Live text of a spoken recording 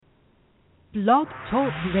Blog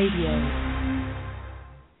Talk Radio.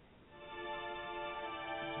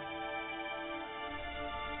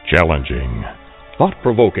 Challenging,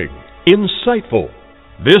 thought-provoking, insightful.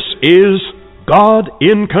 This is God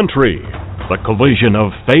in Country, the collision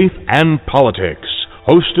of faith and politics,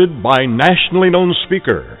 hosted by nationally known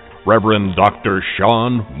speaker, Reverend Dr.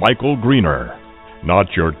 Sean Michael Greener. Not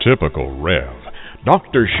your typical Rev.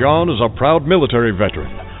 Dr. Sean is a proud military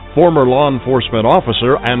veteran, former law enforcement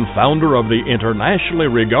officer, and founder of the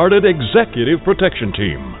internationally regarded Executive Protection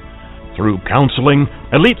Team. Through counseling,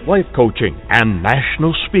 elite life coaching, and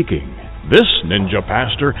national speaking, this ninja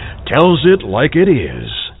pastor tells it like it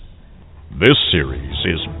is. This series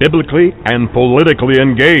is biblically and politically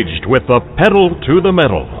engaged with the pedal to the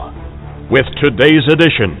metal. With today's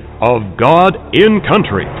edition of God in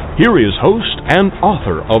Country, here is host and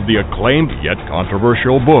author of the acclaimed yet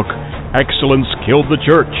controversial book, Excellence Killed the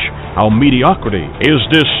Church: How Mediocrity is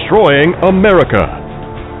Destroying America,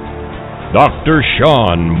 Dr.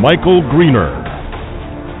 Sean Michael Greener.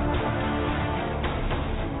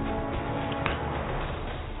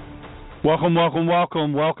 Welcome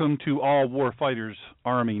to all warfighters,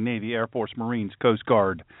 Army, Navy, Air Force, Marines, Coast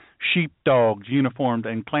Guard, sheepdogs, uniformed,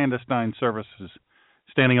 and clandestine services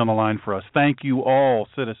standing on the line for us. Thank you all,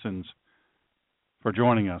 citizens, for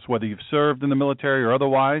joining us. Whether you've served in the military or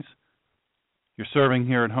otherwise, you're serving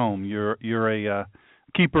here at home. You're a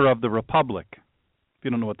keeper of the Republic. If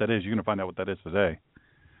you don't know what that is, you're going to find out what that is today.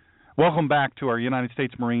 Welcome back to our United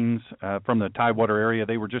States Marines from the Tidewater area.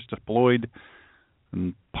 They were just deployed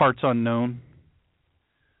in parts unknown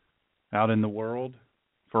out in the world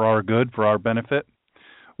for our good, for our benefit.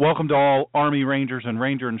 Welcome to all Army Rangers and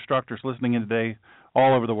Ranger instructors listening in today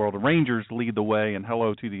all over the world. Rangers lead the way, and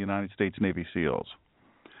hello to the United States Navy SEALs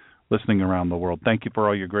listening around the world. Thank you for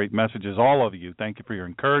all your great messages, all of you. Thank you for your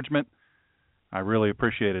encouragement. I really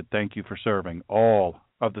appreciate it. Thank you for serving all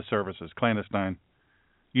of the services, clandestine,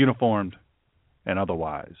 uniformed, and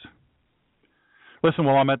otherwise. Listen,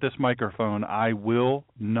 while I'm at this microphone, I will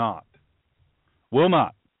not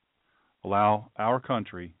allow our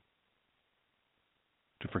country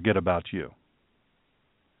to forget about you.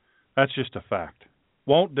 That's just a fact.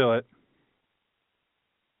 Won't do it.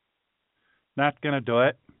 Not going to do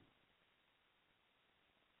it.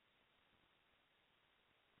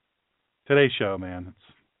 Today's show, man,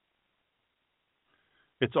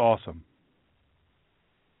 it's awesome.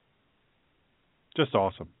 Just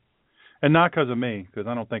awesome. And not because of me, because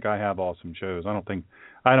I don't think I have awesome shows. I don't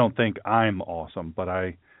think I'm awesome, but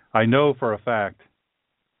I know for a fact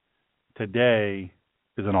today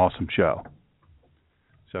is an awesome show.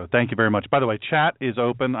 So thank you very much. By the way, chat is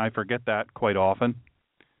open. I forget that quite often.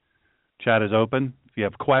 Chat is open. If you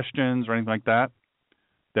have questions or anything like that,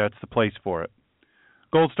 that's the place for it.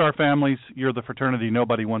 Gold Star families, you're the fraternity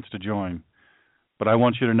nobody wants to join. But I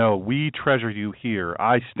want you to know we treasure you here.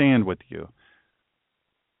 I stand with you.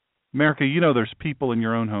 America, you know there's people in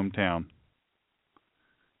your own hometown.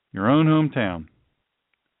 Your own hometown.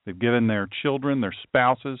 They've given their children, their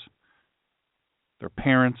spouses, their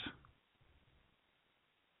parents,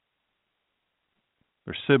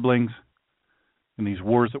 their siblings in these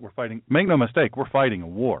wars that we're fighting. Make no mistake, we're fighting a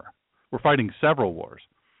war. We're fighting several wars.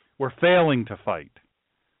 We're failing to fight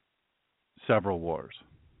several wars.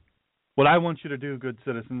 What I want you to do, good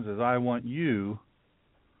citizens, is I want you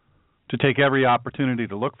to take every opportunity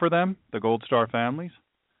to look for them, the Gold Star families,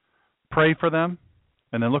 pray for them,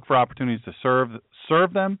 and then look for opportunities to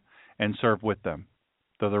serve them and serve with them.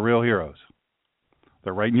 They're the real heroes.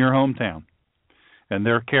 They're right in your hometown, and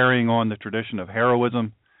they're carrying on the tradition of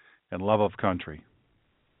heroism and love of country.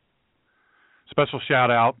 Special shout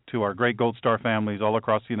out to our great Gold Star families all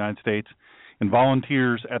across the United States and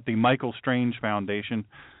volunteers at the Michael Strange Foundation,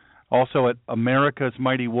 also at America's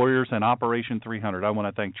Mighty Warriors and Operation 300. I want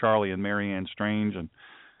to thank Charlie and Mary Ann Strange and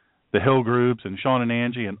the Hill Groups and Sean and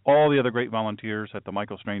Angie and all the other great volunteers at the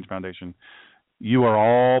Michael Strange Foundation. You are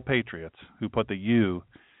all patriots who put the U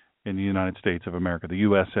in the United States of America, the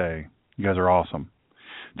USA. You guys are awesome.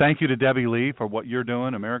 Thank you to Debbie Lee for what you're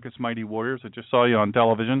doing, America's Mighty Warriors. I just saw you on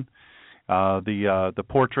television. The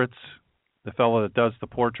portraits, the fellow that does the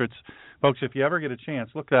portraits. Folks, if you ever get a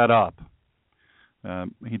chance, look that up.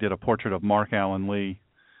 He did a portrait of Mark Allen Lee,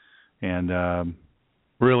 and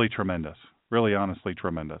really tremendous, really honestly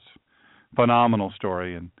tremendous. Phenomenal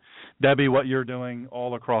story. And Debbie, what you're doing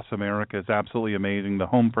all across America is absolutely amazing. The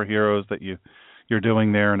Home for Heroes that you're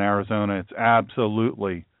doing there in Arizona, it's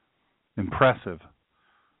absolutely impressive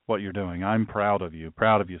what you're doing. I'm proud of you,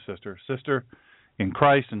 sister. Sister in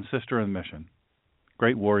Christ and sister in mission.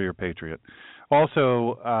 Great warrior patriot.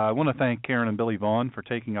 Also, I want to thank Karen and Billy Vaughn for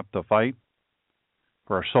taking up the fight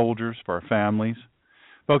for our soldiers, for our families.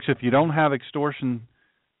 Folks, if you don't have extortion,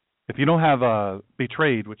 if you don't have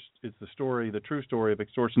Betrayed, which is the true story of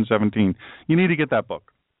Extortion 17, you need to get that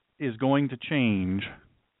book. It's going to change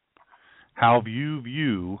how you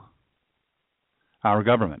view our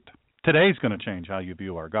government. Today's going to change how you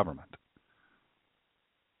view our government.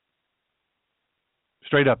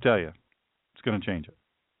 Straight up tell you, it's going to change it.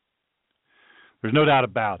 There's no doubt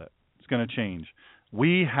about it. It's going to change.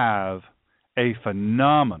 We have a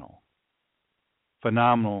phenomenal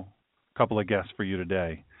couple of guests for you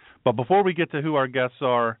today. But before we get to who our guests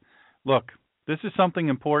are, look, this is something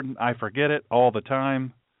important. I forget it all the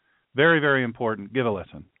time. Very, very important. Give a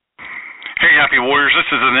listen. Hey, Happy Warriors. This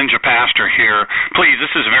is the Ninja Pastor here. Please, this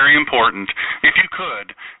is very important. If you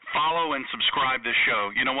could, follow and subscribe this show.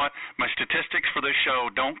 You know what? My statistics for this show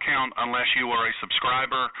don't count unless you are a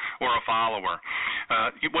subscriber or a follower.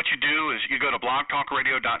 What you do is you go to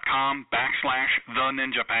blogtalkradio.com/The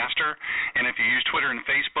Ninja Pastor, and if you use Twitter and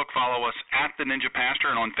Facebook, follow us at The Ninja Pastor,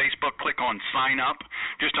 and on Facebook, click on Sign Up,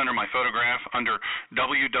 just under my photograph, under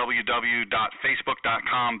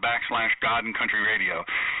www.facebook.com/God and Country Radio.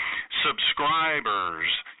 Subscribers,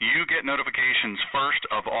 you get notifications first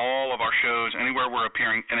of all of our shows, anywhere we're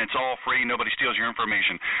appearing, and it's all free. Nobody steals your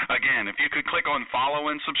information. Again, if you could click on follow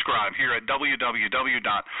and subscribe here at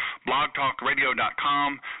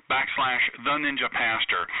www.blogtalkradio.com/The Ninja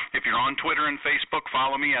Pastor. If you're on Twitter and Facebook,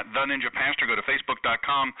 follow me at The Ninja Pastor. Go to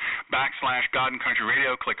facebook.com/God and Country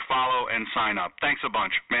Radio. Click follow and sign up. Thanks a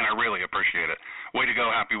bunch. Man, I really appreciate it. Way to go,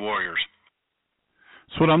 Happy Warriors.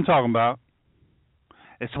 That's what I'm talking about.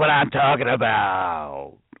 It's what I'm talking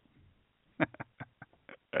about.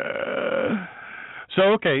 So,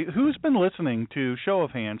 okay, who's been listening to Show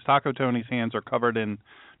of Hands? Taco Tony's hands are covered in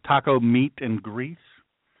taco meat and grease.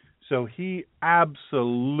 So he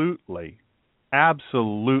absolutely,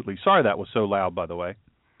 sorry that was so loud, by the way.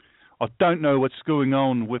 I don't know what's going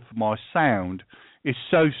on with my sound. It's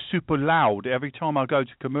so super loud every time I go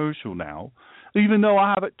to commercial now. Even though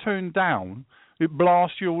I have it turned down, it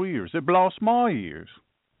blasts your ears. It blasts my ears.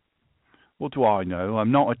 What do I know?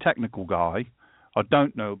 I'm not a technical guy. I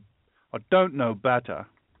don't know better.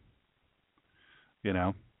 You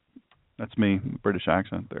know, that's me, British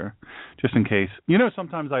accent there, just in case. You know,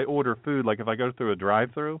 sometimes I order food, like if I go through a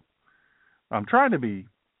drive-through, I'm trying to be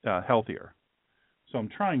healthier. So I'm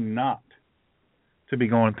trying not to be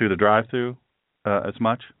going through the drive-through as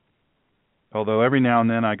much. Although every now and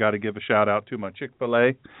then I got to give a shout-out to my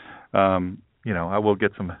Chick-fil-A. You know, I will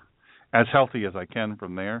get some as healthy as I can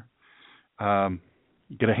from there.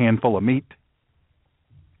 Get a handful of meat,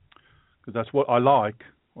 because that's what I like.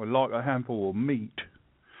 I like a handful of meat.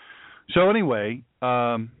 So anyway,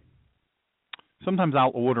 sometimes I'll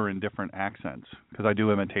order in different accents because I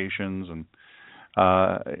do imitations, and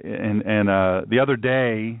the other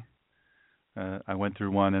day I went through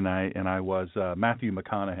one and I was Matthew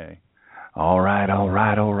McConaughey. All right.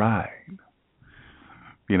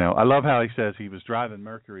 You know, I love how he says he was driving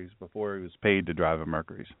Mercuries before he was paid to drive a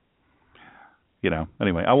Mercuries. You know,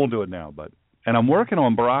 anyway, I won't do it now, and I'm working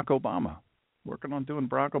on Barack Obama. Working on doing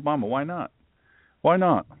Barack Obama. Why not?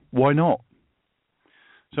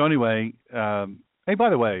 So anyway, hey, by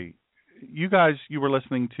the way, you were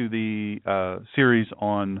listening to the series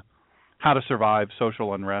on how to survive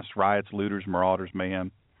social unrest, riots, looters, marauders,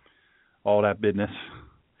 mayhem, all that business.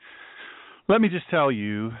 Let me just tell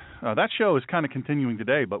you, that show is kind of continuing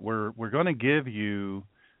today, but we're going to give you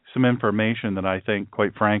some information that I think,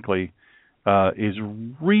 quite frankly, is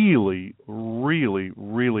really, really,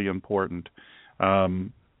 really important.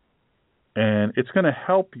 And it's going to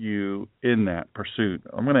help you in that pursuit.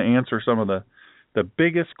 I'm going to answer some of the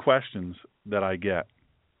biggest questions that I get.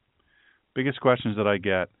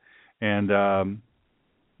 And,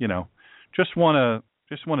 you know, just want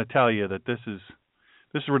to tell you that this is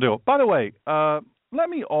ridiculous. By the way, let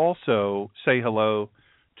me also say hello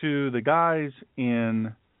to the guys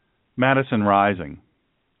in Madison Rising.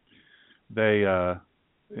 They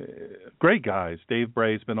great guys. Dave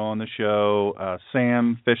Bray's been on the show.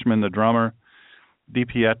 Sam Fishman, the drummer.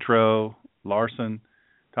 DiPietro Larson,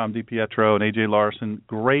 Tom DiPietro, and AJ Larson.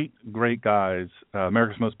 Great guys.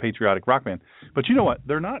 America's most patriotic rock band. But you know what?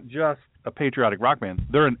 They're not just a patriotic rock band.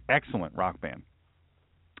 They're an excellent rock band.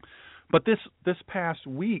 But this past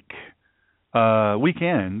weekend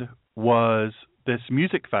was this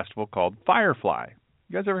music festival called Firefly.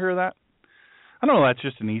 You guys ever hear of that? I don't know. That's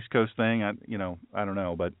just an East Coast thing. I don't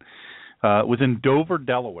know. But it was in Dover,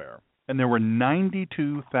 Delaware, and there were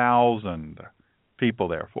 92,000 people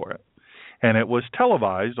there for it. And it was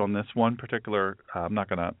televised on this one particular, I'm not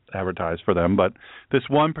going to advertise for them, but this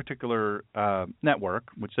one particular network,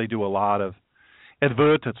 which they do a lot of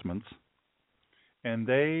advertisements, and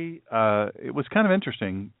they it was kind of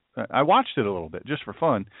interesting. I watched it a little bit just for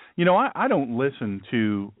fun. You know, I don't listen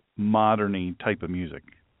to modern-y type of music.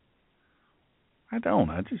 I don't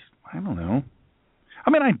know. I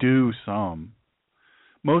mean, I do some,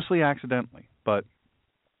 mostly accidentally, but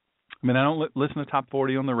I mean, I don't listen to top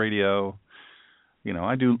 40 on the radio. You know,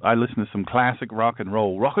 I listen to some classic rock and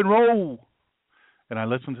roll, and I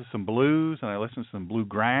listen to some blues, and I listen to some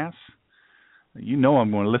bluegrass. You know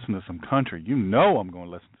I'm going to listen to some country. You know I'm going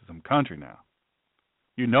to listen to some country now.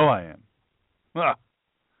 You know I am.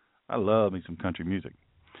 I love me some country music.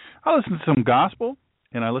 I listen to some gospel,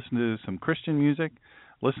 and I listen to some Christian music,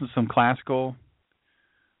 listen to some classical.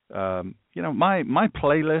 You know, my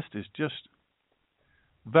playlist is just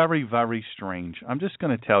very, very strange. I'm just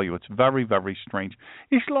going to tell you, it's very, very strange.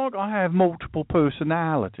 It's like I have multiple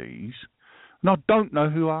personalities, and I don't know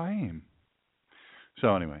who I am.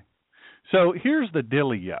 So anyway, so here's the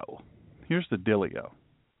dealio.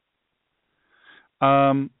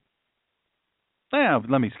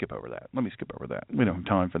 Let me skip over that. We don't have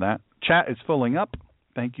time for that. Chat is filling up.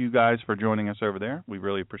 Thank you guys for joining us over there. We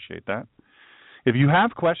really appreciate that. If you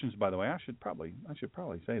have questions, by the way, I should probably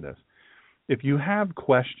say this. If you have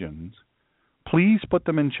questions, please put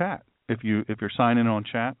them in chat. If you're signing on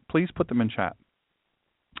chat, please put them in chat.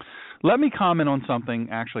 Let me comment on something.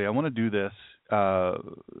 Actually, I want to do this. I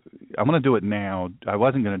want to do it now. I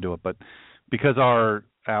wasn't going to do it, but because our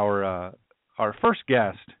first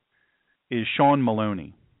guest is Sean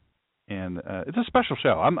Maloney, and it's a special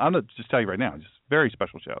show. I'm going to just tell you right now, it's a very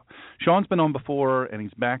special show. Sean's been on before, and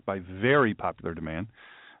he's backed by very popular demand.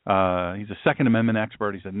 He's a Second Amendment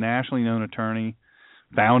expert. He's a nationally known attorney,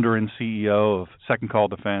 founder and CEO of Second Call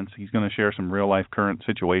Defense. He's going to share some real-life current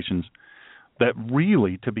situations that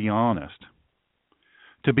really, to be honest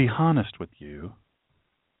with you,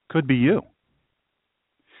 could be you.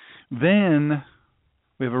 Then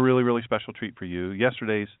we have a really, really special treat for you.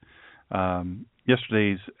 Yesterday's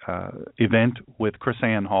event with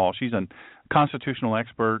KrisAnne Hall. She's a constitutional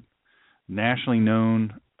expert, nationally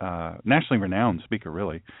renowned speaker,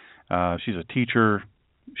 really. She's a teacher.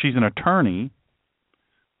 She's an attorney,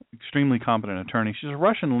 extremely competent attorney. She's a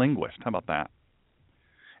Russian linguist. How about that?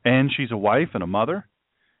 And she's a wife and a mother,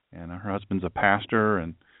 and her husband's a pastor,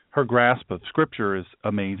 and her grasp of Scripture is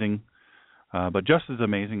amazing. But just as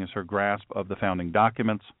amazing is her grasp of the founding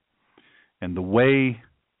documents and the way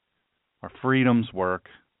our freedoms work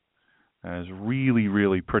is really,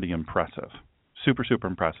 really pretty impressive. Super, super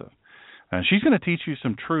impressive. And she's going to teach you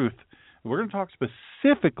some truth. We're going to talk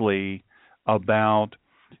specifically about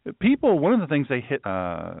people. One of the things they hit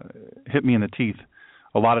me in the teeth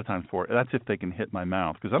a lot of times for, that's if they can hit my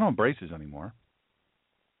mouth, because I don't have braces anymore.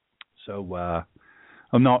 So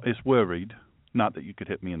I'm not as worried. Not that you could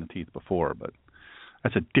hit me in the teeth before, but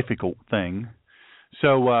that's a difficult thing.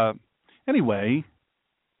 So anyway,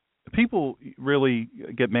 people really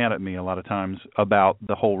get mad at me a lot of times about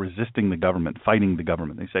the whole resisting the government, fighting the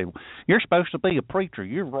government. They say, you're supposed to be a preacher.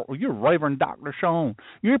 You're Reverend Dr. Sean.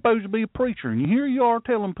 You're supposed to be a preacher, and here you are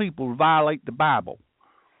telling people to violate the Bible.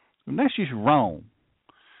 And that's just wrong.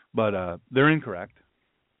 But they're incorrect.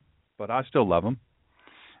 But I still love them.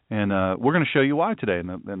 And we're going to show you why today in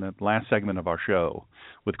the last segment of our show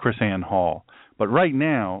with KrisAnne Hall. But right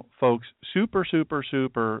now, folks, super, super,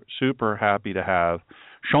 super, super happy to have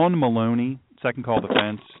Sean Maloney, Second Call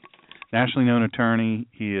Defense, nationally known attorney.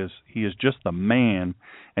 He is just the man,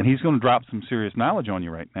 and he's going to drop some serious knowledge on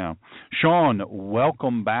you right now. Sean,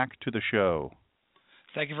 welcome back to the show.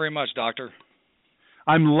 Thank you very much, Doctor.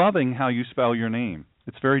 I'm loving how you spell your name.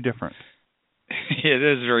 It's very different. It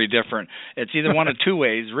is very different. It's either one of two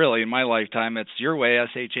ways, really, in my lifetime. It's your way,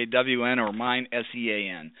 S-H-A-W-N, or mine,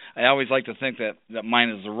 S-E-A-N. I always like to think that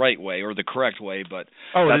mine is the right way or the correct way, but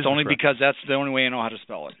that's only because that's the only way I know how to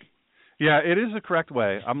spell it. Yeah, it is the correct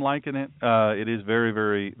way. I'm liking it. It is very,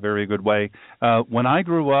 very, very good way. When I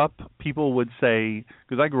grew up, people would say,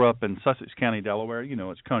 because I grew up in Sussex County, Delaware, you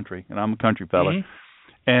know, it's country, and I'm a country fella.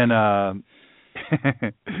 Mm-hmm. And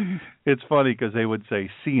it's funny because they would say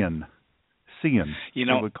Cian. You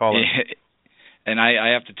know, would call it. And I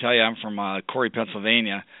have to tell you, I'm from Corey,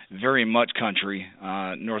 Pennsylvania, very much country,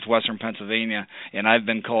 northwestern Pennsylvania, and I've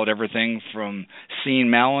been called everything from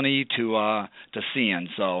Cian Maloney to Cian.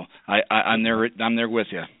 So I'm there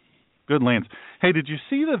with you. Good lands. Hey, did you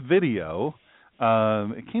see the video?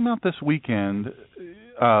 It came out this weekend.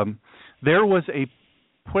 There was a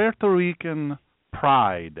Puerto Rican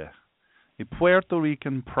pride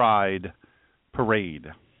parade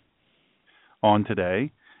on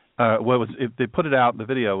today. If they put it out, the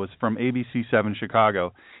video was from ABC7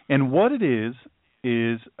 Chicago. And what it is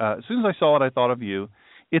is, as soon as I saw it, I thought of you.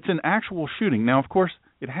 It's an actual shooting. Now, of course,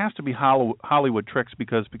 it has to be Hollywood tricks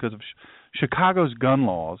because of Chicago's gun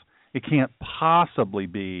laws. It can't possibly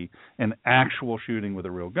be an actual shooting with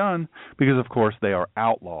a real gun because, of course, they are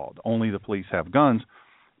outlawed. Only the police have guns.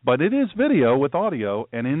 But it is video with audio,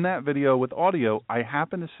 and in that video with audio, I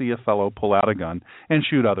happen to see a fellow pull out a gun and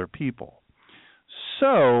shoot other people.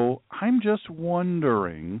 So I'm just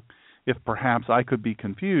wondering if perhaps I could be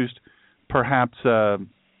confused. Perhaps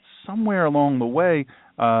somewhere along the way,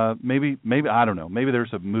 maybe I don't know. Maybe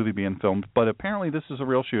there's a movie being filmed, but apparently this is a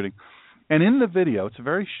real shooting. And in the video, it's a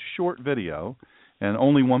very short video, and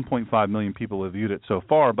only 1.5 million people have viewed it so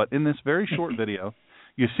far. But in this very short video,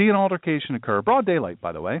 you see an altercation occur, broad daylight,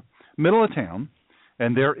 by the way, middle of town,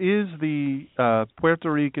 and there is the Puerto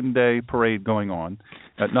Rican Day parade going on.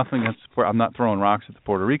 I'm not throwing rocks at the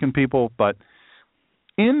Puerto Rican people, but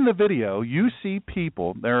in the video, you see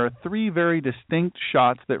people. There are 3 very distinct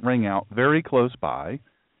shots that ring out very close by,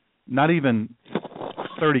 not even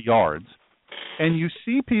 30 yards. And you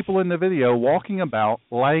see people in the video walking about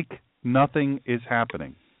like nothing is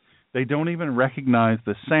happening. They don't even recognize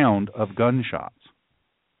the sound of gunshots.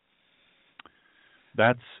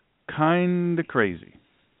 That's kind of crazy.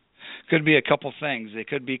 Could be a couple things. They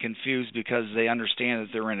could be confused because they understand that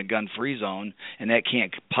they're in a gun-free zone, and that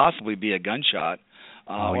can't possibly be a gunshot.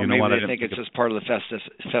 Or maybe they think it's just part of the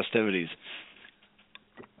festivities.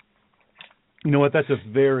 You know what? That's a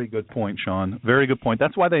very good point, Sean. Very good point.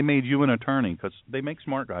 That's why they made you an attorney, because they make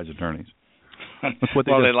smart guys attorneys. That's what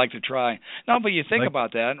they do. They like to try. No, but you think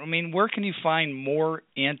about that. I mean, where can you find more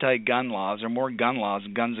anti-gun laws or more gun laws,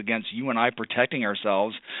 guns against you and I protecting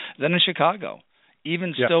ourselves, than in Chicago?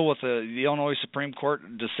 Even still with the Illinois Supreme Court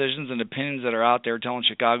decisions and opinions that are out there telling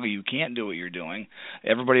Chicago you can't do what you're doing,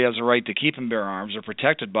 everybody has a right to keep and bear arms. They're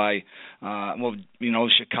protected by,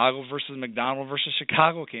 Chicago versus McDonald versus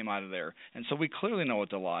Chicago came out of there. And so we clearly know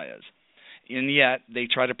what the law is. And yet they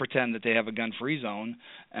try to pretend that they have a gun-free zone,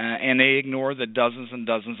 and they ignore the dozens and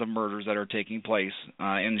dozens of murders that are taking place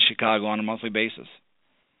in Chicago on a monthly basis.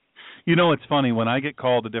 You know, it's funny, when I get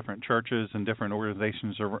called to different churches and different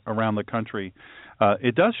organizations around the country,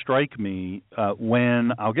 it does strike me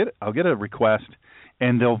when I'll get a request,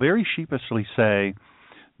 and they'll very sheepishly say,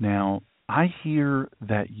 "Now, I hear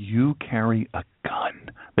that you carry a gun."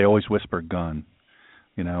 They always whisper gun,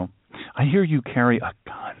 you know. "I hear you carry a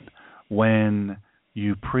gun when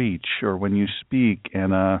you preach or when you speak,"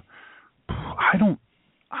 and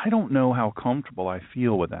I don't know how comfortable I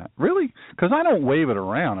feel with that. Really? Because I don't wave it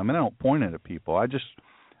around. I mean, I don't point it at people. I just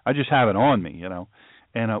have it on me, you know.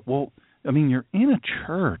 And you're in a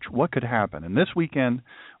church. What could happen? And this weekend,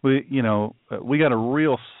 we got a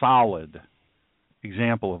real solid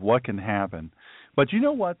example of what can happen. But you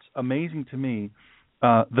know what's amazing to me?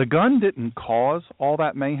 The gun didn't cause all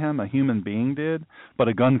that mayhem. A human being did, but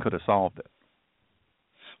a gun could have solved it.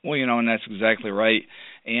 Well, and that's exactly right.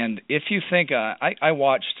 And if you think, I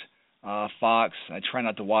watched Fox. I try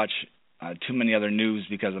not to watch too many other news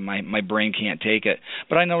because of my brain can't take it.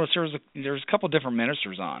 But I noticed there's a couple different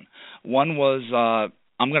ministers on. One was,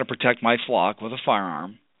 I'm going to protect my flock with a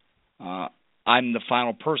firearm. I'm the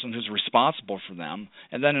final person who's responsible for them.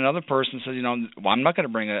 And then another person said, I'm not going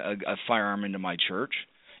to bring a firearm into my church.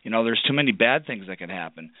 There's too many bad things that could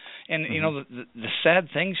happen. And, the sad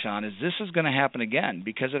thing, Sean, is this is going to happen again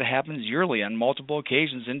because it happens yearly on multiple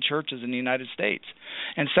occasions in churches in the United States.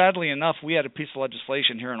 And sadly enough, we had a piece of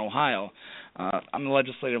legislation here in Ohio. I'm the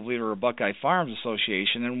legislative leader of Buckeye Farms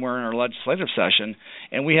Association, and we're in our legislative session,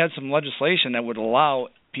 and we had some legislation that would allow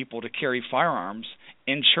people to carry firearms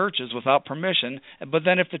in churches without permission, but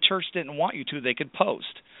then if the church didn't want you to, they could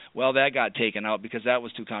post. Well, that got taken out because that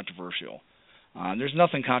was too controversial. There's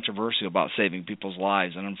nothing controversial about saving people's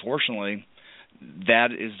lives, and unfortunately, that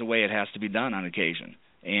is the way it has to be done on occasion.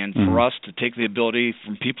 And for us to take the ability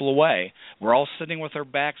from people away, we're all sitting with our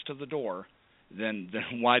backs to the door, then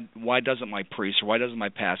why doesn't my priest, or why doesn't my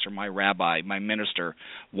pastor, my rabbi, my minister,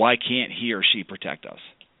 why can't he or she protect us?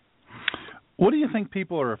 What do you think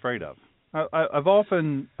people are afraid of? I've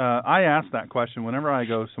often I ask that question whenever I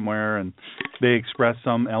go somewhere and they express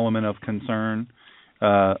some element of concern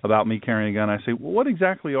about me carrying a gun. I say, well, what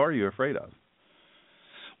exactly are you afraid of?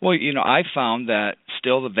 Well, I found that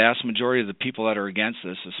still the vast majority of the people that are against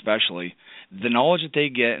this, especially, the knowledge that they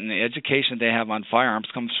get and the education they have on firearms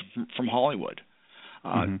comes from Hollywood.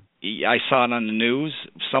 I saw it on the news.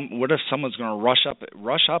 What if someone's going to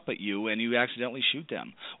rush up at you and you accidentally shoot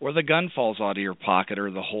them, or the gun falls out of your pocket or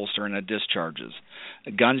the holster and it discharges?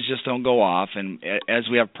 The guns just don't go off. And as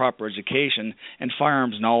we have proper education and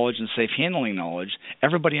firearms knowledge and safe handling knowledge,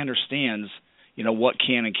 everybody understands. what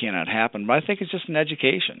can and cannot happen. But I think it's just an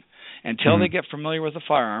education until they get familiar with the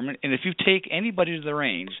firearm. And if you take anybody to the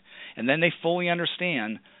range and then they fully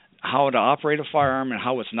understand how to operate a firearm and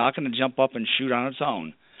how it's not going to jump up and shoot on its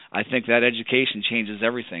own, I think that education changes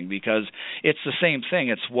everything, because it's the same thing.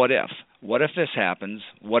 It's what if. What if this happens?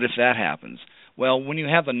 What if that happens? Well, when you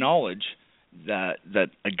have the knowledge that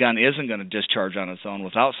a gun isn't going to discharge on its own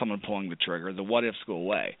without someone pulling the trigger, the what ifs go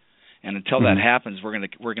away. And until that happens, we're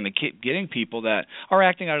going to keep getting people that are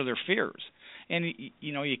acting out of their fears. And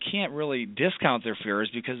you can't really discount their fears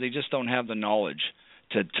because they just don't have the knowledge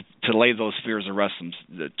to lay those fears to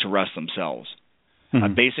rest themselves. A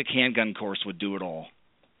basic handgun course would do it all.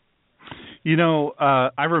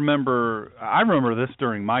 I remember this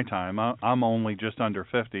during my time. I'm only just under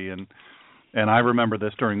 50, and I remember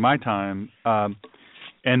this during my time.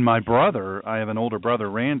 And my brother, I have an older brother,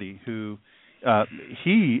 Randy, who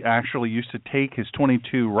he actually used to take his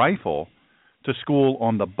 .22 rifle to school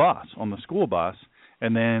on the school bus,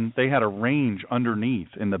 and then they had a range underneath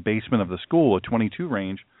in the basement of the school, a .22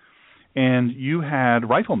 range, and you had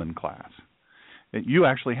rifleman class. You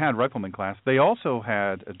actually had rifleman class. They also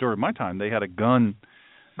had, during my time, they had a gun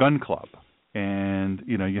club, and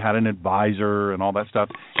you had an advisor and all that stuff.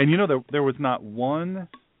 And there was not one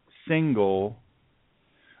single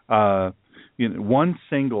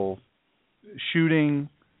shooting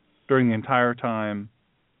during the entire time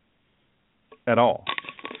at all.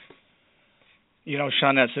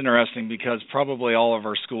 Sean, that's interesting because probably all of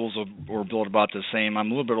our schools were built about the same. I'm a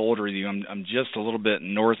little bit older than you. I'm just a little bit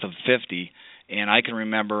north of 50. And I can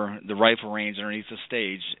remember the rifle range underneath the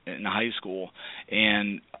stage in high school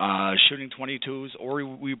and shooting .22s, or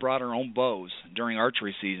we brought our own bows during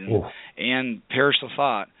archery season. Ooh. And perish the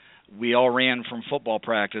thought, we all ran from football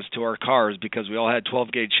practice to our cars because we all had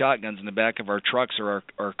 12-gauge shotguns in the back of our trucks or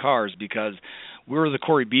our cars, because we were the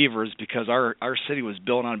Corey Beavers, because our city was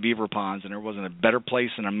built on beaver ponds, and there wasn't a better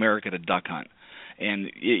place in America to duck hunt.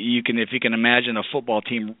 And if you can imagine a football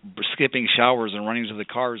team skipping showers and running to the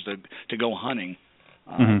cars to go hunting,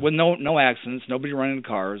 with no accidents, nobody running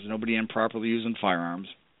cars, nobody improperly using firearms.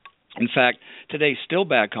 In fact, today, still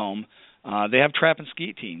back home, they have trap and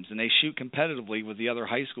skeet teams, and they shoot competitively with the other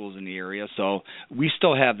high schools in the area. So we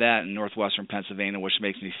still have that in northwestern Pennsylvania, which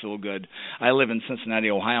makes me feel good. I live in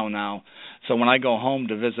Cincinnati, Ohio now, so when I go home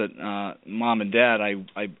to visit Mom and Dad,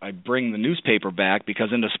 I bring the newspaper back, because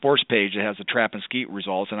in the sports page it has the trap and skeet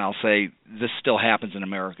results, and I'll say, this still happens in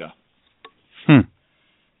America.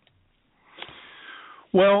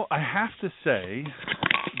 Well, I have to say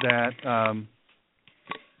that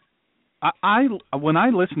when I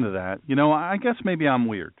listen to that, I guess maybe I'm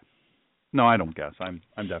weird. No, I don't guess. I'm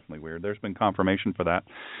definitely weird. There's been confirmation for that.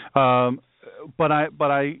 But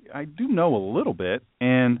I do know a little bit,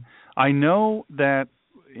 and I know that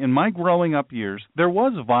in my growing up years there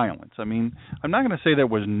was violence. I mean, I'm not going to say there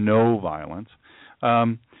was no violence,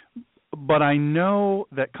 but I know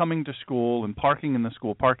that coming to school and parking in the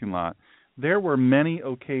school parking lot, there were many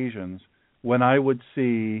occasions when I would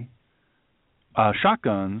see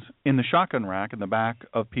shotguns in the shotgun rack in the back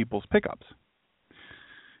of people's pickups.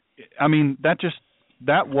 I mean, that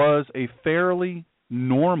was a fairly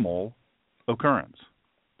normal occurrence.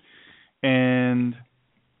 And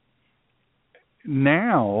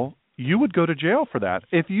now you would go to jail for that.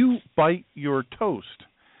 If you bite your toast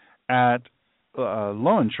at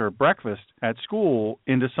lunch or breakfast at school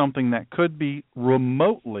into something that could be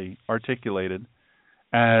remotely articulated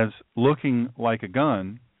as looking like a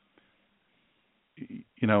gun,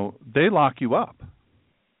 they lock you up.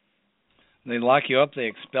 They lock you up, they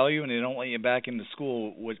expel you, and they don't let you back into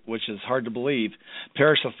school, which is hard to believe.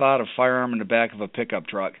 Perish the thought of firearm in the back of a pickup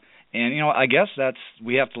truck. And, I guess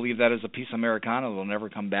we have to leave that as a piece of Americana that will never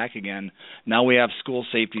come back again. Now we have school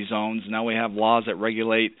safety zones. Now we have laws that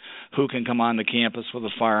regulate who can come onto campus with a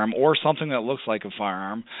firearm or something that looks like a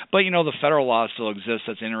firearm. But, the federal law still exists.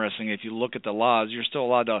 That's interesting. If you look at the laws, you're still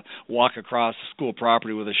allowed to walk across school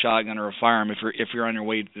property with a shotgun or a firearm if you're on your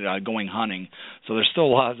way going hunting. So there's still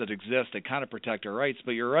laws that exist that kind of protect our rights.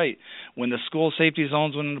 But you're right. When the school safety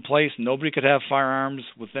zones went into place, nobody could have firearms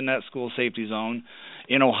within that school safety zone.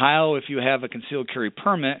 In Ohio, if you have a concealed carry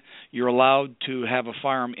permit, you're allowed to have a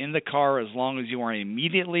firearm in the car as long as you are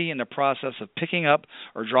immediately in the process of picking up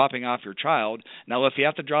or dropping off your child. Now, if you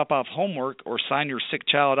have to drop off homework or sign your sick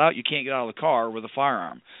child out, you can't get out of the car with a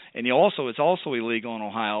firearm. And it's also illegal in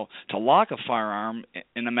Ohio to lock a firearm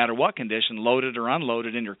in no matter what condition, loaded or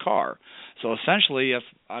unloaded, in your car. So essentially, if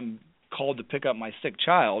I'm called to pick up my sick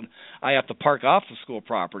child, I have to park off the school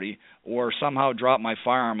property or somehow drop my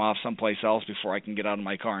firearm off someplace else before I can get out of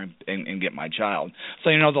my car and get my child. So,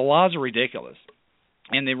 the laws are ridiculous,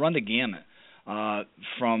 and they run the gamut.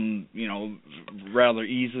 from rather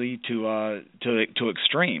easily to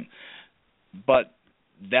extreme. But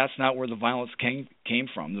that's not where the violence came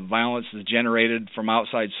from. The violence is generated from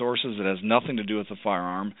outside sources. It has nothing to do with the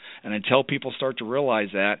firearm. And until people start to realize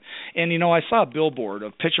that, and I saw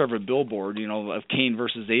a picture of a billboard, of Cain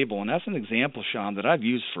versus Abel, and that's an example, Sean, that I've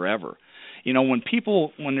used forever.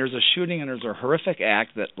 When there's a shooting and there's a horrific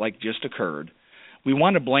act that just occurred, we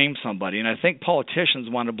want to blame somebody, and I think politicians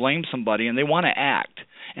want to blame somebody, and they want to act.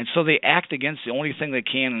 And so they act against the only thing they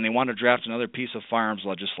can, and they want to draft another piece of firearms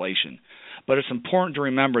legislation. But it's important to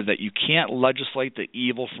remember that you can't legislate the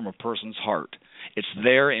evil from a person's heart. It's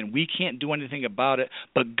there, and we can't do anything about it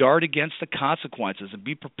but guard against the consequences and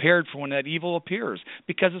be prepared for when that evil appears,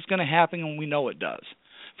 because it's going to happen, and we know it does.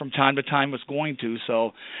 From time to time it's going to.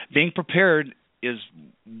 So being prepared is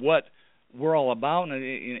what we're all about,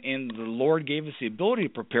 and the Lord gave us the ability to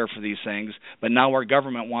prepare for these things, but now our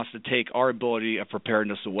government wants to take our ability of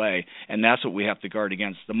preparedness away, and that's what we have to guard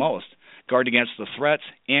against the most. Guard against the threats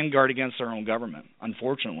and guard against our own government,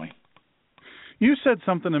 unfortunately. You said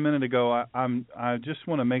something a minute ago. I just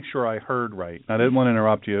want to make sure I heard right. I didn't want to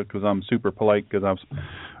interrupt you because I'm super polite because I was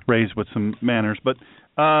raised with some manners. But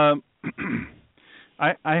I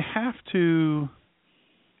have to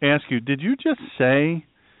ask you, did you just say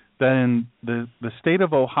that in the state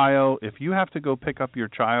of Ohio, if you have to go pick up your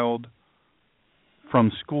child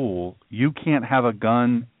from school, you can't have a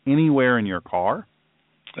gun anywhere in your car?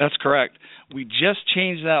 That's correct. We just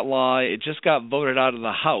changed that law. It just got voted out of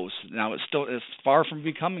the House. Now it's far from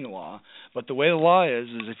becoming law, but the way the law is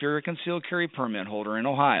if you're a concealed carry permit holder in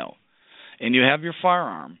Ohio and you have your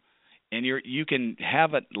firearm and you can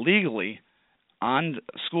have it legally on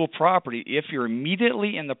school property if you're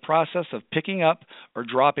immediately in the process of picking up or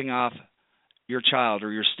dropping off your child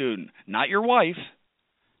or your student, not your wife,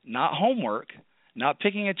 not homework, not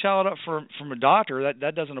picking a child up from a doctor.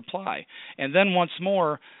 That doesn't apply. And then once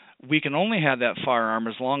more, we can only have that firearm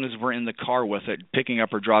as long as we're in the car with it, picking up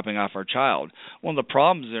or dropping off our child. One of the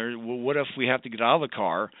problems there, what if we have to get out of the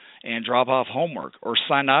car and drop off homework or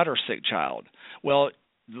sign out our sick child? Well,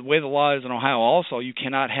 the way the law is in Ohio also, you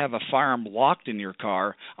cannot have a firearm locked in your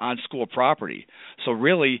car on school property. So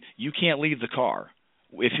really, you can't leave the car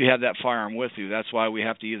if you have that firearm with you. That's why we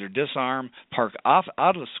have to either disarm, park off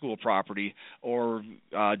out of the school property, or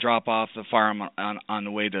drop off the firearm on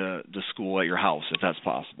the way to school at your house, if that's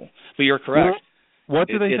possible. But you're correct. What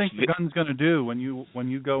do they think the gun's going to do when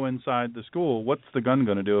you go inside the school? What's the gun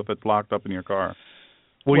going to do if it's locked up in your car?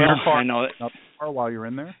 Will your car not the car while you're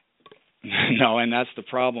in there? No, and that's the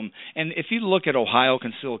problem. And if you look at Ohio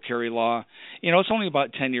concealed carry law, it's only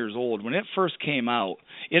about 10 years old. When it first came out,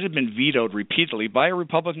 it had been vetoed repeatedly by a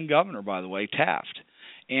Republican governor, by the way, Taft.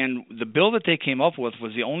 And the bill that they came up with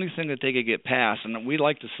was the only thing that they could get passed. And we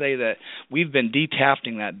like to say that we've been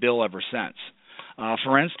de-Tafting that bill ever since.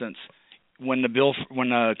 For instance, when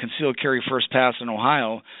the concealed carry first passed in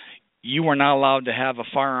Ohio, you were not allowed to have a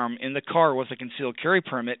firearm in the car with a concealed carry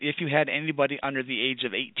permit if you had anybody under the age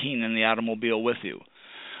of 18 in the automobile with you.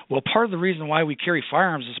 Well, part of the reason why we carry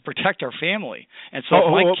firearms is to protect our family. And so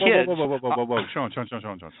Whoa, Sean.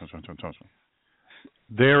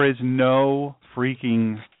 There is no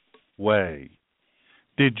freaking way.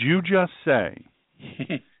 Did you just say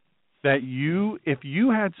that if you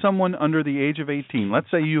had someone under the age of 18, let's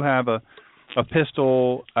say you have a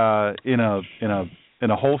pistol in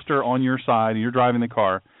a holster on your side and you're driving the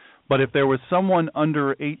car, but if there was someone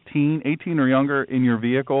under 18 or younger in your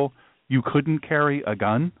vehicle, you couldn't carry a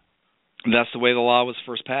gun? That's the way the law was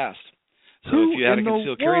first passed. So Who if you had a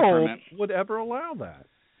concealed carry permit, would ever allow that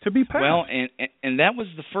to be passed? Well, and that was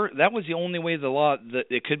the only way the law that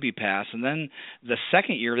it could be passed. And then the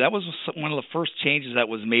second year, that was one of the first changes that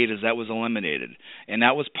was made, is that was eliminated, and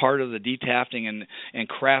that was part of the de-Tafting and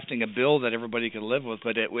crafting a bill that everybody could live with.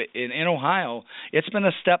 But in Ohio, it's been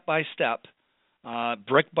a step by step,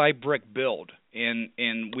 brick by brick build, and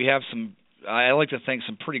we have some. I like to think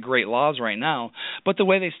some pretty great laws right now, but the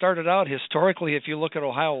way they started out historically, if you look at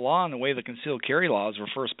Ohio law and the way the concealed carry laws were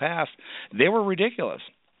first passed, they were ridiculous.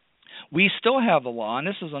 We still have the law, and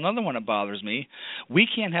this is another one that bothers me. We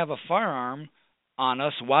can't have a firearm on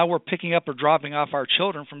us while we're picking up or dropping off our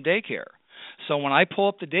children from daycare. So when I pull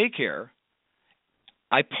up the daycare,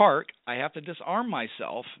 I park, I have to disarm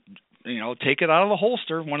myself, take it out of the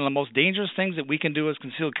holster. One of the most dangerous things that we can do as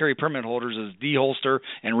concealed carry permit holders is deholster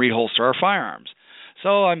and reholster our firearms.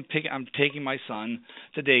 So I'm taking my son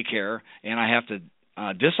to daycare, and I have to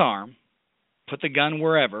disarm, put the gun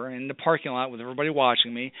wherever, in the parking lot with everybody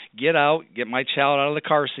watching me, get out, get my child out of the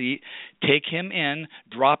car seat, take him in,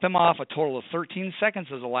 drop him off. A total of 13 seconds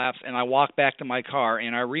has elapsed, and I walk back to my car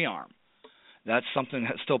and I rearm. That's something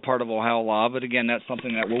that's still part of Ohio law, but again, that's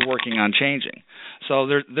something that we're working on changing. So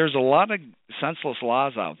there's a lot of senseless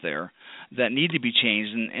laws out there that need to be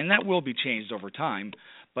changed, and that will be changed over time.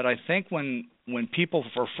 But I think when people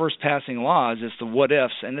are first passing laws, it's the what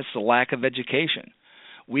ifs, and it's the lack of education.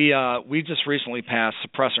 We just recently passed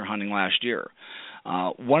suppressor hunting last year.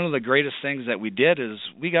 One of the greatest things that we did is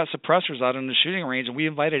we got suppressors out on the shooting range, and we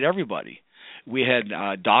invited everybody. We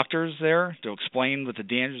had doctors there to explain what the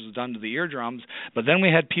damage was done to the eardrums, but then we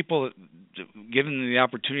had people given the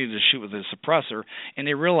opportunity to shoot with a suppressor, and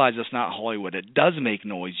they realized it's not Hollywood. It does make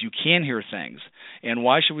noise. You can hear things. And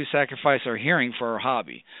why should we sacrifice our hearing for our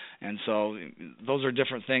hobby? And so those are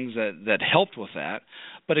different things that helped with that.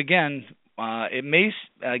 But again, it may,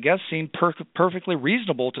 I guess, seem perfectly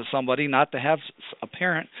reasonable to somebody not to have a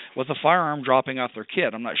parent with a firearm dropping off their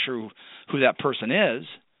kid. I'm not sure who that person is,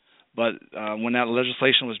 but when that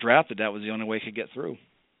legislation was drafted, that was the only way it could get through.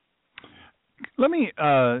 Let me,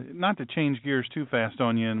 not to change gears too fast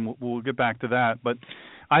on you, and we'll get back to that, but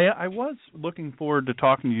I was looking forward to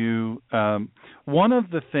talking to you. One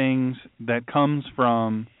of the things that comes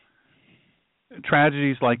from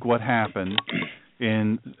tragedies like what happened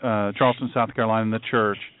in Charleston, South Carolina, in the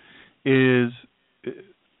church, is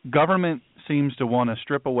government seems to want to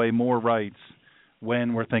strip away more rights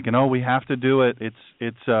when we're thinking, oh, we have to do it.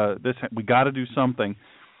 We got to do something.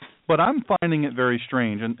 But I'm finding it very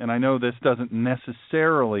strange, and I know this doesn't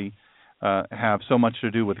necessarily have so much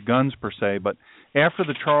to do with guns per se, but after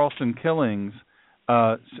the Charleston killings,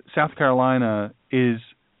 South Carolina is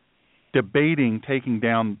debating taking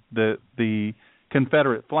down the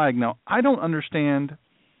Confederate flag. Now, I don't understand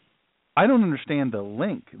the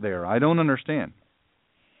link there. I don't understand.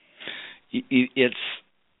 It's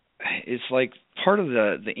like part of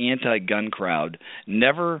the anti-gun crowd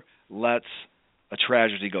never lets a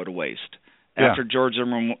tragedy go to waste. Yeah. After George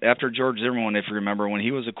Zimmerman, if you remember, when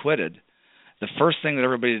he was acquitted, the first thing that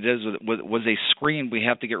everybody did was they screamed, "We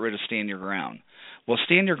have to get rid of stand your ground." Well,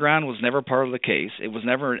 stand your ground was never part of the case. It was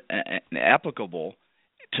never applicable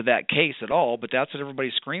to that case at all, but that's what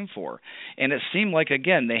everybody screamed for. And it seemed like,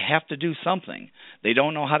 again, they have to do something. They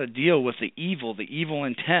don't know how to deal with the evil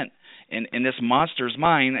intent in this monster's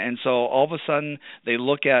mind, and so all of a sudden they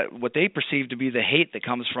look at what they perceive to be the hate that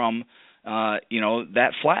comes from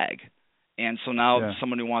that flag. And so now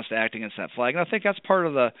somebody wants to act against that flag. And I think that's part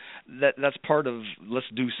of that's part of let's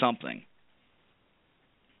do something.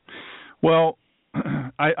 Well,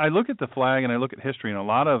 I look at the flag and I look at history, and a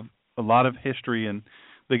lot of history, and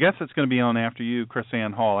the guest that's going to be on after you, Chris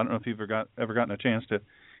Ann Hall. I don't know if you've ever gotten a chance to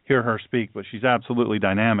hear her speak, but she's absolutely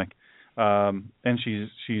dynamic, and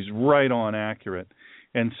she's right on accurate.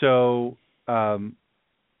 And so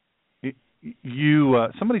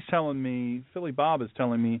somebody's telling me, Philly Bob is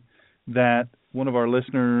telling me that one of our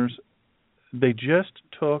listeners, they just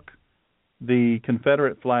took the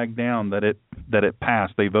Confederate flag down, that it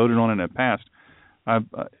passed. They voted on it and it passed.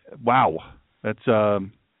 Wow, that's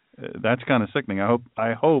kind of sickening. I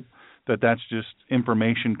hope that's just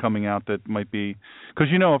information coming out that might be, because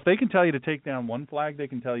if they can tell you to take down one flag, they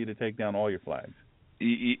can tell you to take down all your flags.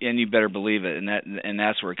 And you better believe it, and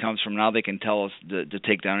that's where it comes from. Now they can tell us to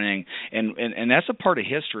take down anything, and that's a part of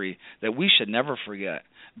history that we should never forget.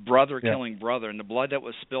 Brother killing brother, and the blood that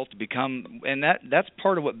was spilt to become, and that's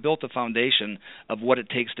part of what built the foundation of what it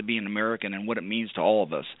takes to be an American and what it means to all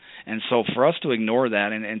of us. And so for us to ignore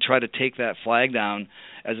that and try to take that flag down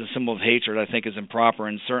as a symbol of hatred, I think is improper,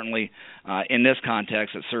 and certainly in this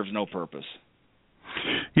context, it serves no purpose.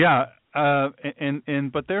 Yeah.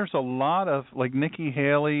 But there's a lot of, like, Nikki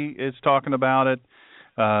Haley is talking about it.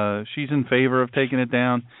 She's in favor of taking it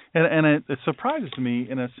down, and it surprises me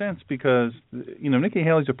in a sense because Nikki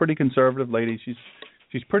Haley's a pretty conservative lady. She's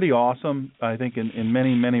pretty awesome, I think, in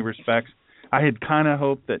many respects. I had kind of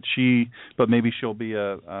hoped that but maybe she'll be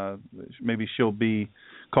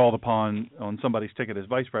called upon on somebody's ticket as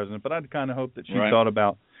vice president. But I'd kind of hoped that she thought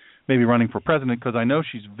about maybe running for president because I know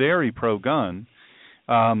she's very pro-gun.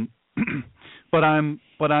 But I'm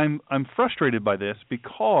frustrated by this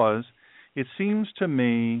because it seems to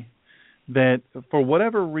me that for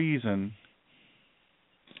whatever reason,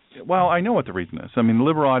 well, I know what the reason is. I mean,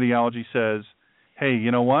 liberal ideology says, hey, you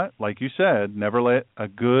know what? Like you said, never let a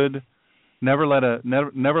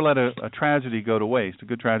tragedy go to waste, a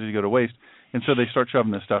good tragedy go to waste. And so they start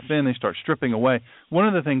shoving this stuff in. They start stripping away. One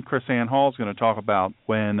of the things Chris Ann Hall is going to talk about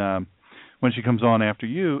when she comes on after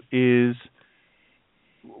you is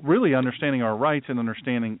really understanding our rights and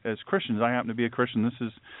understanding as Christians. I happen to be a Christian. This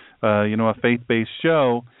is, a faith-based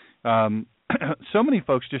show. So many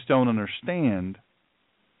folks just don't understand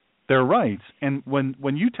their rights. And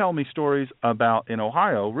when you tell me stories about, in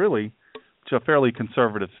Ohio, really a fairly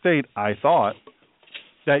conservative state, I thought,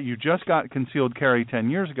 that you just got concealed carry 10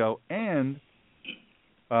 years ago, and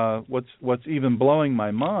what's even blowing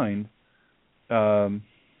my mind,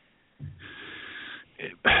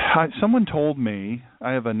 someone told me,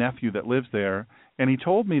 I have a nephew that lives there, and he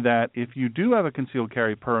told me that if you do have a concealed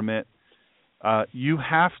carry permit, you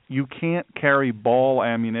can't carry ball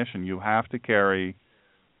ammunition. You have to carry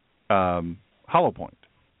hollow point.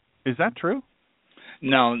 Is that true?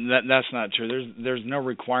 No, that's not true. There's no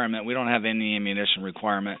requirement. We don't have any ammunition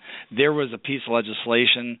requirement. There was a piece of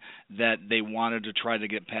legislation that they wanted to try to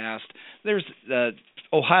get passed.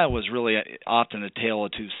 Ohio was really often a tale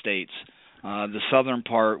of two states. The southern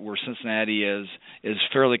part, where Cincinnati is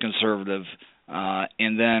fairly conservative,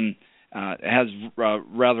 and then has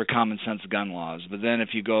rather common sense gun laws. But then if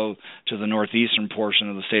you go to the northeastern portion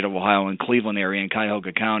of the state of Ohio, in Cleveland area, in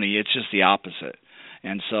Cuyahoga County, it's just the opposite.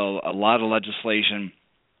 And so a lot of legislation,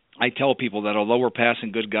 I tell people that although we're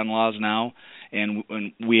passing good gun laws now, and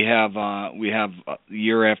we have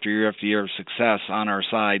year after year after year of success on our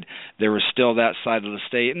side, there is still that side of the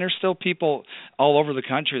state, and there's still people all over the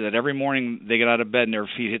country that every morning they get out of bed and their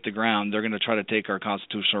feet hit the ground, they're going to try to take our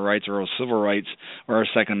constitutional rights or our civil rights or our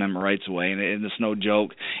Second Amendment rights away, and it's no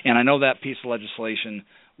joke. And I know that piece of legislation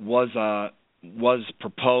was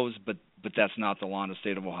proposed, but that's not the law in the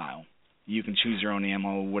state of Ohio. You can choose your own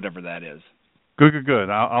ammo, whatever that is. Good.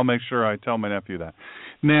 I'll make sure I tell my nephew that.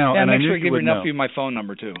 Now, yeah, and make I sure you give your nephew know. my phone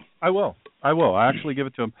number too. I will. I actually give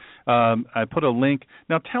it to him. I put a link.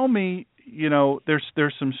 Now, tell me.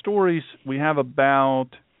 There's some stories. We have about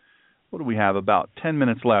 10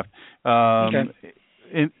 minutes left.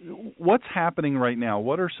 Okay. What's happening right now?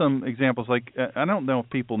 What are some examples? Like, I don't know if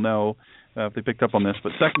people know if they picked up on this,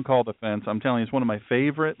 but Second Call Defense, I'm telling you, it's one of my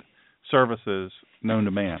favorite services known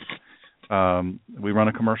to man. We run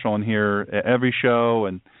a commercial in here every show,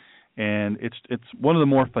 and it's one of the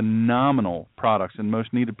more phenomenal products and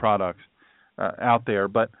most needed products out there.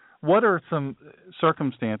 But what are some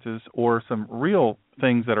circumstances or some real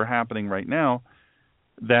things that are happening right now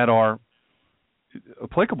that are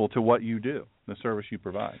applicable to what you do, the service you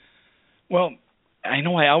provide? Well, I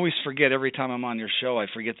know I always forget every time I'm on your show. I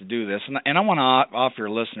forget to do this, and I want to offer your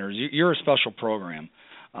listeners, you're a special program.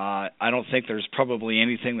 I don't think there's probably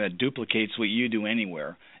anything that duplicates what you do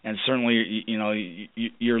anywhere, and certainly,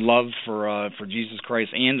 your love for Jesus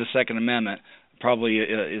Christ and the Second Amendment probably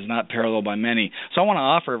is not paralleled by many. So I want to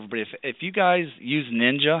offer everybody, if you guys use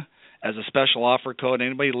Ninja as a special offer code,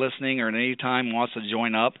 anybody listening or at any time wants to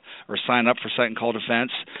join up or sign up for Second Call Defense,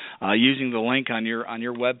 using the link on your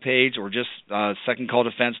webpage or just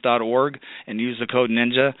secondcalldefense.org and use the code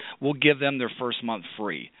Ninja, we'll give them their first month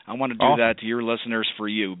free. I want to do that to your listeners for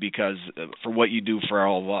you, because for what you do for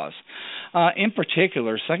all of us. In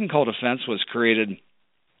particular, Second Call Defense was created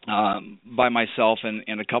by myself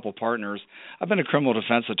and a couple partners. I've been a criminal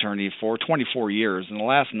defense attorney for 24 years. In the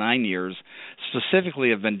last 9 years, specifically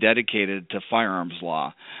have been dedicated to firearms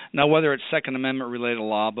law. Now, whether it's Second Amendment related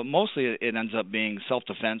law, but mostly it ends up being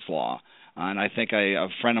self-defense law. And I think a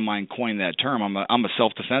friend of mine coined that term. I'm a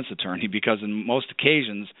self-defense attorney, because in most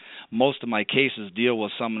occasions, most of my cases deal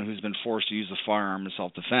with someone who's been forced to use a firearm in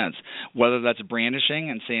self-defense, whether that's brandishing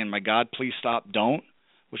and saying, "My God, please stop, don't,"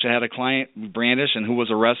 which I had a client brandish and who was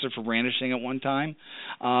arrested for brandishing at one time.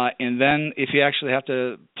 And then if you actually have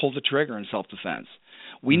to pull the trigger in self-defense.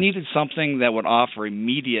 We needed something that would offer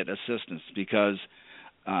immediate assistance, because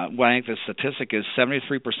what I think the statistic is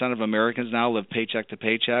 73% of Americans now live paycheck to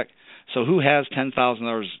paycheck. So who has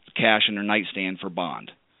 $10,000 cash in their nightstand for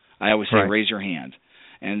bond? I always say, raise your hand.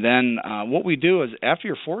 And then what we do is, after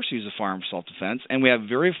you're forced to use a firearm for self-defense, and we have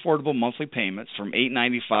very affordable monthly payments from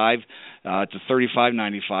 $8.95 to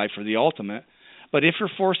 $35.95 for the ultimate. But if you're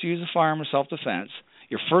forced to use a firearm for self-defense,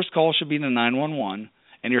 your first call should be to 911,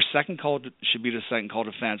 and your second call should be to Second Call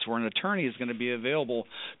Defense, where an attorney is going to be available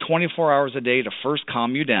 24 hours a day to first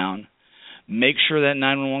calm you down, make sure that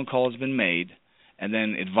 911 call has been made, and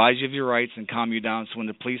then advise you of your rights and calm you down, so when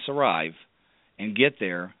the police arrive and get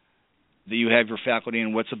there, that you have your faculty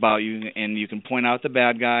and what's about you, and you can point out the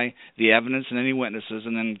bad guy, the evidence, and any witnesses,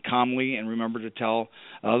 and then calmly and remember to tell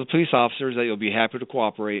the police officers that you'll be happy to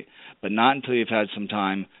cooperate, but not until you've had some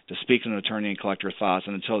time to speak to an attorney and collect your thoughts,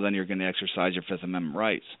 and until then you're going to exercise your Fifth Amendment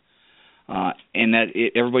rights. And that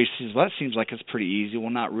everybody says, well, that seems like it's pretty easy.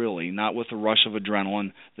 Well, not really. Not with the rush of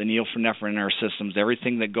adrenaline, the norepinephrine in our systems,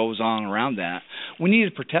 everything that goes on around that. We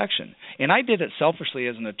needed protection. And I did it selfishly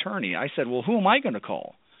as an attorney. I said, well, who am I going to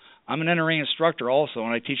call? I'm an NRA instructor also,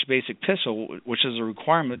 and I teach basic pistol, which is a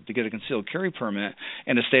requirement to get a concealed carry permit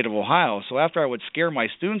in the state of Ohio. So after I would scare my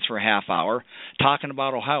students for a half hour talking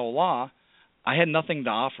about Ohio law, I had nothing to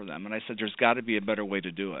offer them, and I said there's got to be a better way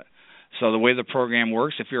to do it. So the way the program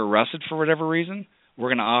works, if you're arrested for whatever reason, we're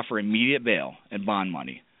going to offer immediate bail and bond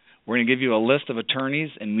money. We're going to give you a list of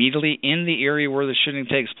attorneys immediately in the area where the shooting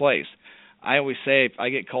takes place. I always say, I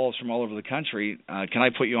get calls from all over the country, can I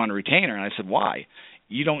put you on a retainer? And I said, why?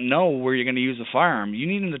 You don't know where you're going to use a firearm. You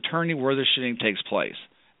need an attorney where the shooting takes place,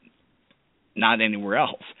 not anywhere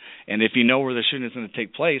else. And if you know where the shooting is going to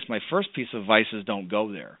take place, my first piece of advice is don't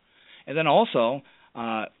go there. And then also,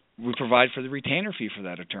 we provide for the retainer fee for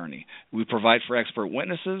that attorney. We provide for expert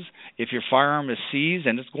witnesses. If your firearm is seized,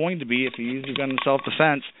 and it's going to be if you use a gun in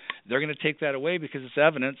self-defense, they're going to take that away because it's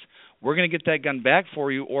evidence. We're going to get that gun back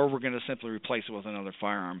for you, or we're going to simply replace it with another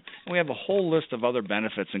firearm. And we have a whole list of other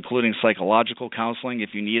benefits, including psychological counseling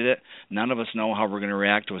if you need it. None of us know how we're going to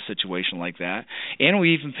react to a situation like that. And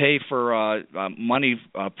we even pay for money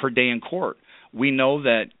per day in court. We know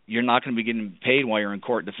that you're not going to be getting paid while you're in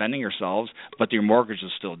court defending yourselves, but your mortgage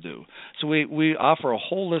is still due. So we offer a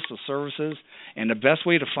whole list of services, and the best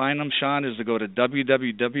way to find them, Sean, is to go to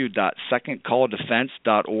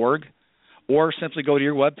www.secondcalldefense.org, or simply go to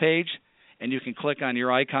your webpage, and you can click on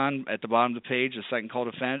your icon at the bottom of the page, the Second Call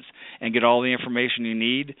Defense, and get all the information you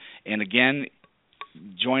need. And again,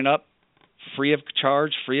 join up free of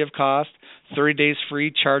charge, free of cost, 30 days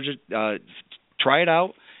free, charge it, try it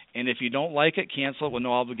out. And if you don't like it, cancel it with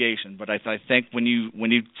no obligation. But I think when you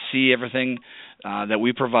see everything that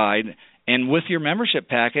we provide, and with your membership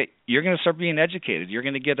packet, you're going to start being educated. You're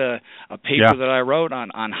going to get a paper that I wrote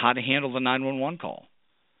on how to handle the 911 call.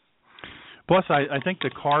 Plus, I think the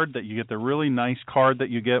card that you get, the really nice card that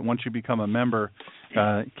you get once you become a member,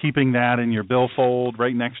 keeping that in your billfold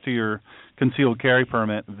right next to your concealed carry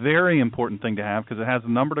permit, very important thing to have because it has a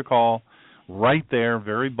number to call right there,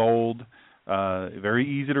 very bold. Very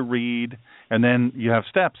easy to read, and then you have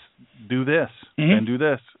steps. Do this, then do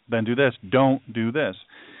this, then do this. Don't do this.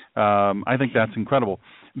 I think that's incredible.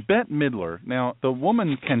 Bette Midler, now the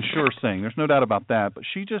woman can sure sing. There's no doubt about that, but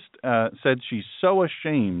she just said she's so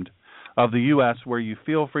ashamed of the U.S. where you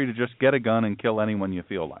feel free to just get a gun and kill anyone you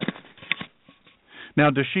feel like. Now,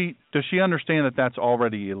 does she understand that that's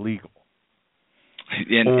already illegal?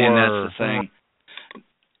 And that's the thing.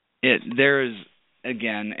 There is,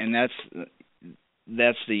 again, and that's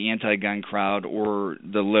the anti-gun crowd or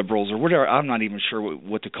the liberals or whatever. I'm not even sure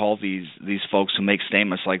what to call these folks who make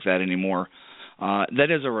statements like that anymore. That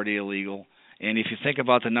is already illegal. And if you think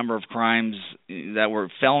about the number of crimes that were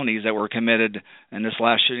felonies that were committed in this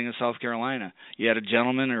last shooting in South Carolina, you had a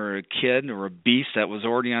gentleman or a kid or a beast that was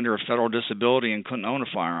already under a federal disability and couldn't own a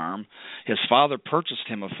firearm. His father purchased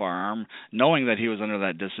him a firearm knowing that he was under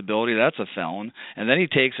that disability. That's a felon. And then he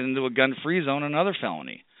takes it into a gun-free zone, another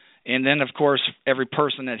felony. And then, of course, every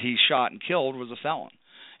person that he shot and killed was a felon.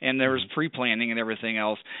 And there was pre-planning and everything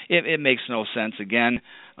else. It makes no sense. Again,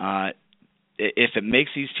 if it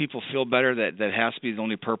makes these people feel better, that has to be the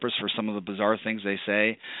only purpose for some of the bizarre things they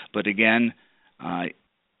say. But again,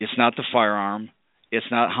 it's not the firearm.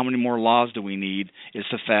 It's not how many more laws do we need.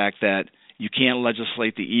 It's the fact that you can't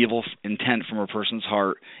legislate the evil intent from a person's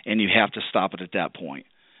heart, and you have to stop it at that point.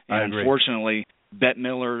 And unfortunately, Bette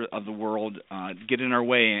Midler of the world get in our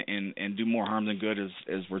way and do more harm than good as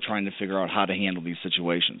we're trying to figure out how to handle these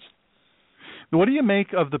situations. What do you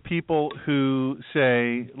make of the people who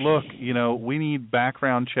say, look, we need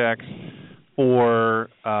background checks for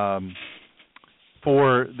the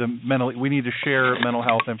we need to share mental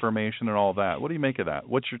health information and all that. What do you make of that?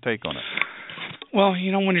 What's your take on it? Well,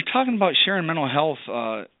 when you're talking about sharing mental health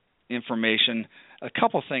information, a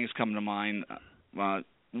couple things come to mind.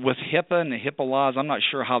 With HIPAA and the HIPAA laws, I'm not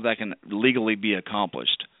sure how that can legally be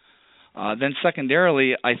accomplished. Then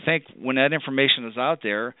secondarily, I think when that information is out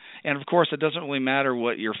there, and of course it doesn't really matter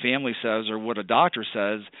what your family says or what a doctor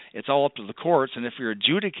says, it's all up to the courts, and if you're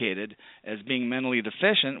adjudicated as being mentally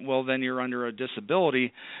deficient, well then you're under a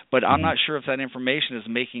disability, but I'm not sure if that information is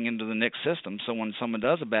making into the NICS system, so when someone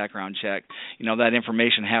does a background check, that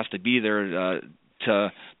information has to be there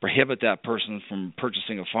to prohibit that person from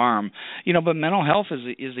purchasing a firearm. But mental health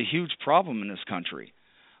is a huge problem in this country.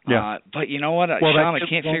 Yeah. But you know what, Sean, I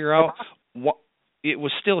can't figure out what it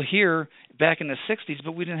was still here back in the 60s,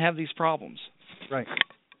 but we didn't have these problems. Right.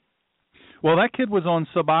 Well, that kid was on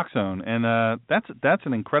Suboxone, and that's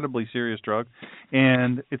an incredibly serious drug.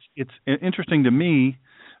 And it's interesting to me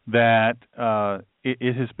that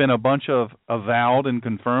it has been a bunch of avowed and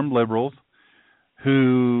confirmed liberals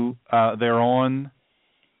who they're on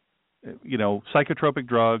psychotropic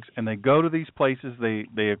drugs, and they go to these places,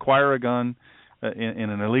 they acquire a gun in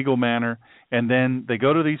an illegal manner, and then they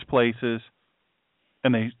go to these places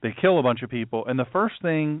and they kill a bunch of people. And the first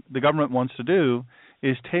thing the government wants to do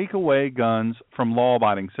is take away guns from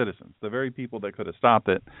law-abiding citizens. The very people that could have stopped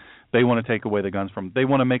it, they want to take away the guns from. They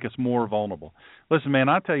want to make us more vulnerable. Listen, man,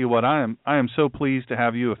 I tell you what, I am so pleased to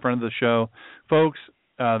have you, a friend of the show, folks.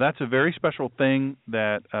 That's a very special thing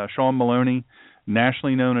that Sean Maloney,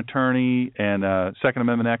 nationally known attorney and Second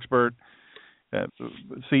Amendment expert,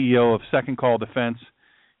 CEO of Second Call Defense.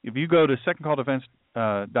 If you go to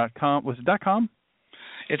secondcalldefense.com, was it .com?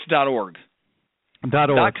 It's .org.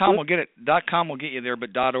 .org. .com will get it. .com will get you there,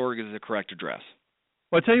 but .org is the correct address.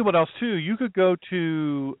 Well, I'll tell you what else, too. You could go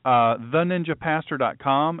to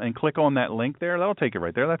theninjapastor.com and click on that link there. That'll take you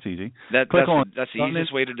right there. That's easy. That's the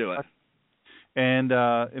easiest way to do it. And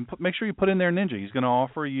make sure you put in there Ninja. He's going to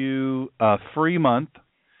offer you a free month,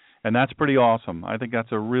 and that's pretty awesome. I think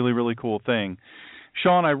that's a really, really cool thing.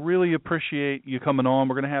 Sean, I really appreciate you coming on.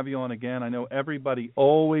 We're going to have you on again. I know everybody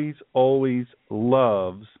always, always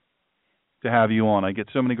loves to have you on. I get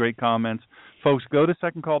so many great comments. Folks, go to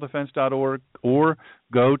secondcalldefense.org or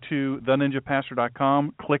go to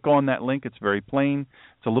theninjapastor.com. Click on that link. It's very plain.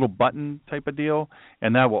 It's a little button type of deal,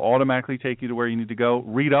 and that will automatically take you to where you need to go.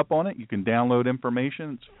 Read up on it. You can download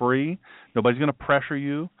information. It's free. Nobody's going to pressure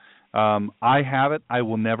you. I have it. I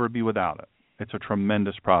will never be without it. It's a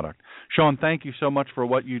tremendous product. Sean, thank you so much for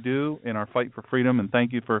what you do in our fight for freedom, and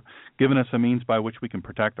thank you for giving us a means by which we can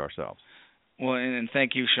protect ourselves. Well, and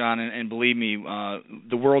thank you, Sean, and believe me,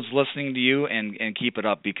 the world's listening to you, and keep it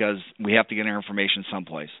up because we have to get our information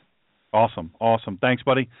someplace. Awesome. Thanks,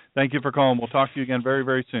 buddy. Thank you for calling. We'll talk to you again very,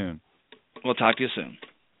 very soon. We'll talk to you soon.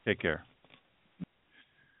 Take care.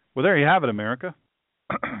 Well, there you have it, America.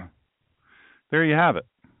 There you have it.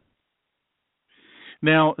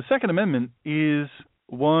 Now, the Second Amendment is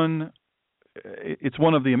one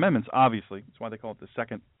of the amendments, obviously. That's why they call it the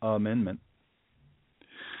Second Amendment.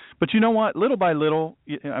 But you know what? Little by little,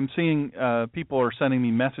 I'm seeing people are sending me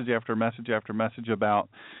message after message after message about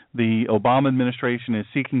the Obama administration is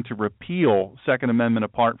seeking to repeal Second Amendment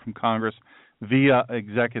apart from Congress via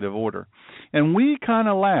executive order. And we kind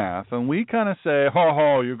of laugh and we kind of say,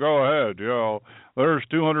 you go ahead. There's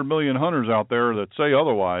 200 million hunters out there that say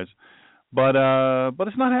otherwise. But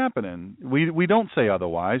it's not happening. We don't say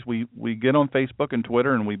otherwise. We get on Facebook and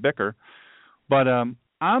Twitter and we bicker. But I'm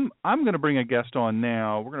going to bring a guest on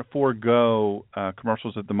now. We're going to forego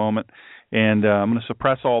commercials at the moment, and I'm going to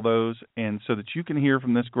suppress all those, and so that you can hear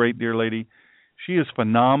from this great dear lady. She is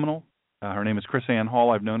phenomenal. Her name is KrisAnne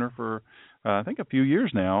Hall. I've known her for I think a few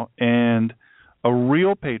years now, and a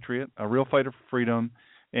real patriot, a real fighter for freedom.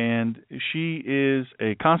 And she is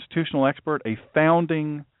a constitutional expert, a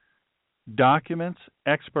founding documents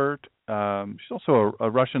expert. She's also a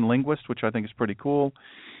Russian linguist, which I think is pretty cool.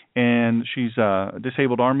 And she's a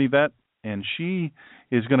disabled Army vet, and she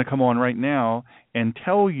is going to come on right now and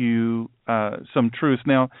tell you some truth.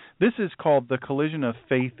 Now, this is called the collision of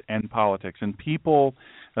faith and politics, and people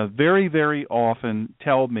very, very often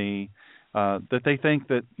tell me that they think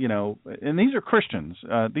that, and these are Christians.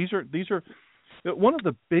 These are one of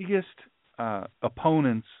the biggest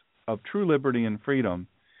opponents of true liberty and freedom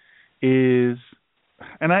is,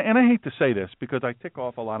 and I hate to say this because I tick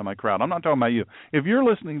off a lot of my crowd. I'm not talking about you. If you're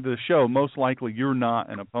listening to the show, most likely you're not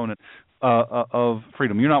an opponent of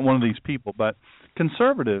freedom. You're not one of these people. But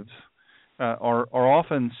conservatives are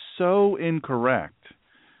often so incorrect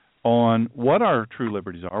on what our true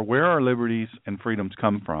liberties are, where our liberties and freedoms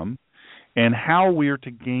come from, and how we're to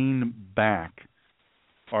gain back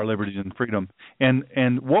our liberties and freedom, and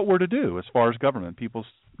what we're to do as far as government. People,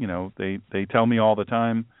 they tell me all the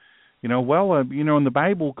time, and the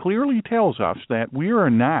Bible clearly tells us that we are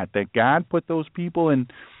not, that God put those people in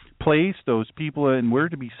place, those people, and we're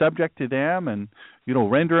to be subject to them and,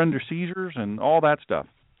 render under Caesars and all that stuff,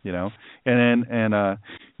 And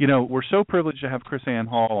we're so privileged to have KrisAnne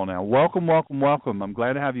Hall now. Welcome. I'm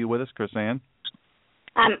glad to have you with us, KrisAnne.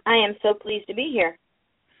 I am so pleased to be here.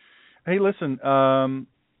 Hey, listen,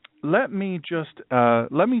 let me just,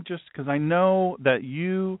 because I know that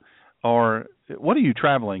you are, what are you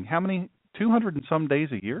traveling? How many, 200 and some days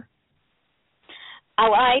a year?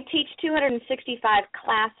 Oh, I teach 265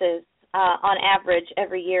 classes on average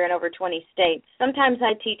every year in over 20 states. Sometimes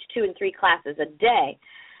I teach 2 and 3 classes a day,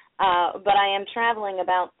 but I am traveling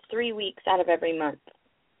about 3 weeks out of every month.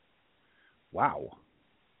 Wow.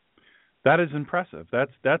 That is impressive.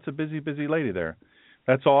 That's a busy lady there.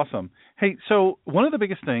 That's awesome. Hey, so one of the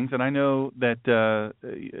biggest things, and I know that, I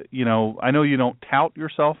know you don't tout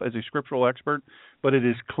yourself as a scriptural expert, but it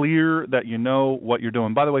is clear that you know what you're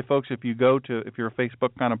doing. By the way, folks, if you're a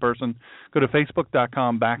Facebook kind of person, go to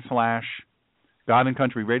facebook.com/God and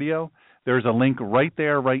Country Radio. There's a link right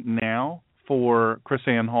there right now for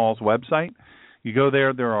KrisAnne Hall's website. You go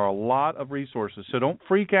there. There are a lot of resources. So don't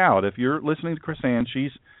freak out if you're listening to KrisAnne.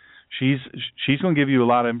 She's going to give you a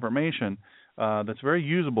lot of information that's very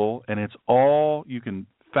usable, and it's all, you can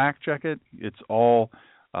fact check it. It's all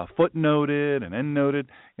footnoted and endnoted.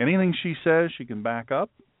 Anything she says, she can back up.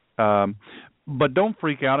 But don't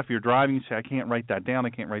freak out if you're driving. You say, I can't write that down.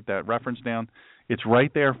 I can't write that reference down. It's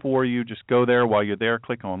right there for you. Just go there. While you're there,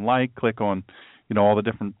 click on like, click on all the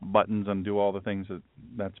different buttons, and do all the things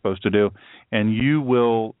that's supposed to do. And you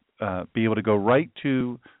will be able to go right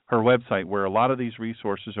to her website where a lot of these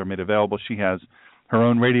resources are made available. She has her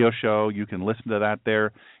own radio show. You can listen to that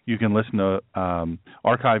there. You can listen to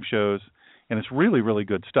archive shows. And it's really, really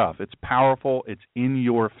good stuff. It's powerful. It's in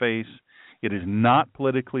your face. It is not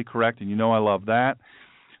politically correct, and you know I love that.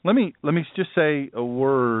 Let me just say a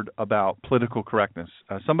word about political correctness.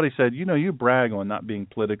 Somebody said, you brag on not being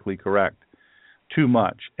politically correct too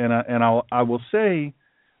much, and I will say,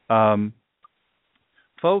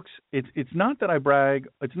 folks, it's not that I brag.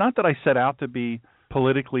 It's not that I set out to be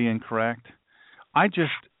politically incorrect. I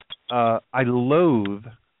loathe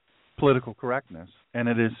political correctness, and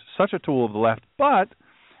it is such a tool of the left. But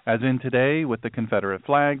as in today, with the Confederate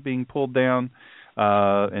flag being pulled down,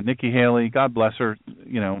 and Nikki Haley, God bless her,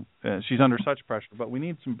 she's under such pressure. But we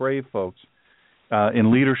need some brave folks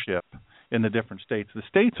in leadership in the different states. The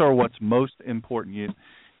states are what's most important.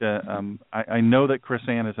 I know that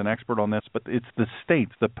KrisAnne is an expert on this, but it's the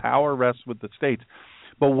states. The power rests with the states.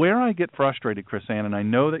 But where I get frustrated, KrisAnne, and I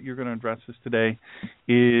know that you're going to address this today,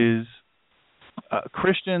 is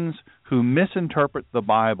Christians who misinterpret the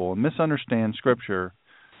Bible and misunderstand Scripture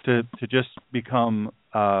to just become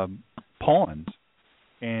pawns,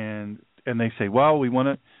 and they say, well, we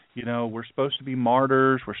want to, we're supposed to be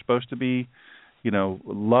martyrs, we're supposed to be,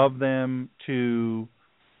 love them to,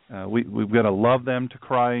 we've got to love them to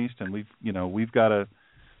Christ, and we've got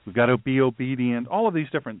to be obedient, all of these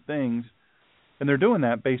different things, and they're doing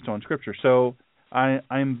that based on Scripture. So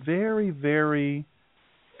I'm very, very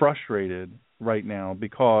frustrated right now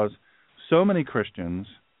because so many Christians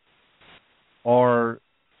are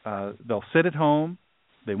they'll sit at home,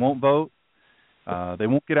 they won't vote, they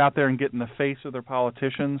won't get out there and get in the face of their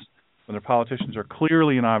politicians when their politicians are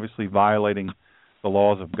clearly and obviously violating the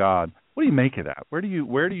laws of God. What do you make of that? Where do you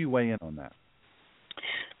weigh in on that?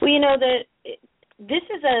 Well, this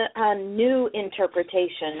is a new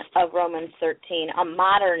interpretation of Romans 13, a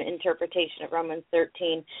modern interpretation of Romans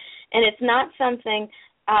 13, and it's not something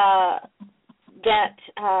that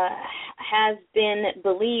has been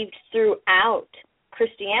believed throughout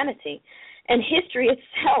Christianity. And history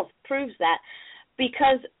itself proves that,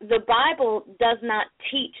 because the Bible does not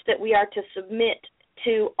teach that we are to submit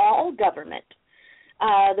to all government.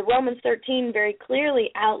 The Romans 13 very clearly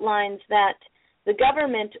outlines that the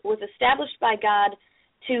government was established by God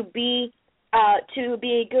to be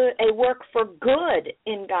a work for good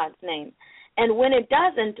in God's name. And when it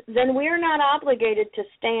doesn't, then we're not obligated to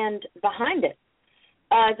stand behind it.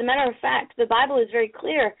 As a matter of fact, the Bible is very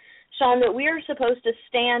clear, Sean, that we are supposed to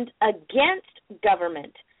stand against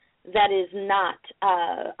government that is not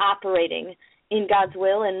operating in God's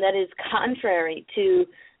will and that is contrary to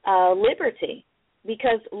liberty,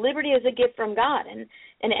 because liberty is a gift from God, and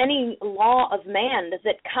any law of man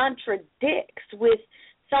that contradicts with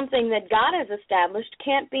something that God has established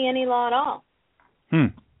can't be any law at all.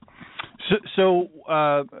 So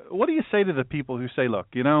what do you say to the people who say, look,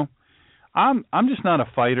 I'm just not a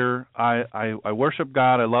fighter. I worship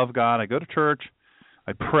God. I love God. I go to church.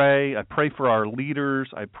 I pray for our leaders.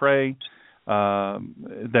 I pray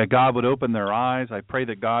that God would open their eyes. I pray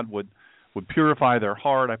that God would purify their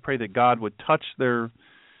heart. I pray that God would touch their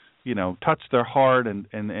heart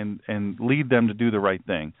and lead them to do the right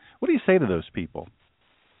thing. What do you say to those people?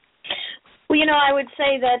 Well, I would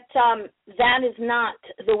say that that is not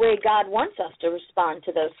the way God wants us to respond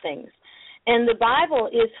to those things. And the Bible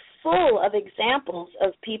is full of examples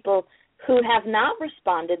of people who have not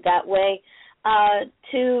responded that way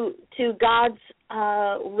to God's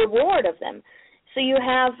reward of them. So you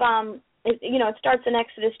have, it starts in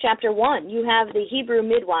Exodus chapter 1. You have the Hebrew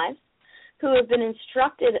midwives who have been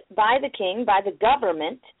instructed by the king, by the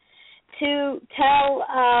government, to kill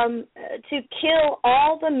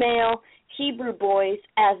all the male Hebrew boys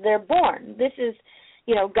as they're born. This is,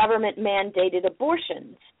 government mandated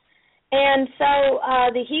abortions. And so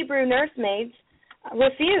the Hebrew nursemaids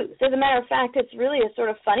refuse. As a matter of fact, it's really a sort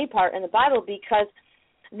of funny part in the Bible, because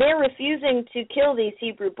they're refusing to kill these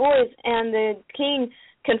Hebrew boys, and the king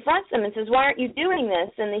confronts them and says, why aren't you doing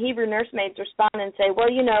this? And the Hebrew nursemaids respond and say, well,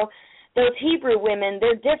 those Hebrew women,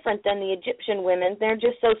 they're different than the Egyptian women. They're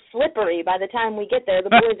just so slippery. By the time we get there, the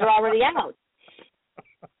boys are already out.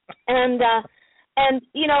 And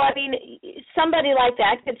you know, I mean, somebody like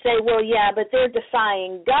that could say, well, yeah, but they're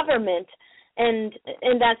defying government, and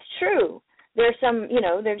that's true. There's some, you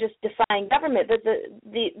know, they're just defying government, but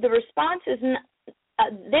the response is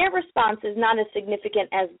their response is not as significant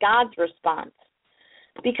as God's response,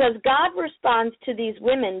 because God responds to these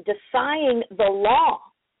women defying the law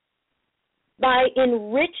by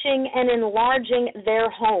enriching and enlarging their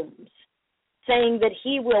homes, saying that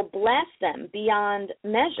he will bless them beyond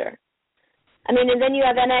measure. I mean, and then you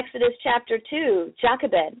have in Exodus chapter 2,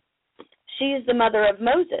 Jochebed. She's the mother of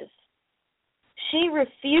Moses. She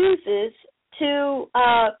refuses to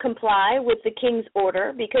comply with the king's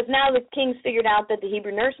order, because now the king's figured out that the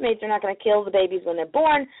Hebrew nursemaids are not going to kill the babies when they're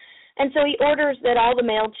born, and so he orders that all the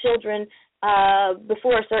male children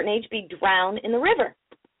before a certain age be drowned in the river.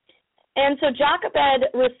 And so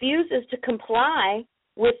Jochebed refuses to comply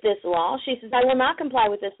with this law. She says, I will not comply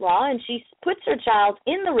with this law, and she puts her child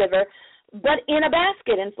in the river, but in a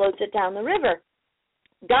basket, and floats it down the river.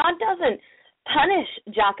 God doesn't punish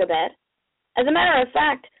Jochebed. As a matter of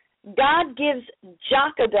fact, God gives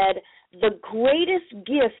Jochebed the greatest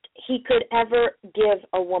gift he could ever give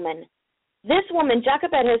a woman. This woman,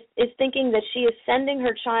 Jochebed, is thinking that she is sending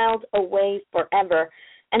her child away forever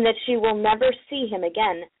and that she will never see him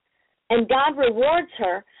again. And God rewards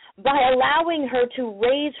her by allowing her to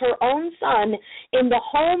raise her own son in the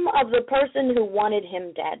home of the person who wanted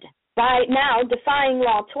him dead. By now defying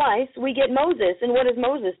law twice, we get Moses. And what does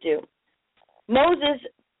Moses do? Moses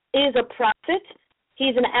is a prophet.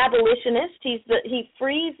 He's an abolitionist. He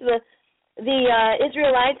frees the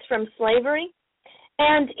Israelites from slavery,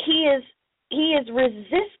 and he is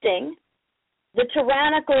resisting the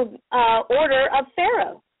tyrannical order of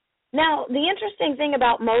Pharaoh. Now, the interesting thing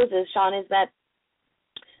about Moses, Sean, is that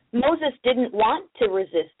Moses didn't want to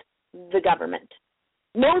resist the government.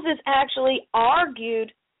 Moses actually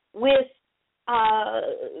argued with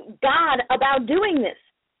God about doing this.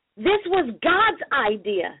 This was God's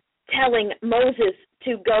idea, telling Moses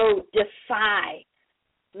to go defy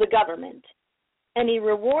the government, and he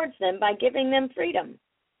rewards them by giving them freedom.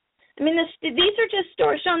 I mean, these are just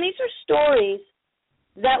stories, Sean. These are stories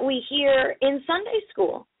that we hear in Sunday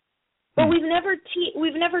school, but we've never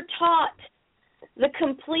taught the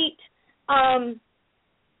complete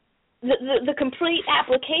the complete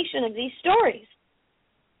application of these stories.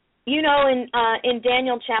 You know, in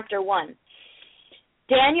Daniel chapter 1,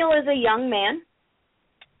 Daniel is a young man.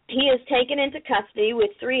 He is taken into custody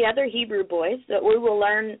with 3 other Hebrew boys that we will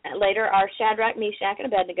learn later are Shadrach, Meshach, and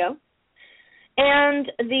Abednego.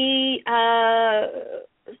 And the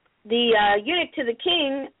eunuch to the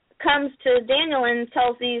king comes to Daniel and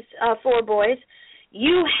tells these 4 boys,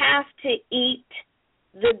 you have to eat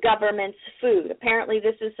the government's food. Apparently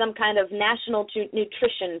this is some kind of national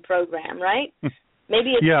nutrition program, right?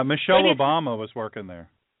 Maybe Michelle Obama was working there.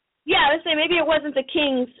 Yeah, let's say maybe it wasn't the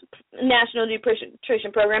King's National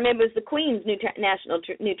Nutrition Program. It was the Queen's National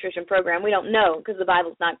Nutrition Program. We don't know because the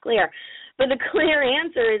Bible's not clear. But the clear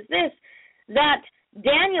answer is this, that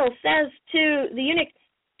Daniel says to the eunuch,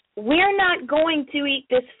 we're not going to eat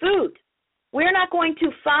this food. We're not going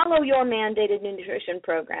to follow your mandated nutrition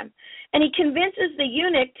program. And he convinces the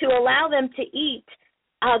eunuch to allow them to eat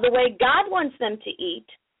the way God wants them to eat,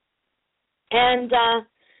 and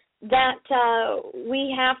that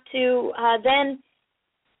we have to then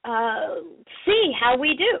see how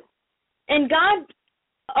we do. And God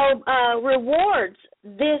rewards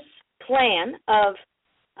this plan of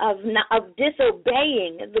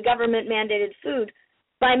disobeying the government-mandated food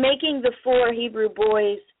by making the 4 Hebrew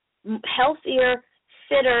boys healthier,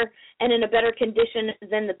 fitter, and in a better condition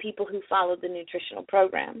than the people who followed the nutritional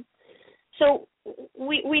program. So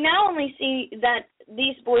we not only see that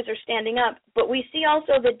these boys are standing up, but we see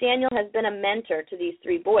also that Daniel has been a mentor to these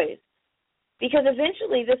 3 boys, because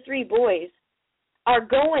eventually the 3 boys are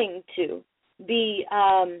going to be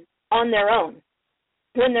on their own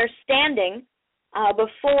when they're standing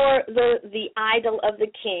before the idol of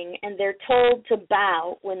the king, and they're told to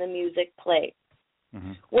bow when the music plays.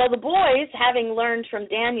 Mm-hmm. Well, the boys, having learned from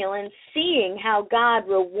Daniel and seeing how God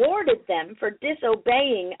rewarded them for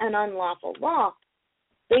disobeying an unlawful law,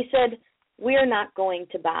 they said, we're not going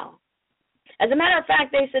to bow. As a matter of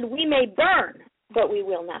fact, they said, we may burn, but we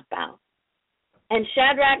will not bow. And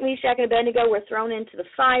Shadrach, Meshach, and Abednego were thrown into the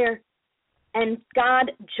fire, and God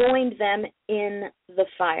joined them in the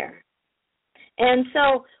fire. And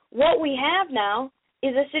so what we have now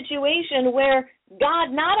is a situation where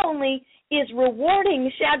God not only is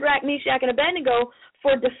rewarding Shadrach, Meshach, and Abednego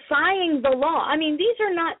for defying the law. I mean, these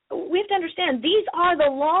are not, we have to understand, these are the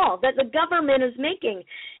law that the government is making.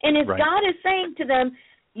 And if God is saying to them,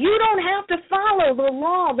 you don't have to follow the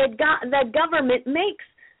law that government makes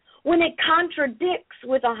when it contradicts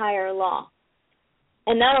with a higher law.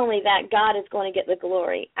 And not only that, God is going to get the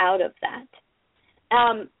glory out of that.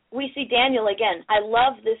 We see Daniel again. I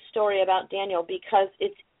love this story about Daniel because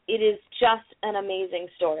it is just an amazing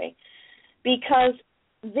story. Because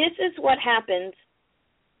this is what happens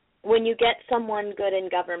when you get someone good in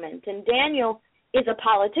government. And Daniel is a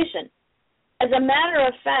politician. As a matter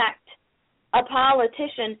of fact, a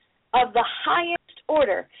politician of the highest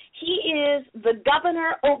order. He is the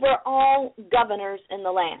governor over all governors in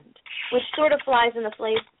the land, which sort of flies in the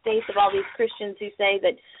face of all these Christians who say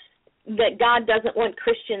that God doesn't want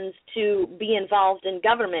Christians to be involved in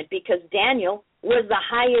government, because Daniel was the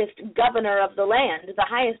highest governor of the land, the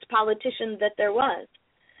highest politician that there was.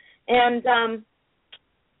 And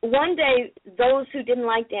one day, those who didn't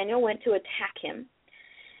like Daniel went to attack him.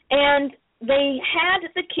 And they had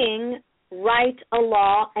the king write a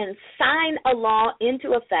law and sign a law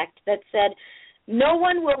into effect that said, no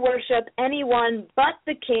one will worship anyone but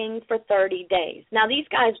the king for 30 days. Now, these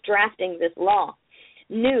guys drafting this law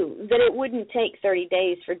knew that it wouldn't take 30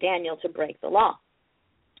 days for Daniel to break the law.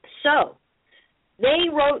 So they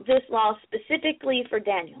wrote this law specifically for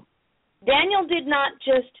Daniel. Daniel did not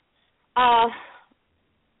just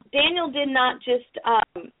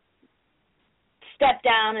step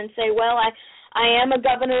down and say, well, I am a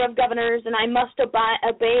governor of governors and I must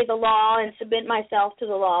obey the law and submit myself to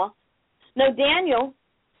the law. No, Daniel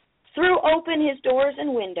threw open his doors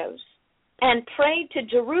and windows and prayed to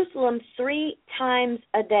Jerusalem 3 times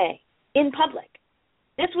a day in public.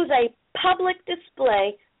 This was a public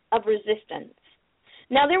display of resistance.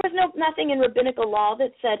 Now, there was nothing in rabbinical law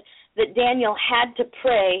that said that Daniel had to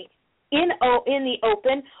pray in the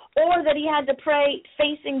open or that he had to pray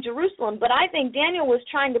facing Jerusalem. But I think Daniel was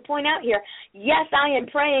trying to point out here, yes, I am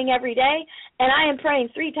praying every day, and I am praying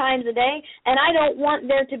 3 times a day, and I don't want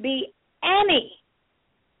there to be any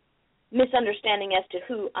misunderstanding as to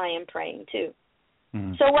who I am praying to.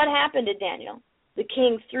 Mm-hmm. So what happened to Daniel? The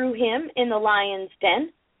king threw him in the lion's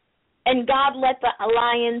den, and God let the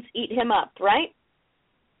lions eat him up, right?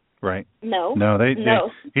 Right. No.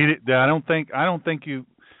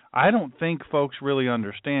 I don't think folks really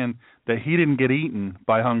understand that he didn't get eaten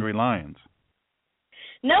by hungry lions.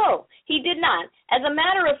 No, he did not. As a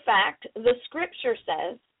matter of fact, the scripture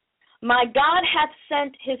says, my God hath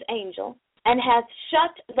sent his angel and hath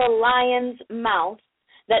shut the lion's mouth,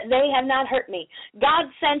 that they have not hurt me. God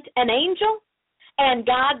sent an angel, and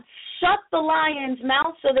God shut the lion's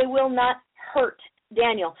mouth so they will not hurt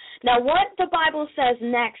Daniel. Now, what the Bible says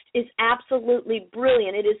next is absolutely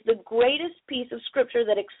brilliant. It is the greatest piece of scripture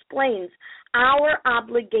that explains our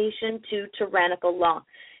obligation to tyrannical law.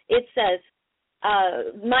 It says,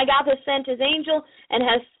 my God has sent his angel and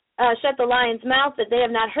has shut the lion's mouth, that they have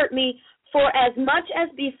not hurt me, for as much as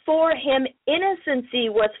before him innocency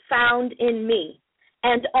was found in me,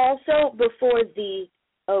 and also before thee,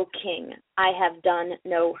 O king, I have done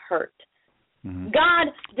no hurt. Mm-hmm.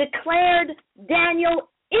 God declared Daniel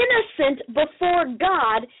innocent before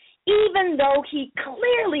God, even though he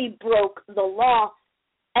clearly broke the law,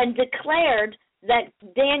 and declared that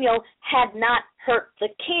Daniel had not hurt the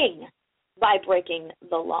king by breaking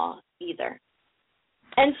the law either.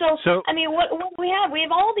 And so I mean, what we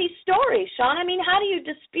have all these stories, Sean. I mean, how do you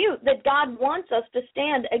dispute that God wants us to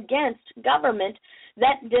stand against government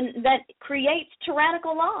that creates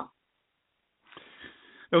tyrannical law?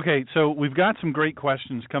 Okay, so we've got some great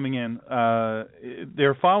questions coming in.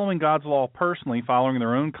 They're following God's law personally, following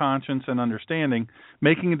their own conscience and understanding,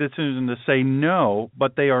 making a decision to say no,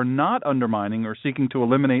 but they are not undermining or seeking to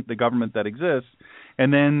eliminate the government that exists.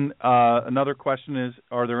 And then another question is,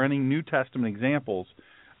 are there any New Testament examples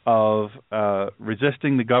of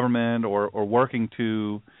resisting the government or working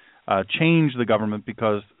to change the government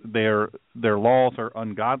because their laws are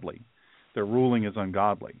ungodly, their ruling is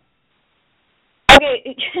ungodly?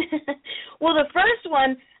 Okay, well, the first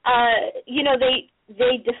one, the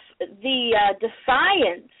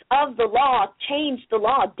defiance of the law changed the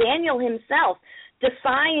law. Daniel himself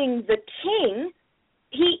defying the king,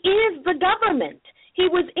 he is the government. He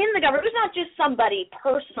was in the government. It was not just somebody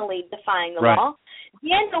personally defying the law.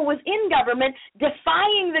 Daniel was in government,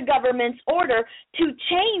 defying the government's order to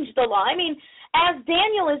change the law. I mean, as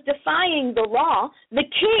Daniel is defying the law, the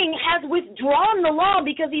king has withdrawn the law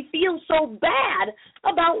because he feels so bad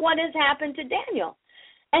about what has happened to Daniel.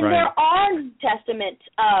 And there are New Testament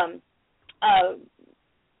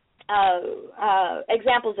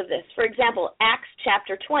examples of this. For example, Acts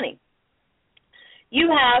chapter 20. You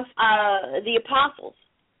have the apostles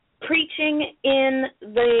preaching in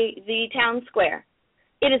the town square.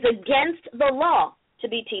 It is against the law to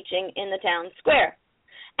be teaching in the town square.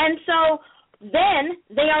 And so then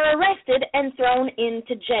they are arrested and thrown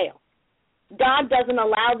into jail. God doesn't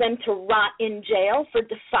allow them to rot in jail for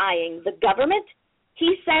defying the government.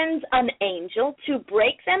 He sends an angel to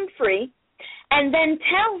break them free and then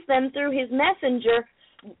tells them through his messenger,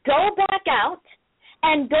 go back out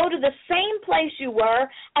and go to the same place you were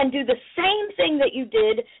and do the same thing that you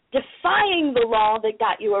did, defying the law that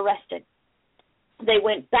got you arrested. They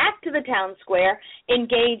went back to the town square,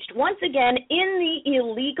 engaged once again in the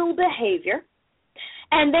illegal behavior,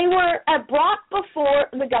 and they were brought before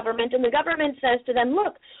the government, and the government says to them,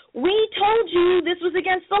 look, we told you this was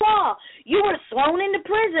against the law. You were thrown into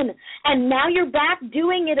prison, and now you're back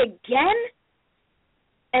doing it again?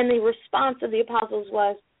 And the response of the apostles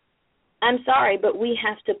was, I'm sorry, but we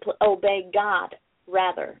have to obey God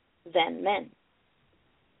rather than men.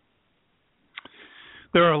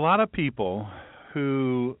 There are a lot of people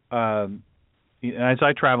who, as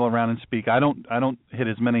I travel around and speak, I don't hit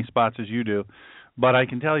as many spots as you do, but I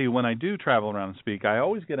can tell you when I do travel around and speak, I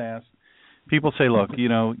always get asked, people say, look,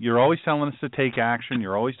 you're always telling us to take action,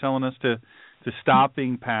 you're always telling us to stop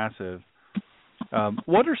being passive.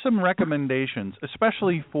 What are some recommendations,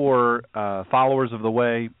 especially for followers of the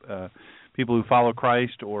way, people who follow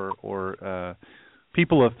Christ or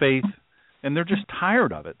people of faith, and they're just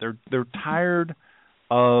tired of it. They're tired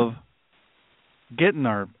of getting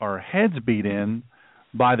our heads beat in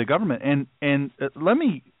by the government. And let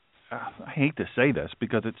me, I hate to say this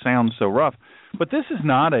because it sounds so rough, but this is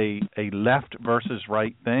not a left versus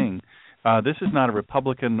right thing. This is not a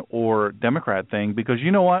Republican or Democrat thing, because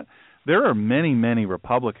you know what? There are many, many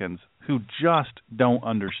Republicans who just don't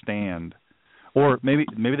understand, or maybe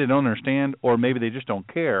they don't understand, or maybe they just don't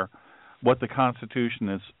care what the Constitution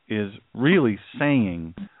is really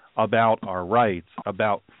saying about our rights.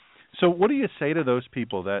 So what do you say to those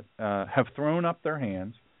people that have thrown up their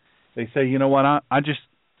hands? They say, you know what, I'm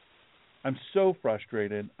so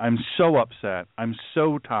frustrated, I'm so upset, I'm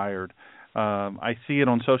so tired. I see it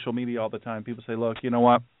on social media all the time. People say, look, you know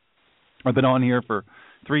what, I've been on here for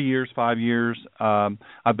 3 years, 5 years.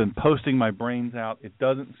 I've been posting my brains out. It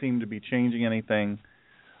doesn't seem to be changing anything.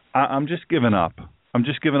 I'm just giving up. I'm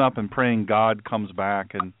just giving up and praying God comes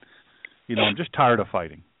back, and I'm just tired of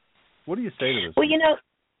fighting. What do you say to this? Well,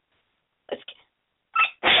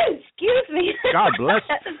 excuse me. God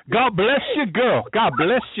bless you, girl. God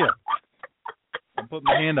bless you. I'm putting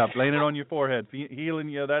my hand up, laying it on your forehead, healing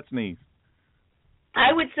you. That sneeze.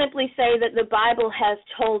 I would simply say that the Bible has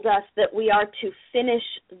told us that we are to finish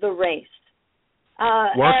the race.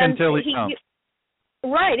 Work until he comes.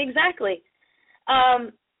 Right, exactly.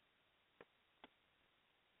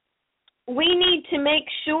 We need to make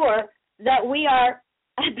sure that we are,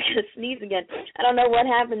 I'm going to sneeze again. I don't know what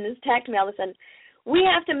happened. This attacked me all of a sudden. We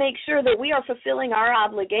have to make sure that we are fulfilling our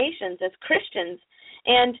obligations as Christians.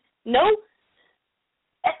 And I'm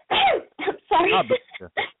sorry.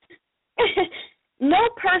 No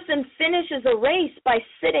person finishes a race by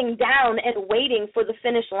sitting down and waiting for the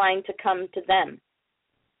finish line to come to them.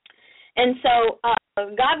 And so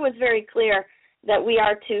God was very clear that we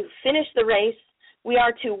are to finish the race, we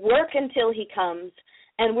are to work until he comes,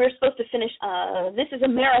 and we're supposed to finish. This is a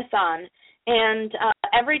marathon, and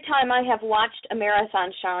every time I have watched a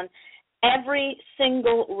marathon, Sean, every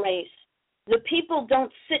single race, the people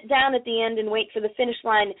don't sit down at the end and wait for the finish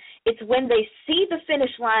line. It's when they see the finish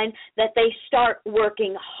line that they start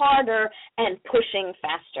working harder and pushing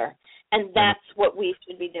faster. And that's what we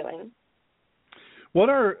should be doing. What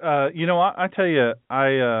are, I tell you,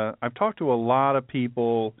 I've talked to a lot of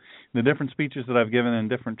people in the different speeches that I've given in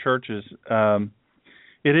different churches.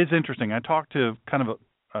 It is interesting. I talked to kind of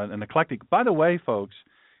an eclectic. By the way, folks,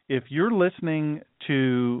 if you're listening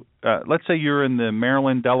to, let's say you're in the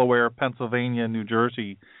Maryland, Delaware, Pennsylvania, New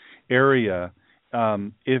Jersey area,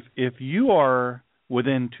 if you are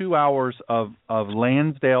within 2 hours of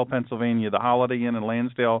Lansdale, Pennsylvania, the Holiday Inn in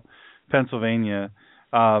Lansdale, Pennsylvania,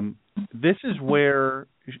 this is where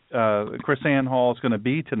KrisAnne Hall is going to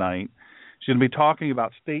be tonight. She's going to be talking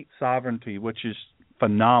about state sovereignty, which is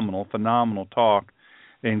phenomenal talk,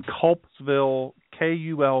 in Culpsville,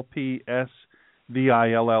 Kulpsville,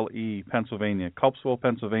 Pennsylvania, Culpsville,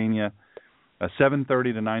 Pennsylvania, 7:30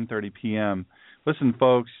 to 9:30 p.m. Listen,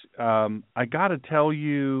 folks, I got to tell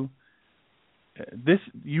you, this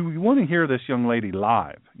you want to hear this young lady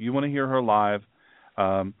live. You want to hear her live.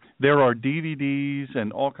 There are DVDs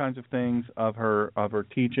and all kinds of things of her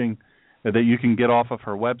teaching, that you can get off of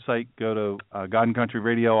her website. Go to God and Country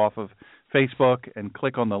Radio off of Facebook and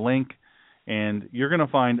click on the link, and you're going to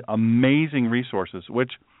find amazing resources,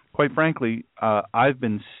 which, quite frankly, I've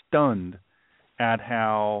been stunned at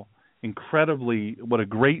how what a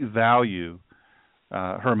great value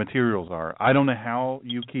her materials are. I don't know how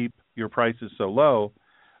you keep your prices so low,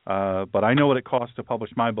 but I know what it costs to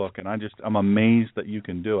publish my book, and I'm amazed that you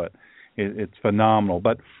can do it. It's phenomenal.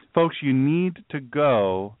 But folks, you need to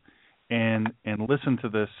go and listen to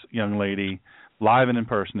this young lady live and in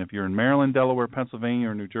person. If you're in Maryland, Delaware, Pennsylvania,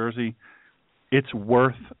 or New Jersey, it's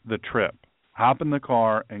worth the trip. Hop in the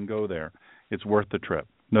car and go there. It's worth the trip,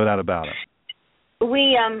 no doubt about it.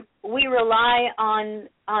 We rely on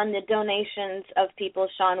the donations of people,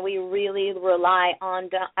 Sean. We really rely on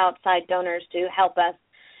outside donors to help us,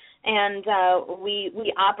 and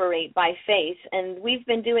we operate by faith. And we've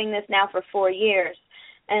been doing this now for 4 years,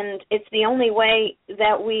 and it's the only way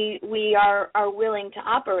that we are willing to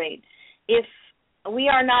operate. If we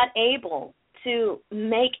are not able to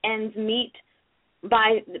make ends meet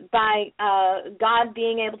by God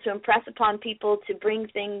being able to impress upon people to bring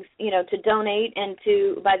things, to donate, and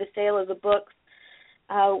by the sale of the books,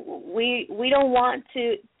 we don't want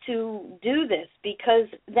to do this, because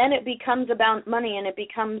then it becomes about money, and it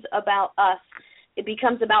becomes about us. It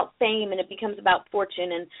becomes about fame, and it becomes about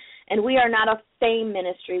fortune, and we are not a fame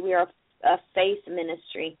ministry. We are a faith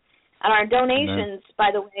ministry. And our donations, by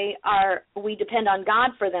the way, we depend on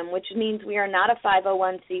God for them, which means we are not a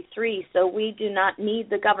 501c3, so we do not need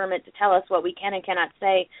the government to tell us what we can and cannot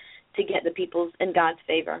say to get the people's in God's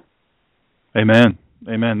favor. Amen.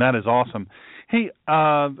 Amen. That is awesome. Hey,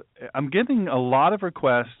 I'm getting a lot of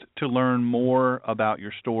requests to learn more about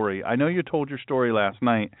your story. I know you told your story last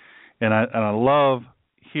night, and I love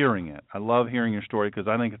hearing it. I love hearing your story because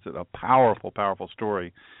I think it's a powerful, powerful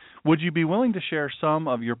story. Would you be willing to share some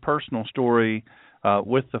of your personal story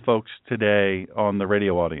with the folks today on the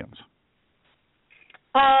radio audience?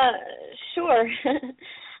 Sure.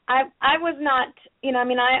 I was not,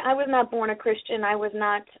 I was not born a Christian. I was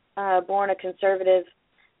not born a conservative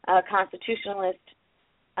constitutionalist.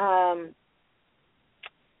 I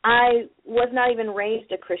was not even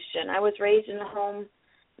raised a Christian. I was raised in a home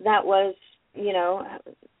that was,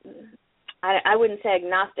 I wouldn't say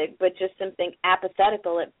agnostic, but just something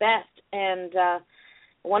apathetical at best. And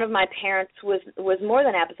one of my parents was more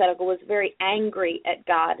than apathetical, was very angry at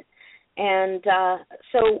God. And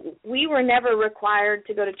so we were never required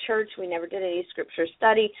to go to church. We never did any scripture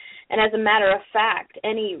study. And as a matter of fact,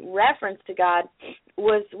 any reference to God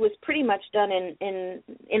was pretty much done in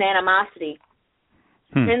animosity.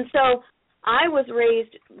 And so I was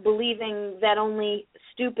raised believing that only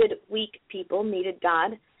stupid, weak people needed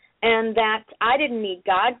God, and that I didn't need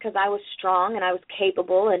God because I was strong and I was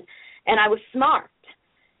capable and I was smart.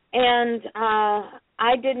 And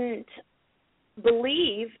I didn't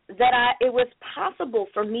believe that it was possible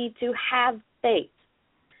for me to have faith.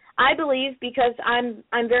 I believe, because I'm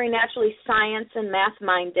very naturally science and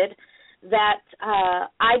math-minded, that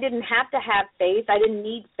I didn't have to have faith. I didn't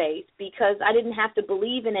need faith because I didn't have to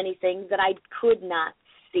believe in anything that I could not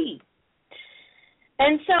see.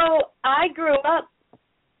 And so I grew up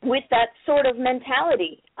with that sort of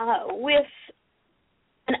mentality, with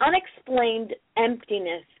an unexplained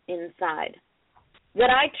emptiness inside that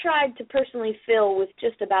I tried to personally fill with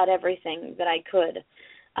just about everything that I could.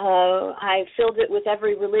 I filled it with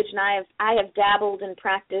every religion. I have dabbled and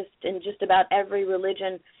practiced in just about every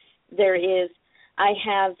religion there is. I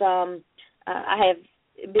have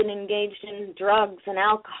been engaged in drugs and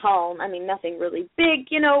alcohol. I mean, nothing really big,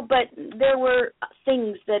 but there were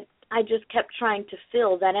things that I just kept trying to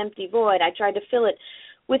fill, that empty void. I tried to fill it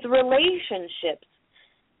with relationships,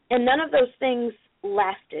 and none of those things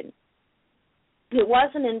lasted. It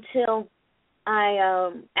wasn't until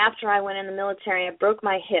after I went in the military, I broke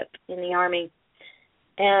my hip in the Army,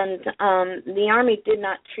 and the Army did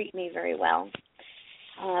not treat me very well.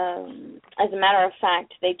 As a matter of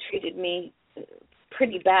fact, they treated me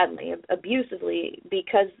pretty badly, abusively,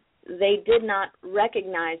 because they did not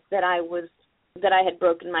recognize that I had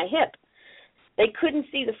broken my hip. They couldn't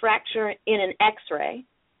see the fracture in an X-ray,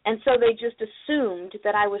 and so they just assumed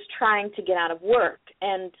that I was trying to get out of work.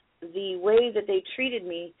 And the way that they treated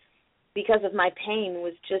me because of my pain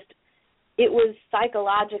was it was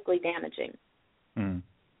psychologically damaging.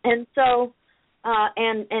 And so,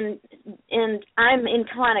 and I'm in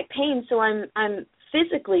chronic pain, so I'm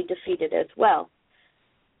physically defeated as well.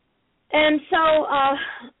 And so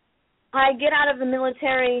I get out of the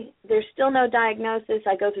military. There's still no diagnosis.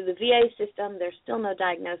 I go through the VA system. There's still no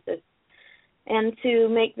diagnosis. And to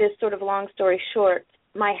make this sort of long story short,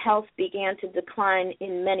 my health began to decline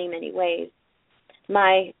in many, many ways.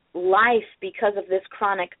 My life, because of this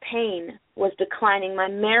chronic pain, was declining. My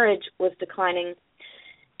marriage was declining.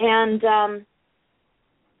 And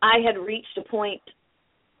I had reached a point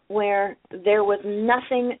where there was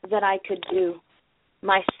nothing that I could do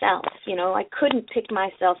myself. I couldn't pick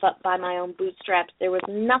myself up by my own bootstraps. There was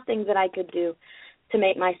nothing that I could do to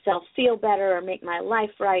make myself feel better or make my life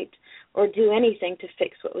right or do anything to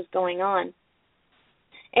fix what was going on.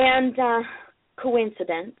 And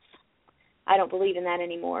coincidence, I don't believe in that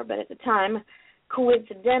anymore, but at the time,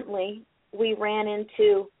 coincidentally, we ran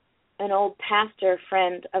into an old pastor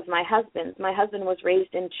friend of my husband's. My husband was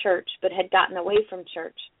raised in church but had gotten away from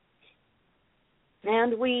church.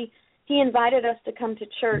 And he invited us to come to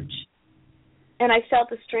church, and I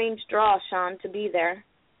felt a strange draw, Sean, to be there.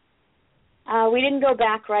 We didn't go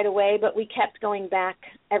back right away, but we kept going back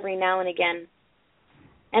every now and again.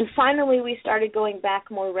 And finally we started going back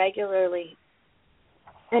more regularly.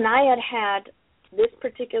 And I had this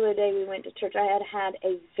particular day we went to church, I had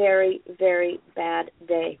a very, very bad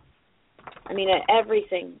day. I mean,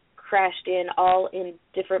 everything crashed in, all in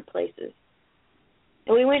different places.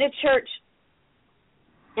 And we went to church,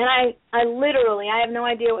 and I literally, I have no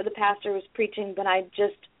idea what the pastor was preaching, but I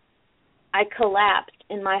collapsed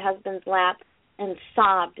in my husband's lap and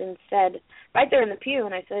sobbed and said, right there in the pew,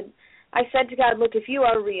 and I said to God, look, if you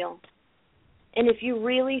are real, and if you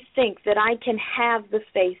really think that I can have the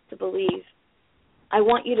faith to believe, I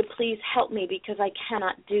want you to please help me because I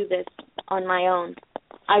cannot do this on my own.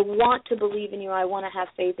 I want to believe in you. I want to have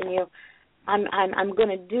faith in you. I'm going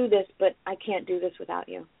to do this, but I can't do this without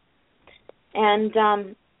you. And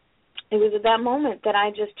it was at that moment that I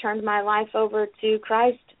just turned my life over to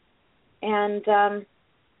Christ, and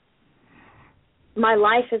my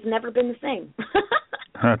life has never been the same.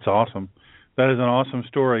 That's awesome. That is an awesome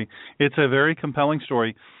story. It's a very compelling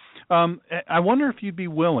story. I wonder if you'd be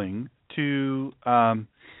willing to,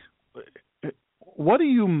 what do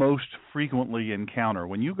you most frequently encounter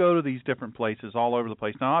when you go to these different places all over the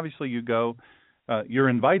place? Now, obviously, you go, you're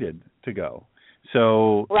invited to go.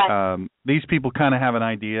 So right. These people kind of have an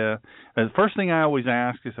idea. The first thing I always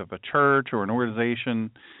ask is if a church or an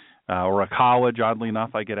organization or a college, oddly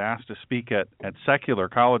enough, I get asked to speak at secular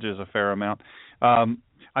colleges a fair amount.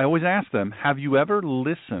 I always ask them, have you ever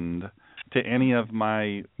listened to any of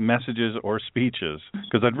my messages or speeches?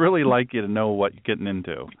 Because I'd really like you to know what you're getting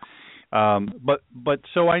into. But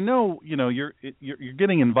so I know, you're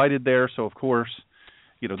getting invited there, so of course,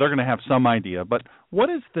 they're going to have some idea. But what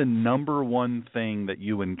is the number one thing that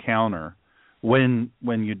you encounter when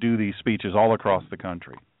you do these speeches all across the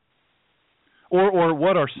country? Or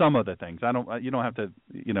what are some of the things? You don't have to,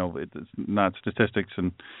 it's not statistics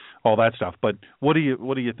and all that stuff. But what do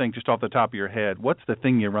you think, just off the top of your head? What's the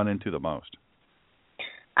thing you run into the most?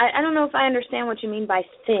 I don't know if I understand what you mean by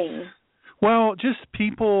thing. Well, just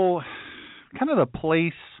people, kind of the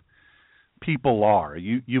place people are.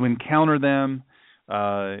 You encounter them,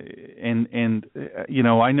 and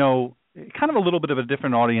I know kind of a little bit of a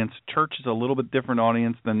different audience. Church is a little bit different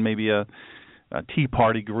audience than maybe a Tea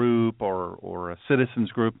Party group or a citizens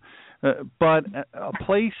group, but a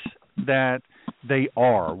place that they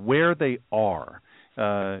are, where they are,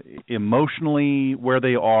 emotionally, where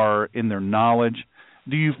they are in their knowledge.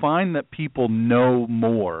 Do you find that people know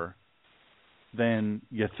more than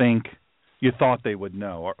you thought they would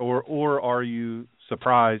know, or are you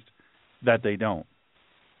surprised that they don't?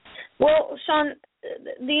 Well, Sean,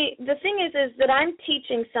 the thing is that I'm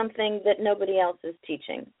teaching something that nobody else is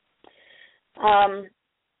teaching.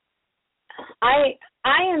 I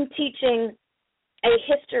am teaching a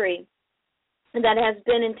history that has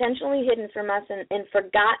been intentionally hidden from us and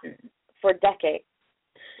forgotten for decades,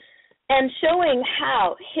 and showing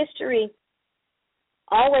how history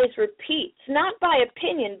always repeats, not by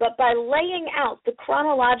opinion, but by laying out the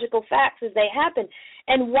chronological facts as they happen,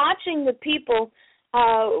 and watching the people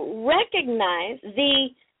recognize the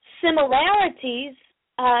similarities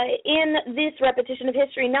in this repetition of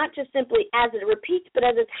history, not just simply as it repeats, but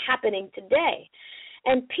as it's happening today.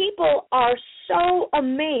 And people are so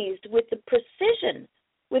amazed with the precision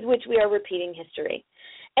with which we are repeating history.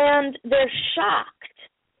 And they're shocked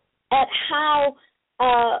at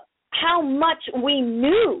how much we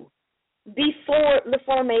knew before the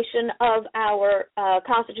formation of our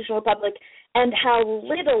constitutional republic and how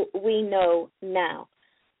little we know now.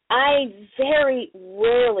 I very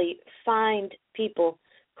rarely find people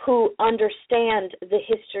who understand the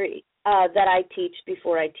history that I teach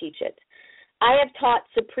before I teach it. I have taught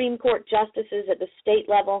Supreme Court justices at the state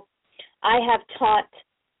level. I have taught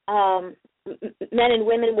men and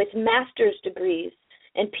women with master's degrees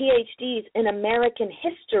and PhDs in American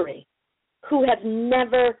history who have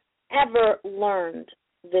never, ever learned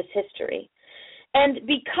this history. And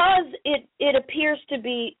because it appears to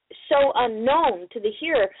be so unknown to the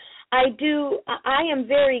hearer, I am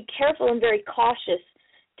very careful and very cautious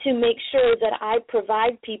to make sure that I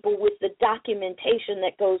provide people with the documentation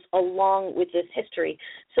that goes along with this history.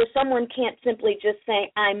 So someone can't simply just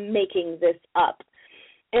say, I'm making this up.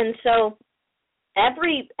 And so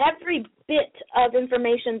every bit of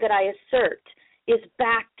information that I assert is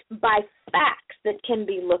backed by facts that can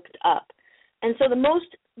be looked up. And so the most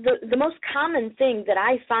common thing that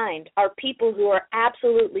I find are people who are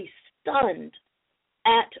absolutely stunned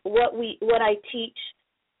at what I teach,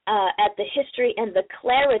 at the history and the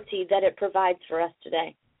clarity that it provides for us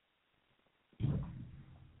today.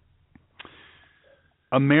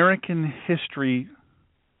 American history,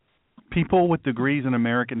 people with degrees in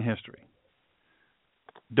American history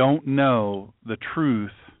don't know the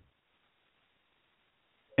truth,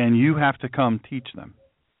 and you have to come teach them.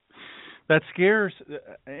 That scares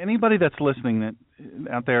anybody that's listening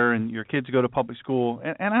out there, and your kids go to public school.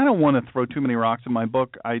 And I don't want to throw too many rocks in my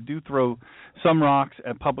book. I do throw some rocks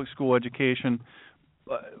at public school education,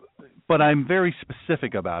 but I'm very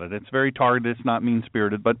specific about it. It's very targeted. It's not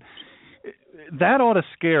mean-spirited. But that ought to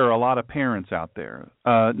scare a lot of parents out there,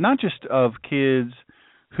 not just of kids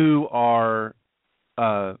who are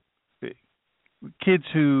kids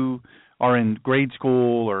who are in grade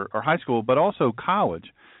school or high school, but also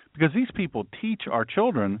college. Because these people teach our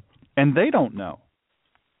children, and they don't know.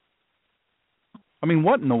 I mean,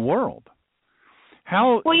 what in the world?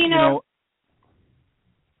 How? Well, you know.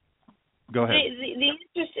 Go ahead.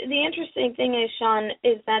 The interesting thing is, Sean,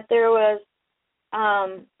 is that there's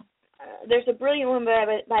a brilliant woman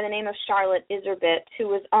by the name of Charlotte Iserbyt who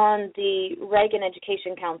was on the Reagan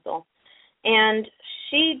Education Council, and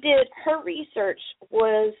her research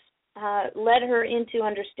led her into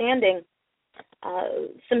understanding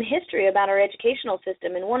some history about our educational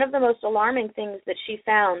system. And one of the most alarming things that she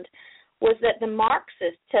found was that the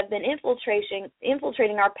Marxists have been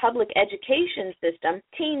infiltrating our public education system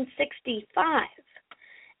since 1965.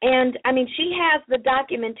 And, I mean, she has the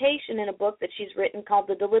documentation in a book that she's written called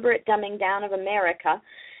The Deliberate Dumbing Down of America.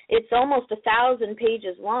 It's almost 1,000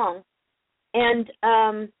 pages long. And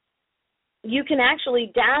you can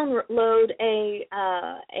actually download a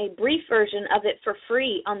brief version of it for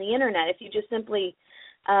free on the Internet if you just simply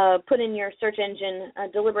put in your search engine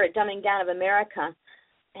Deliberate Dumbing Down of America,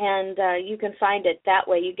 and you can find it that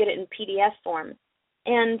way. You get it in PDF form.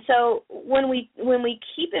 And so when we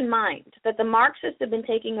keep in mind that the Marxists have been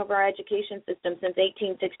taking over our education system since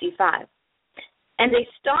 1865, and they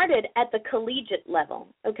started at the collegiate level,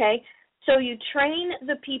 okay? So you train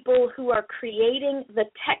the people who are creating the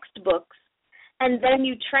textbooks, and then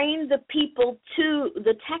you train the people to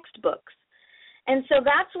the textbooks. And so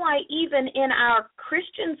that's why even in our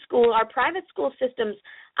Christian school, our private school systems,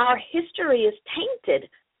 our history is tainted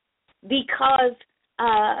because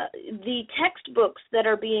the textbooks that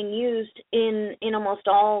are being used in almost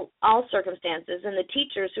all circumstances, and the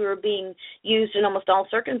teachers who are being used in almost all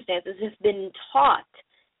circumstances have been taught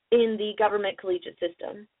in the government collegiate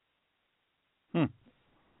system.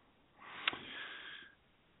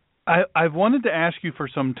 I've wanted to ask you for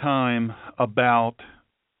some time about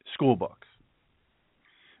school books.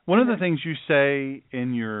 One of the things you say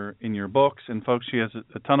in your books, and folks, she has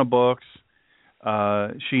a ton of books.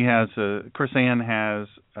 KrisAnne has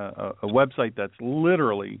a website that's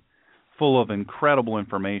literally full of incredible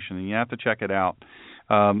information, and you have to check it out.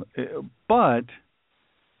 But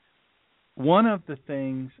one of the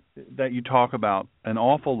things that you talk about an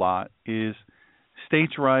awful lot is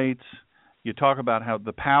states' rights. You talk about how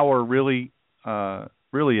the power really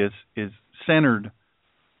is centered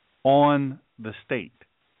on the state.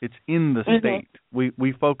 It's in the state.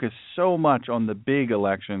 We focus so much on the big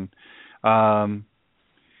election that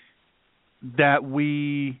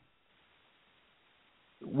we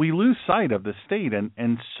lose sight of the state,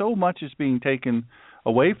 and so much is being taken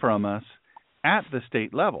away from us at the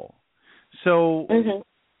state level. So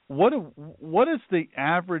what is the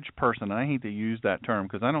average person, and I hate to use that term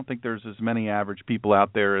because I don't think there's as many average people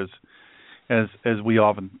out there as we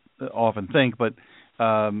often think, but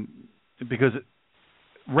because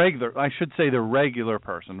the regular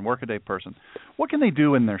person, workaday person, what can they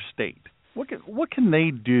do in their state? What can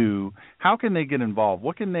they do? How can they get involved?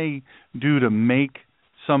 What can they do to make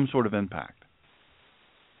some sort of impact?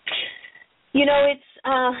 You know, it's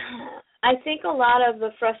I think a lot of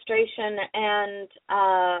the frustration and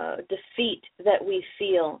defeat that we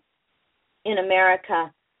feel in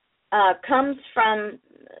America comes from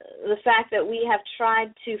the fact that we have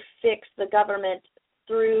tried to fix the government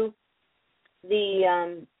through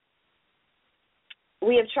the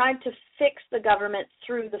we have tried to fix the government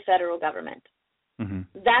through the federal government. Mm-hmm.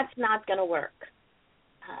 That's not going to work.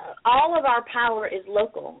 All of our power is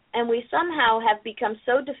local, and we somehow have become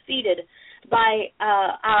so defeated by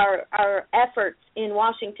our efforts in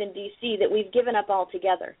Washington, D.C., that we've given up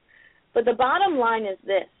altogether. But the bottom line is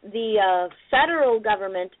this. The federal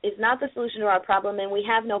government is not the solution to our problem, and we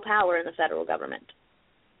have no power in the federal government.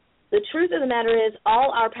 The truth of the matter is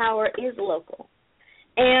all our power is local.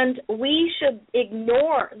 And we should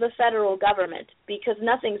ignore the federal government because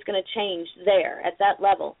nothing's going to change there at that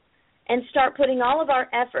level, and start putting all of our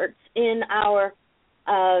efforts in our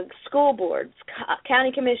school boards,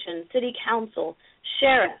 county commission, city council,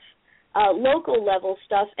 sheriff, local level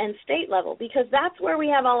stuff, and state level, because that's where we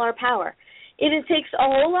have all our power. It takes a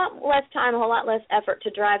whole lot less time, a whole lot less effort to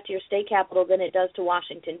drive to your state capital than it does to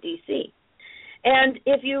Washington, D.C. And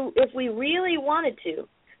if we really wanted to,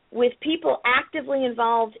 with people actively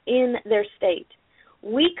involved in their state,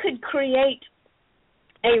 we could create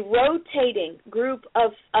a rotating group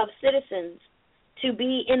of citizens to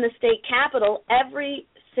be in the state capitol every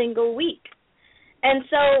single week. And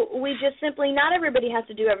so we just simply, not everybody has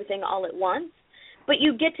to do everything all at once, but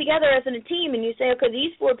you get together as in a team and you say, okay,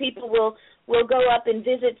 these 4 people will go up and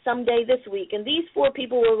visit someday this week, and these 4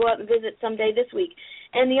 people will go up and visit someday this week.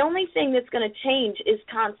 And the only thing that's going to change is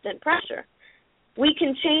constant pressure. We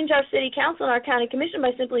can change our city council and our county commission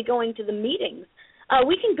by simply going to the meetings.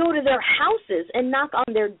 We can go to their houses and knock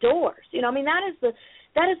on their doors.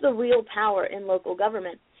 That is the real power in local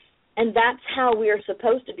government, and that's how we are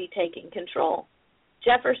supposed to be taking control.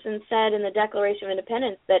 Jefferson said in the Declaration of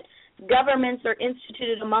Independence that governments are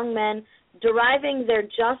instituted among men, deriving their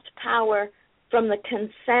just power from the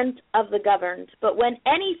consent of the governed. But when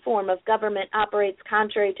any form of government operates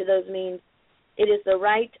contrary to those means, it is the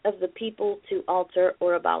right of the people to alter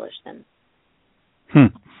or abolish them.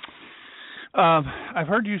 I've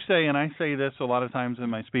heard you say, and I say this a lot of times in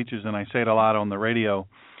my speeches, and I say it a lot on the radio,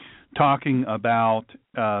 talking about,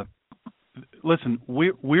 listen,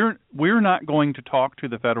 we're not going to talk to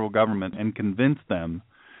the federal government and convince them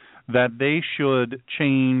that they should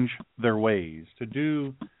change their ways, to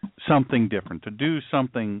do something different, to do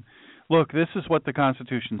something. Look, this is what the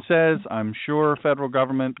Constitution says. I'm sure, federal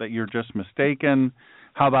government, that you're just mistaken.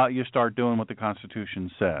 How about you start doing what the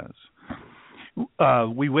Constitution says?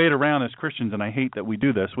 We wait around as Christians, and I hate that we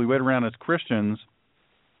do this. We wait around as Christians,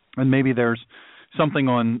 and maybe there's something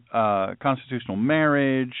on constitutional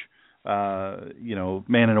marriage, man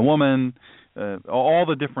and a woman, all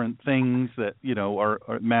the different things that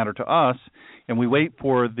are matter to us, and we wait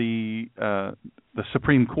for the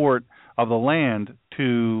Supreme Court of the land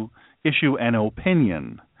to issue an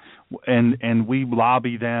opinion, and we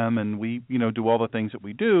lobby them, and we do all the things that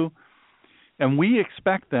we do. And we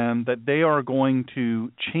expect them that they are going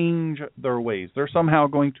to change their ways. They're somehow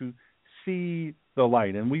going to see the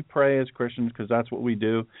light. And we pray as Christians, because that's what we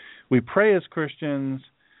do. We pray as Christians.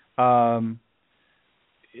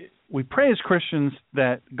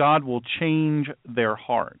 That God will change their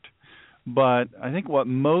heart. But I think what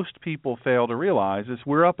most people fail to realize is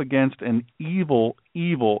we're up against an evil,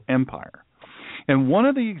 evil empire. And one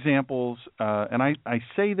of the examples, and I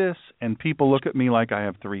say this, and people look at me like I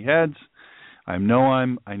have 3 heads. I know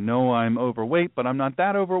I'm overweight, but I'm not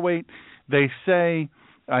that overweight. I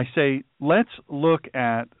say, let's look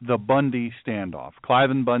at the Bundy standoff,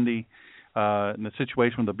 Cliven Bundy, in the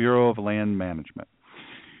situation with the Bureau of Land Management.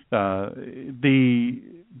 The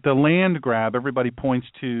land grab, everybody points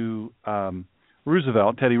to Teddy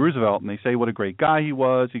Roosevelt, and they say what a great guy he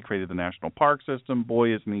was. He created the national park system.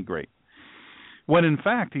 Boy, isn't he great. When in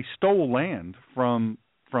fact he stole land from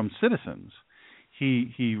citizens.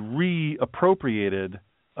 He reappropriated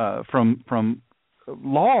from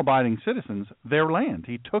law-abiding citizens their land.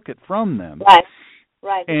 He took it from them.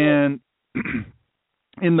 Right. And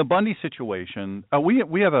in the Bundy situation,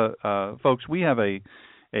 we have folks. We have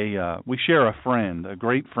we share a friend, a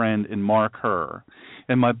great friend in Mark Herr,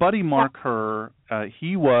 and my buddy Mark Herr.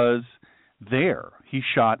 He was there. He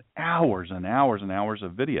shot hours and hours and hours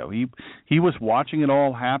of video. He was watching it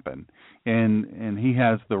all happen. And he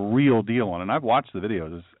has the real deal on it. And I've watched the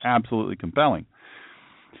videos. It's absolutely compelling.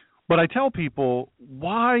 But I tell people,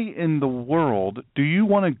 why in the world do you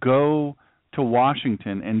want to go to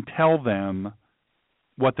Washington and tell them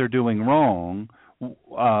what they're doing wrong?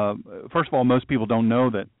 First of all, most people don't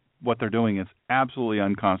know that what they're doing is absolutely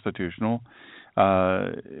unconstitutional.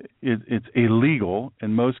 It's illegal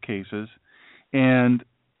in most cases. And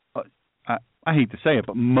I hate to say it,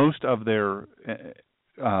 but most of their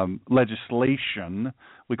legislation,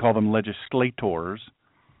 we call them legislators,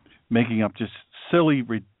 making up just silly,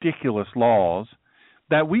 ridiculous laws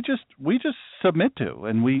that we just submit to,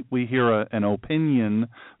 and we hear an opinion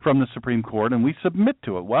from the Supreme Court and we submit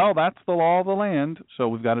to it. Well, that's the law of the land, so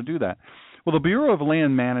we've got to do that. Well, the Bureau of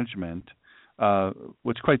Land Management,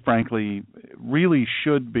 which quite frankly really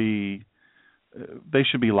should be, they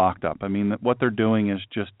should be locked up. I mean, what they're doing is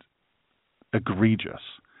just egregious.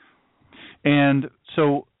 And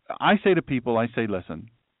so I say to people, listen,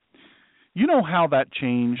 you know how that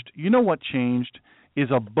changed? You know what changed is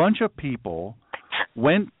a bunch of people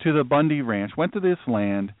went to the Bundy Ranch, went to this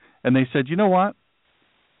land, and they said, you know what?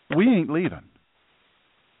 We ain't leaving.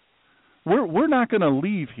 We're not going to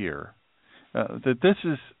leave here. That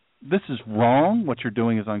this is wrong. What you're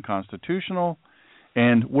doing is unconstitutional,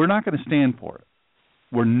 and we're not going to stand for it.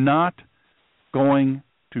 We're not going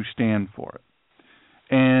to stand for it.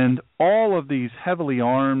 And all of these heavily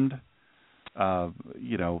armed,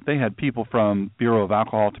 they had people from Bureau of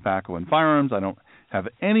Alcohol, Tobacco, and Firearms. I don't have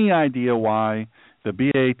any idea why the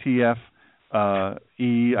BATF,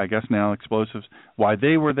 I guess now explosives, why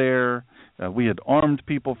they were there. We had armed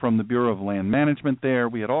people from the Bureau of Land Management there.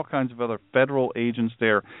 We had all kinds of other federal agents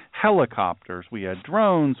there, helicopters. We had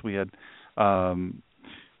drones. We had,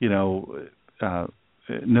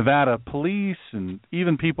 Nevada police, and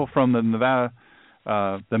even people from the Nevada,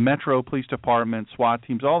 the Metro Police Department, SWAT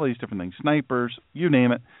teams, all these different things, snipers, you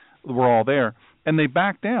name it, were all there. And they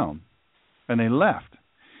backed down, and they left.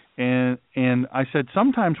 And I said,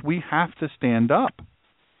 sometimes we have to stand up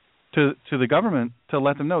to the government to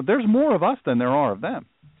let them know there's more of us than there are of them.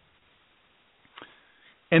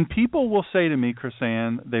 And people will say to me,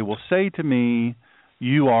 Chrisanne, they will say to me,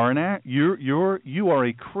 you are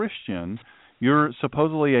a Christian, you're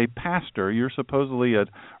supposedly a pastor, you're supposedly a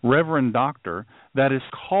reverend doctor that is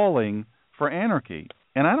calling for anarchy.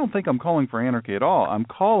 And I don't think I'm calling for anarchy at all. I'm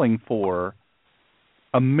calling for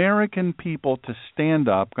American people to stand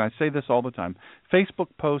up. I say this all the time. Facebook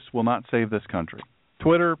posts will not save this country.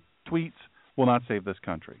 Twitter tweets will not save this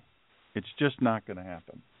country. It's just not going to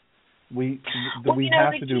happen. We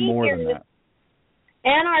have to do more than that.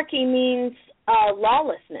 Anarchy means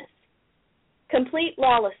lawlessness, complete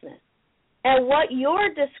lawlessness. And what you're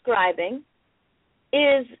describing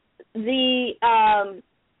is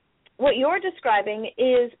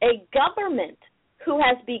a government who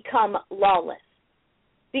has become lawless.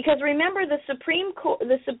 Because remember, the Supreme Court,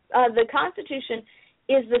 the Constitution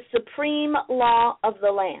is the supreme law of the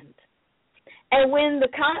land. And when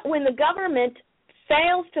the government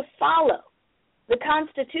fails to follow the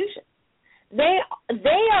Constitution, they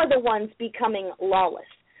are the ones becoming lawless.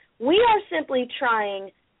 We are simply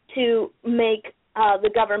trying to make the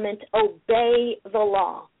government obey the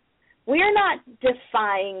law. We are not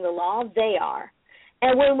defying the law; they are.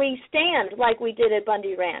 And when we stand, like we did at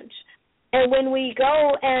Bundy Ranch, and when we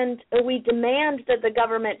go and we demand that the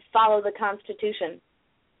government follow the Constitution,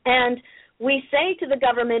 and we say to the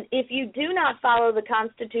government, if you do not follow the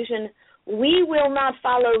Constitution, we will not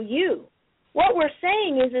follow you. What we're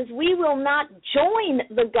saying is we will not join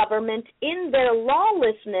the government in their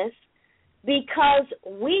lawlessness because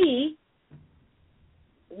we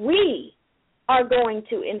are going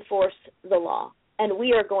to enforce the law, and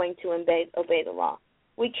we are going to obey the law.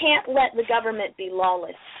 We can't let the government be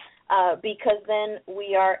lawless. Because then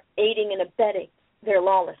we are aiding and abetting their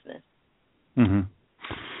lawlessness. Mm-hmm.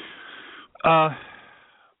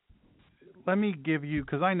 Let me give you,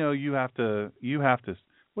 because I know you have to.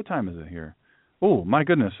 What time is it here? Oh my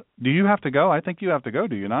goodness! Do you have to go? I think you have to go.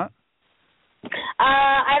 Do you not?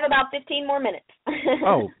 I have about 15 more minutes.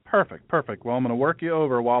 Oh, perfect. Well, I'm going to work you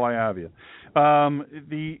over while I have you.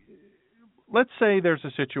 Let's say there's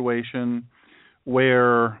a situation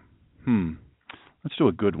where, let's do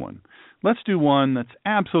a good one. Let's do one that's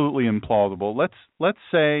absolutely implausible. Let's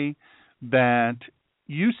say that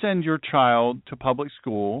you send your child to public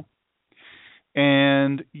school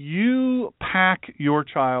and you pack your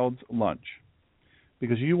child's lunch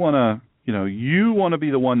because you want to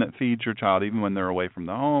be the one that feeds your child even when they're away from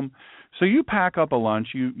the home. So you pack up a lunch,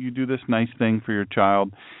 you do this nice thing for your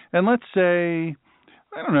child, and let's say,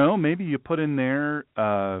 I don't know, maybe you put in there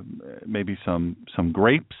maybe some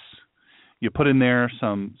grapes. You put in there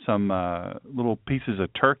some little pieces of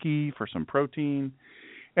turkey for some protein,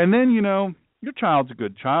 and then your child's a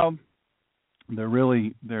good child.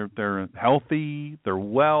 They're healthy. They're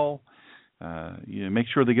well. You make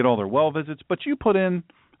sure they get all their well visits. But you put in,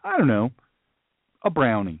 I don't know, a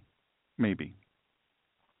brownie, maybe.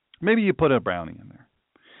 Maybe you put a brownie in there.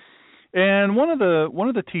 And one of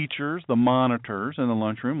the teachers, the monitors in the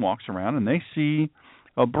lunchroom, walks around and they see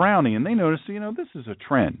a brownie and they notice, this is a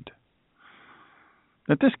trend.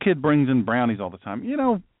 That this kid brings in brownies all the time.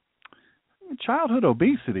 childhood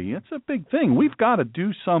obesity, it's a big thing. We've got to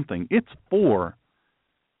do something. It's for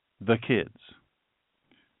the kids.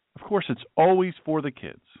 Of course, it's always for the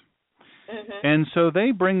kids. Mm-hmm. And so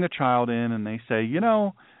they bring the child in and they say, you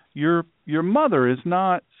know, your mother is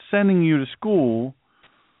not sending you to school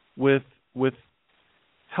with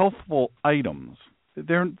healthful items.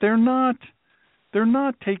 They're not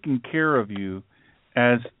taking care of you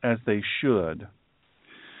as they should.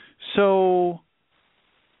 So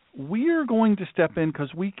we're going to step in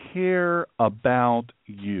because we care about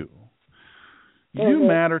you. You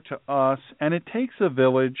matter to us, and it takes a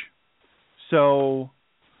village. So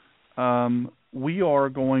we are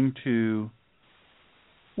going to.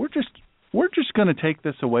 We're just going to take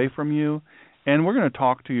this away from you, and we're going to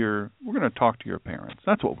talk to your parents.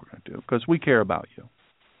 That's what we're going to do because we care about you.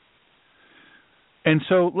 And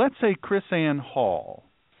so let's say Chris Ann Hall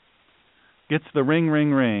gets the ring,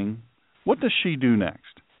 ring, ring. What does she do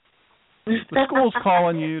next? The school's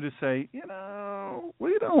calling you to say, you know,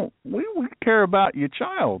 we care about your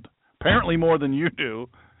child, apparently more than you do.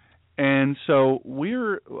 And so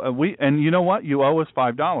and you know what? You owe us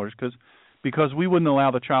 $5 because we wouldn't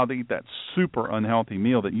allow the child to eat that super unhealthy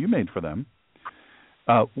meal that you made for them.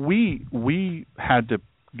 We had to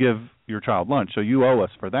give your child lunch, so you owe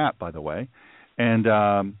us for that, by the way. And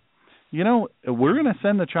you know, we're going to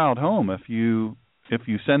send the child home if you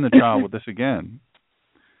send the child with this again.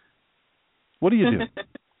 What do you do?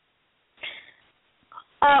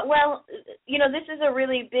 Well, you know, this is a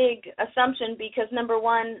really big assumption because, number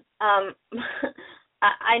one, I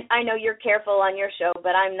know you're careful on your show,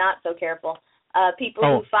 but I'm not so careful. People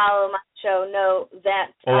who follow my show know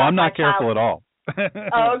that. I'm not careful at all.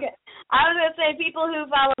 Oh, okay. I was going to say people who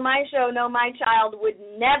follow my show know my child would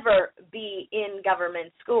never be in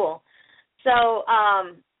government school. So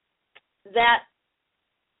that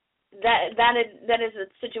is a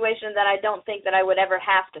situation that I don't think that I would ever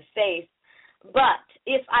have to face. But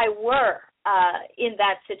if I were in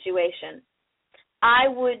that situation, I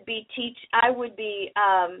would be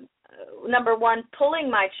number one, pulling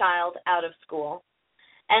my child out of school,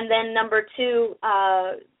 and then number two,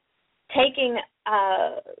 taking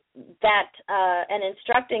that and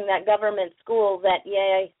instructing that government school that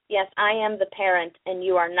yes, I am the parent and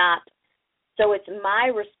you are not. So it's my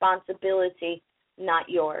responsibility, not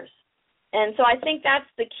yours. And so I think that's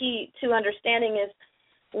the key to understanding is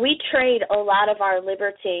we trade a lot of our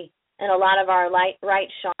liberty and a lot of our right,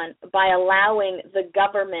 Sean, by allowing the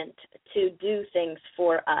government to do things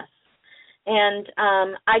for us. And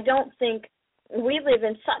I don't think we live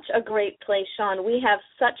in such a great place, Sean. We have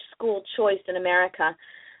such school choice in America.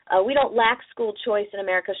 We don't lack school choice in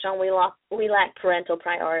America, Sean. We lack parental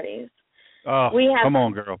priorities. Oh, come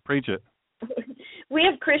on, girl. Preach it. We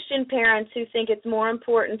have Christian parents who think it's more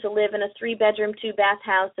important to live in a 3-bedroom, 2-bath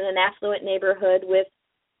house in an affluent neighborhood with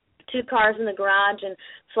 2 cars in the garage and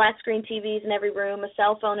flat-screen TVs in every room, a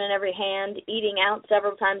cell phone in every hand, eating out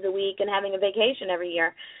several times a week, and having a vacation every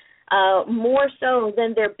year, more so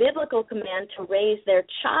than their biblical command to raise their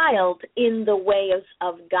child in the ways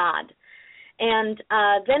of God. And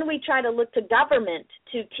then we try to look to government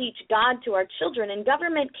to teach God to our children, and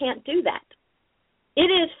government can't do that. It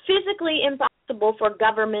is physically impossible for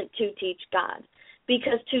government to teach God,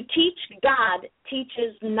 because to teach God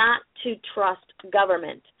teaches not to trust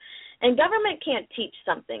government. And government can't teach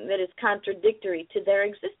something that is contradictory to their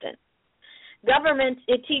existence. Government,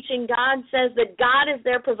 teaching God, says that God is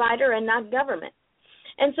their provider and not government.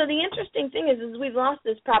 And so the interesting thing is we've lost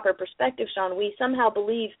this proper perspective, Sean. We somehow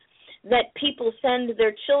believe that people send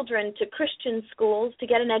their children to Christian schools to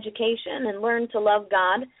get an education and learn to love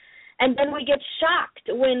God. And then we get shocked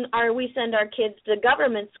when we send our kids to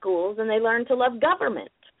government schools and they learn to love government.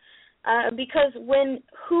 Because when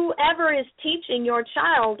whoever is teaching your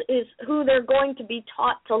child is who they're going to be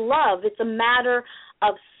taught to love, it's a matter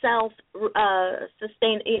of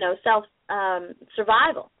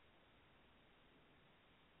survival.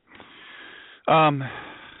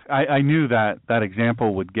 I knew that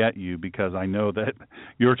example would get you because I know that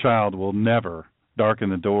your child will never darken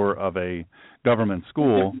the door of a government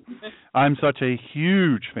school. I'm such a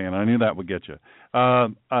huge fan. I knew that would get you. A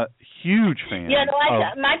huge fan. Yeah, no,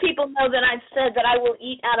 my people know that I've said that I will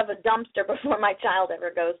eat out of a dumpster before my child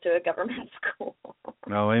ever goes to a government school.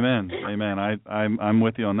 Oh, amen, amen. I'm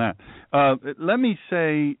with you on that. Let me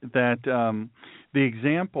say that the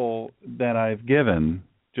example that I've given,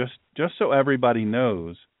 just so everybody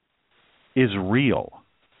knows, is real.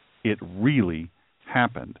 It really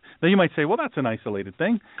happened. Now you might say, well, that's an isolated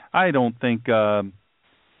thing. I don't think that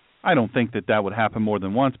would happen more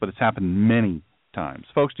than once, but it's happened many times.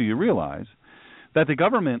 Folks, do you realize that the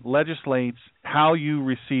government legislates how you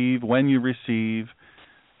receive, when you receive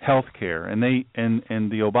health care, and the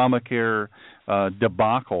Obamacare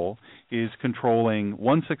debacle is controlling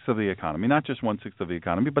 1/6 of the economy, not just 1/6 of the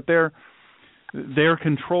economy, but they're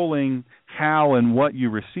controlling how and what you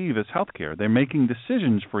receive as health care. They're making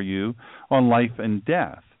decisions for you on life and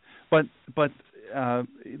death. But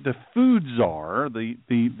the food czar,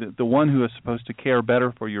 the one who is supposed to care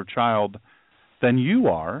better for your child than you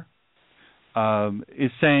are,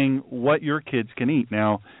 is saying what your kids can eat.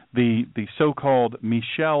 Now, the so-called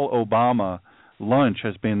Michelle Obama lunch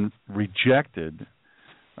has been rejected,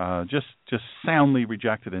 just soundly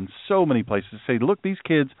rejected in so many places. Say, look, these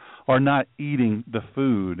kids are not eating the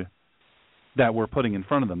food that we're putting in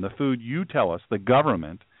front of them. The food you tell us, the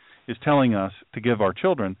government is telling us to give our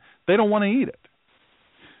children, they don't want to eat it.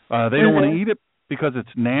 They don't want to eat it because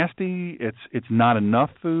it's nasty. It's not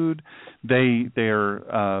enough food. They're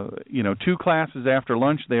 2 classes after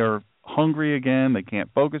lunch they are hungry again. They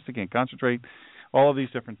can't focus. They can't concentrate. All of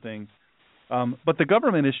these different things. But the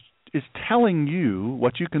government is telling you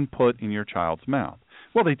what you can put in your child's mouth.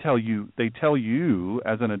 Well, they tell you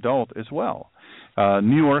as an adult as well.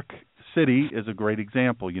 New York City is a great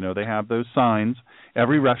example. They have those signs.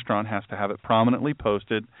 Every restaurant has to have it prominently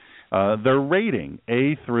posted. Their rating,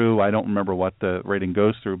 A through, I don't remember what the rating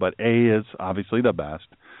goes through, but A is obviously the best.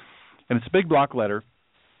 And it's a big block letter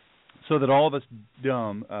so that all of us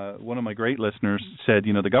dumb, one of my great listeners said,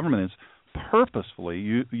 the government is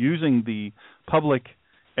purposefully using the public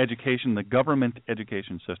education, the government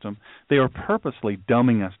education system, they are purposely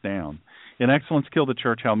dumbing us down. In Excellence Kill the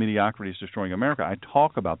Church, How Mediocrity is Destroying America, I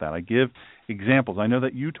talk about that. I give examples. I know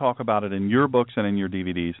that you talk about it in your books and in your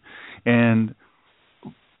DVDs.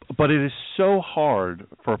 But it is so hard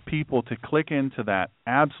for people to click into that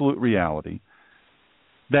absolute reality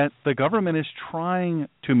that the government is trying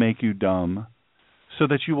to make you dumb so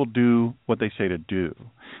that you will do what they say to do.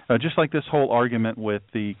 Just like this whole argument with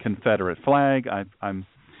the Confederate flag,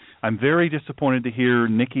 I'm very disappointed to hear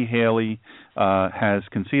Nikki Haley has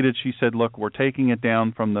conceded. She said, "Look, we're taking it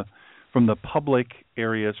down from the public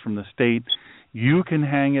areas, from the state. You can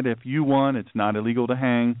hang it if you want. It's not illegal to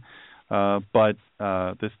hang, but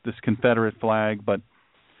this Confederate flag. But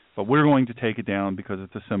we're going to take it down because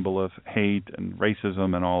it's a symbol of hate and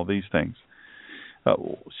racism and all of these things."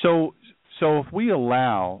 So if we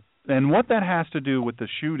allow, and what that has to do with the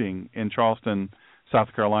shooting in Charleston,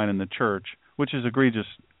 South Carolina, in the church, which is egregious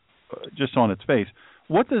just on its face,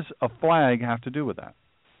 what does a flag have to do with that?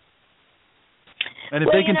 And if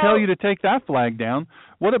they can tell you to take that flag down,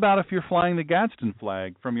 what about if you're flying the Gadsden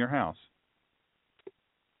flag from your house?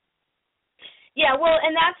 Yeah, well,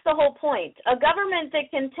 and that's the whole point. A government that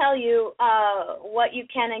can tell you what you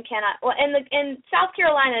can and cannot. Well, and South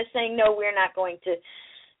Carolina is saying, no, we're not going to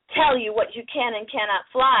tell you what you can and cannot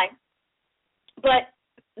fly. But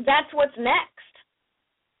that's what's next.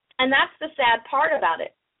 And that's the sad part about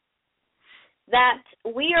it. That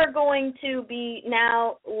we are going to be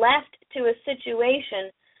now left to a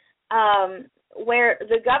situation where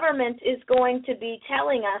the government is going to be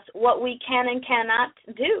telling us what we can and cannot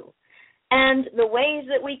do, and the ways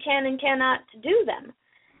that we can and cannot do them.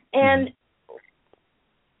 And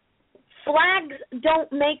flags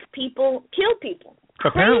don't make people kill people.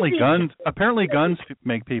 Apparently guns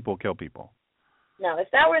make people kill people. No, if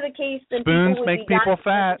that were the case, then spoons people would make be people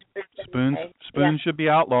dying. fat. Spoons should be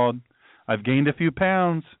outlawed. I've gained a few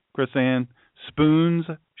pounds, Chris Ann. Spoons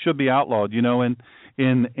should be outlawed.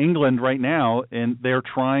 In England right now, and they're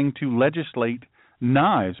trying to legislate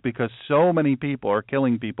knives because so many people are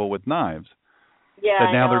killing people with knives. Yeah,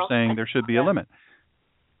 that now they're saying there should be a limit.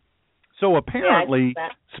 So apparently,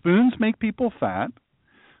 spoons make people fat,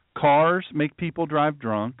 cars make people drive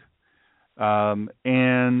drunk,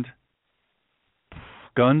 and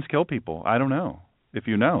guns kill people. I don't know if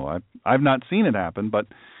you know. I've not seen it happen, but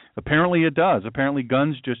apparently it does. Apparently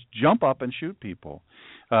guns just jump up and shoot people.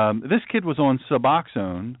 This kid was on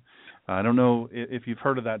Suboxone. I don't know if you've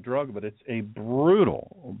heard of that drug, but it's a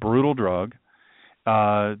brutal drug.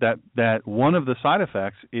 That one of the side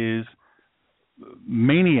effects is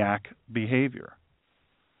maniac behavior,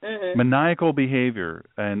 maniacal behavior,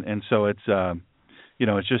 and so it's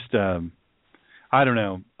it's just I don't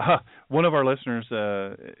know. One of our listeners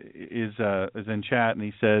is in chat, and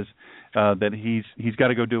he says that he's got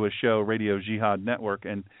to go do a show, Radio Jihad Network,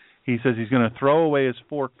 and he says he's going to throw away his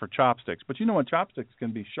fork for chopsticks. But you know what? Chopsticks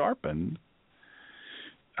can be sharpened,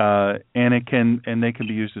 and they can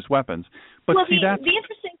be used as weapons. But well, see, that's the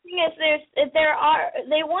interesting thing is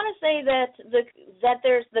they want to say that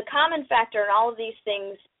there's the common factor in all of these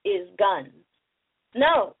things is guns.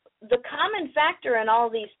 No, the common factor in all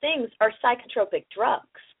these things are psychotropic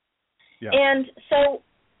drugs. Yeah. And so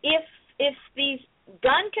if these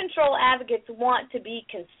gun control advocates want to be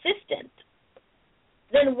consistent,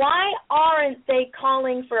 then why aren't they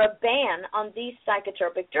calling for a ban on these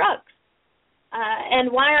psychotropic drugs?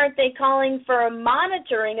 And why aren't they calling for a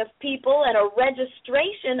monitoring of people and a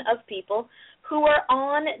registration of people who are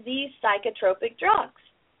on these psychotropic drugs?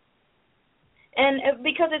 And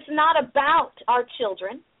because it's not about our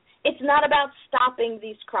children, it's not about stopping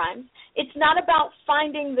these crimes, it's not about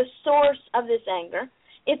finding the source of this anger,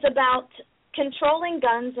 it's about controlling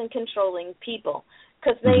guns and controlling people,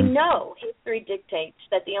 because they know history dictates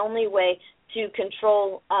that the only way to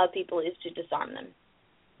control people is to disarm them.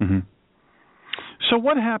 Mm-hmm. So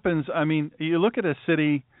what happens, I mean, you look at a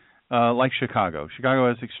city like Chicago. Chicago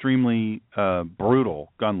has extremely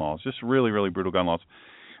brutal gun laws, just really, really brutal gun laws.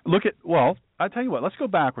 I tell you what, let's go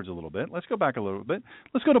backwards a little bit. Let's go back a little bit.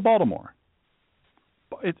 Let's go to Baltimore.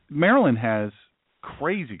 Maryland has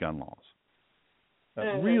crazy gun laws,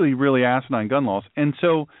 really, really asinine gun laws. And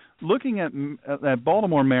so looking at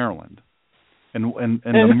Baltimore, Maryland, and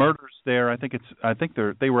the murders there, I think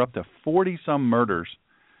they were up to 40-some murders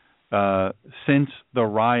since the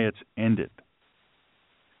riots ended.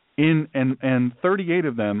 And 38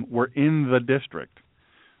 of them were in the district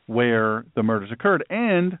where the murders occurred,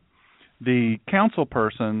 and the council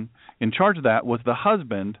person in charge of that was the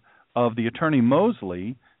husband of the attorney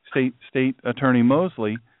Mosley, state attorney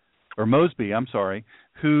Mosley, or Mosby, I'm sorry,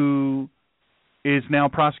 who is now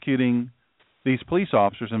prosecuting these police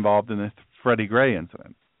officers involved in the Freddie Gray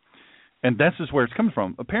incident. And this is where it's coming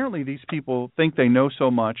from. Apparently these people think they know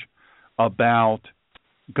so much about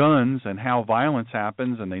guns and how violence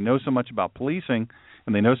happens, and they know so much about policing,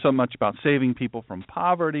 and they know so much about saving people from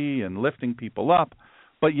poverty and lifting people up,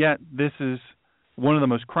 but yet this is one of the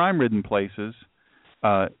most crime-ridden places,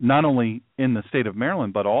 not only in the state of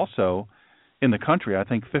Maryland, but also in the country. I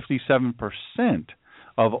think 57%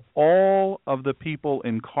 of all of the people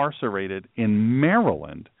incarcerated in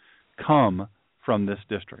Maryland come from this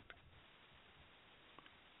district.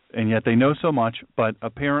 And yet they know so much, but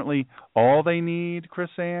apparently all they need,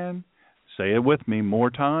 Chris-Ann, say it with me, more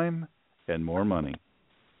time and more money.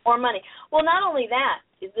 More money. Well, not only that,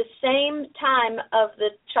 the same time of the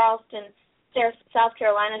Charleston, South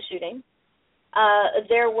Carolina shooting,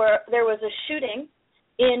 there was a shooting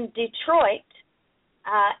in Detroit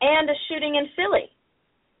and a shooting in Philly.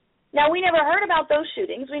 Now, we never heard about those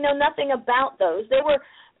shootings. We know nothing about those. They were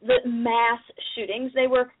the mass shootings. They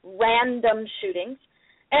were random shootings.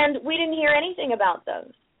 And we didn't hear anything about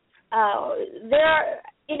those.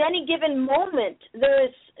 In any given moment, there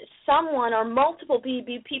is someone or multiple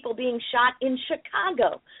people being shot in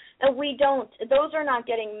Chicago. And those are not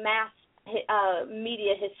getting mass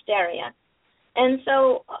media hysteria. And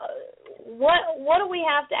so what do we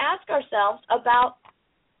have to ask ourselves about,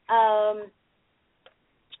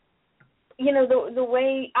 the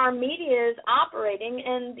way our media is operating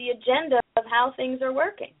and the agenda of how things are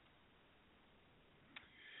working?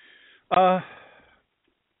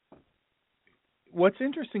 What's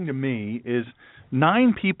interesting to me is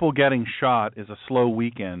 9 people getting shot is a slow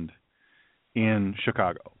weekend in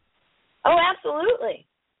Chicago. Oh, absolutely.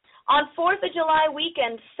 On 4th of July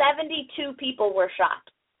weekend, 72 people were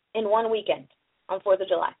shot in one weekend on 4th of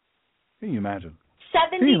July. Can you imagine?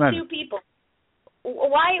 72 people.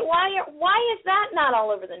 Why is that not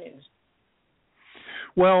all over the news?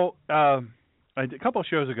 Well, a couple of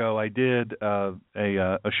shows ago, I did a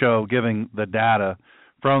show giving the data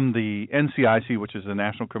from the NCIC, which is the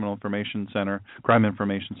National Crime Information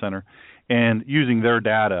Center, and using their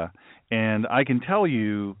data. And I can tell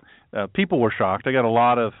you, people were shocked. I got a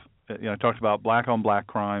lot of, I talked about black-on-black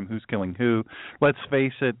crime, who's killing who. Let's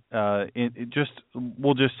face it,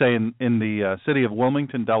 we'll just say in the city of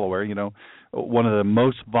Wilmington, Delaware, one of the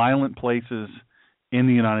most violent places in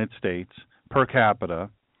the United States per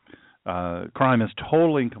capita. Crime is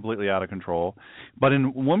totally and completely out of control. But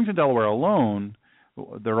in Wilmington, Delaware alone,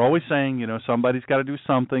 they're always saying, somebody's got to do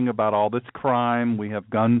something about all this crime. We have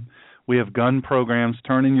gun programs.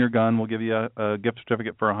 Turn in your gun. We'll give you a gift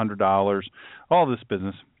certificate for $100. All this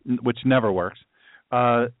business, which never works.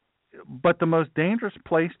 But the most dangerous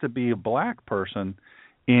place to be a black person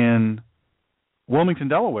in Wilmington,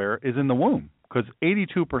 Delaware, is in the womb, because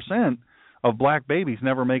 82% of black babies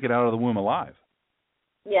never make it out of the womb alive.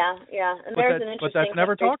 Yeah, and there's an interesting. But that's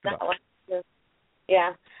never talked about.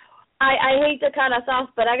 Yeah, I hate to cut us off,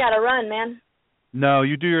 but I got to run, man. No,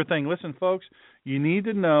 you do your thing. Listen, folks, you need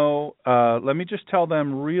to know. Let me just tell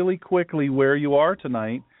them really quickly where you are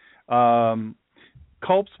tonight. Culpsville,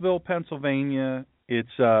 Pennsylvania. It's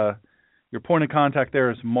Your point of contact there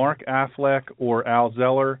is Mark Affleck or Al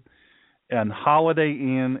Zeller and Holiday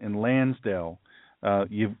Inn in Lansdale.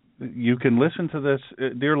 You can listen to this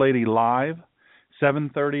Dear Lady live,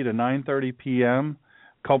 7:30 to 9:30 p.m.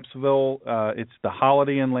 Culpsville. It's the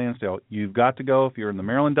Holiday Inn Lansdale. You've got to go if you're in the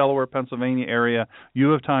Maryland, Delaware, Pennsylvania area.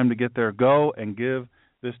 You have time to get there. Go and give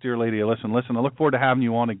this dear lady a listen. Listen, I look forward to having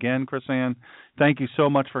you on again, KrisAnne. Thank you so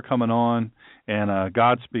much for coming on, and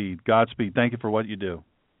Godspeed. Godspeed. Thank you for what you do.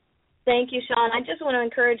 Thank you, Sean. I just want to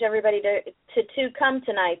encourage everybody to come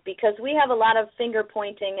tonight, because we have a lot of finger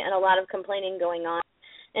pointing and a lot of complaining going on.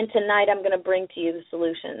 And tonight I'm going to bring to you the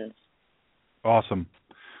solutions. Awesome.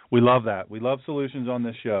 We love that. We love solutions on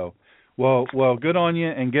this show. Well, good on you,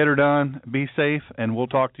 and get her done. Be safe, and we'll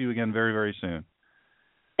talk to you again very, very soon.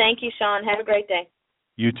 Thank you, Sean. Have a great day.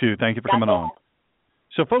 You too. Thank you for coming on.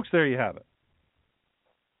 So, folks, there you have it.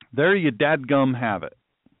 There you dadgum have it.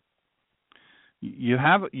 You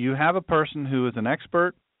have a person who is an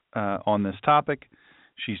expert on this topic.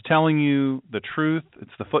 She's telling you the truth.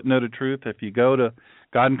 It's the footnoted truth. If you go to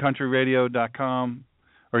GodandCountryRadio.com,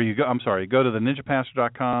 or go to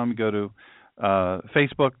theninjapastor.com, you go to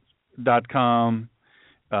Facebook.com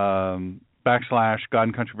 / God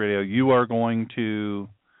and Country Radio, you are going to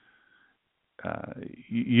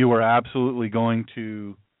you are absolutely going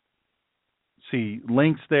to see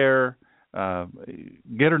links there.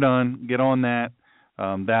 Get her done. Get on that.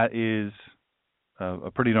 That is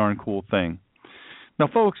a pretty darn cool thing. Now,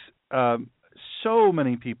 folks, so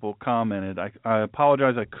many people commented. I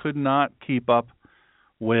apologize. I could not keep up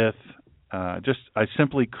with I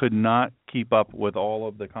simply could not keep up with all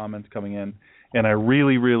of the comments coming in. And I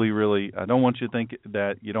really, really, really, I don't want you to think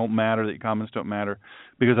that you don't matter, that your comments don't matter,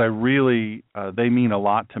 because I really, they mean a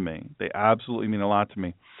lot to me. They absolutely mean a lot to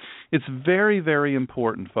me. It's very, very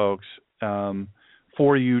important, folks,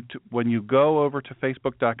 for you to, when you go over to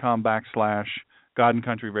Facebook.com / God and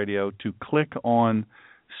Country Radio, to click on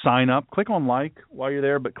sign up. Click on like while you're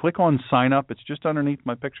there, but click on sign up. It's just underneath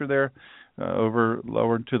my picture there,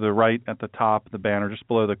 lower to the right at the top of the banner, just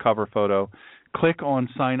below the cover photo. Click on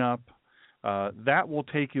sign up. That will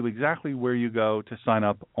take you exactly where you go to sign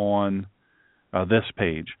up on this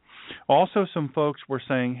page. Also, some folks were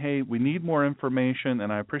saying, hey, we need more information,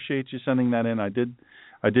 and I appreciate you sending that in. I did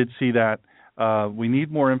see that. We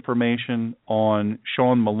need more information on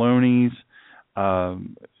Sean Maloney's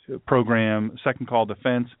program, Second Call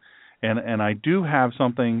Defense, and I do have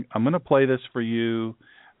something. I'm going to play this for you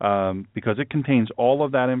because it contains all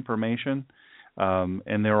of that information,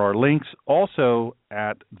 and there are links also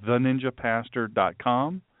at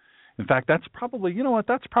theninjapastor.com. In fact, that's probably,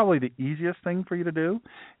 that's probably the easiest thing for you to do,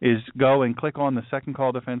 is go and click on the Second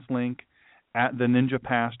Call Defense link at the Ninja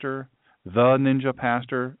Pastor,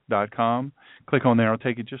 theninjapastor.com. Click on there. It'll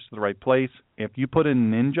take you just to the right place. If you put in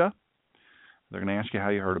Ninja, they're going to ask you how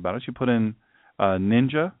you heard about us. You put in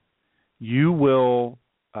Ninja, you will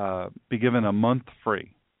be given a month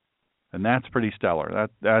free, and that's pretty stellar.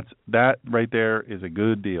 That right there is a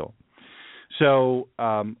good deal. So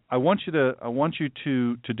I want you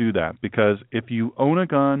to do that, because if you own a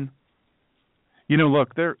gun,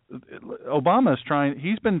 look, Obama is trying.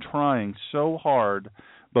 He's been trying so hard,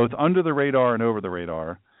 both under the radar and over the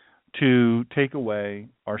radar, to take away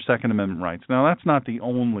our Second Amendment rights. Now, that's not the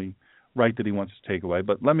only right that he wants to take away,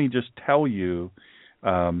 but let me just tell you.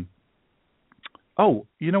 You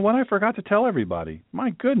know what? I forgot to tell everybody. My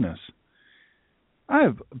goodness. I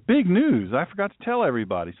have big news. I forgot to tell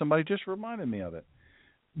everybody. Somebody just reminded me of it.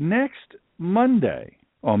 Next Monday,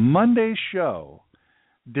 on Monday's show,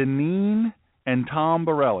 Deneen and Tom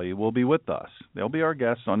Borelli will be with us. They'll be our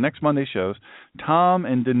guests on next Monday's shows. Tom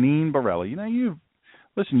and Deneen Borelli.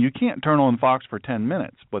 Listen, you can't turn on Fox for 10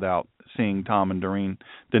 minutes without seeing Tom and Deneen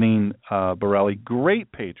Borelli.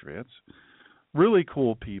 Great patriots, really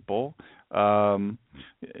cool people.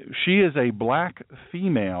 She is a black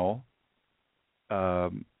female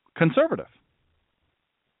conservative.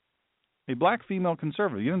 A black female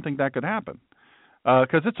conservative. You didn't think that could happen.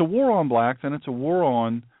 Because it's a war on blacks and it's a war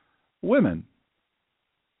on women.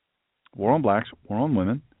 War on blacks, war on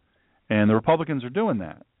women. And the Republicans are doing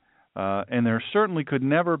that. And there certainly could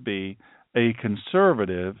never be a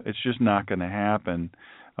conservative. It's just not going to happen.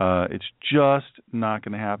 It's just not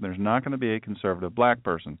going to happen. There's not going to be a conservative black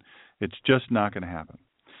person. It's just not going to happen.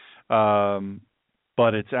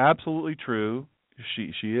 But it's absolutely true.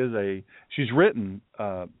 She's written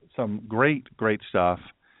some great stuff,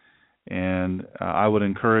 and I would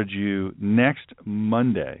encourage you next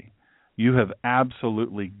Monday. You have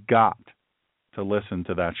absolutely got to listen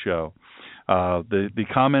to that show. The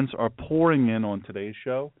comments are pouring in on today's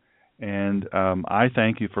show, and I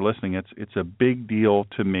thank you for listening. It's a big deal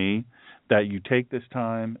to me that you take this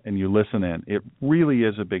time and you listen in. It really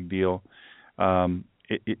is a big deal.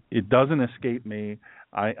 It doesn't escape me.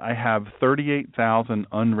 I have 38,000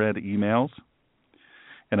 unread emails,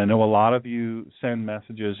 and I know a lot of you send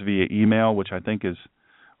messages via email, which I think is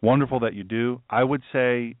wonderful that you do. I would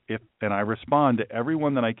say and I respond to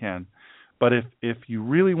everyone that I can, but if you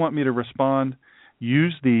really want me to respond,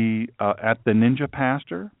 use at the Ninja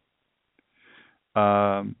Pastor,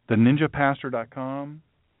 theninjapastor.com.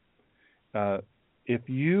 If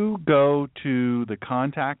you go to the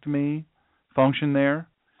Contact Me function there,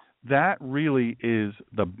 that really is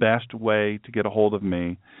the best way to get a hold of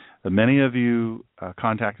me. Many of you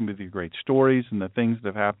contact me with your great stories and the things that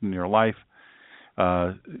have happened in your life.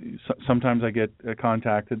 Sometimes I get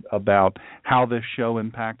contacted about how this show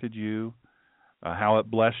impacted you, how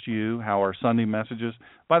it blessed you, how our Sunday messages.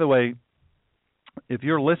 By the way, if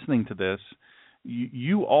you're listening to this,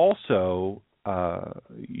 you also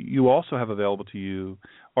have available to you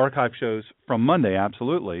archive shows from Monday,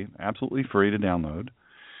 absolutely free to download.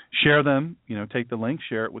 Share them, take the link,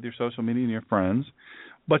 share it with your social media and your friends.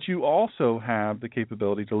 But you also have the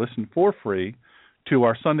capability to listen for free to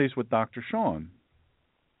our Sundays with Dr. Sean.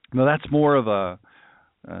 Now, that's more of I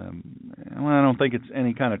don't think it's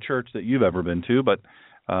any kind of church that you've ever been to, but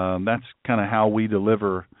that's kind of how we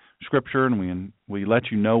deliver Scripture, and we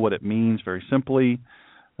let you know what it means very simply,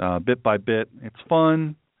 bit by bit. It's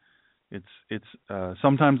fun. It's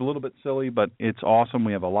sometimes a little bit silly, but it's awesome.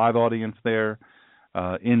 We have a live audience there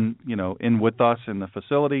in with us in the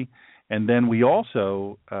facility, and then we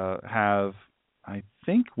also have, I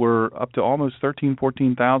think we're up to almost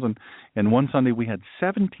 14,000. And one Sunday we had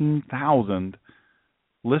 17,000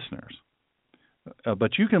 listeners.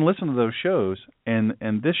 But you can listen to those shows, and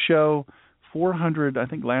this show, 400. I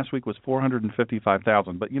think last week was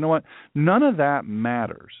 455,000. But you know what? None of that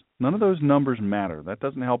matters. None of those numbers matter. That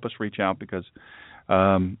doesn't help us reach out, because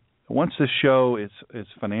once this show is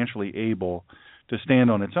financially able to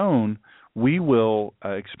stand on its own, we will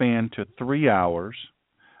expand to 3 hours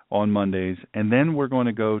on Mondays, and then we're going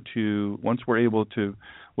to go to, once we're able to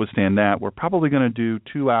withstand that, we're probably going to do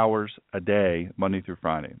 2 hours a day, Monday through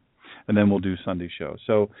Friday, and then we'll do Sunday shows.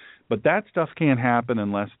 So, but that stuff can't happen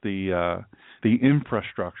unless the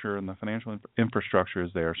infrastructure and the financial infrastructure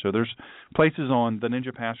is there. So there's places on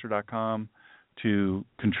theninjapastor.com to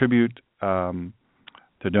contribute,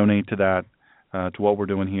 to donate to that, to what we're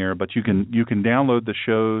doing here. But you can download the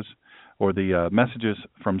shows or the messages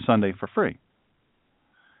from Sunday for free.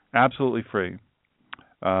 Absolutely free.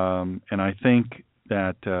 And I think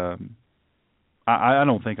that I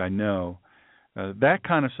don't think I know. That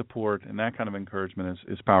kind of support and that kind of encouragement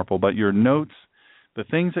is powerful. But your notes, the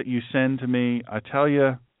things that you send to me, I tell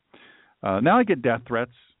you, now I get death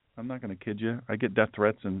threats. I'm not going to kid you. I get death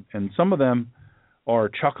threats, and some of them are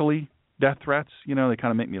chuckly death threats. They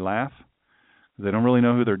kind of make me laugh. They don't really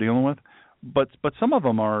know who they're dealing with. But some of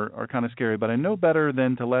them are kind of scary. But I know better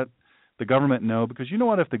than to let the government know, because you know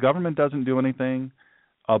what? If the government doesn't do anything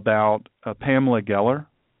about Pamela Geller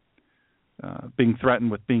being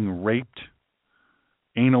threatened with being raped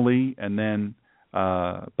anally, and then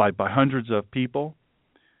by hundreds of people,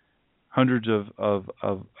 hundreds of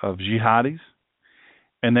jihadis,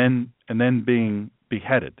 and then being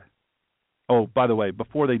beheaded. Oh, by the way,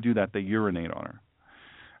 before they do that, they urinate on her.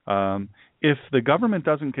 If the government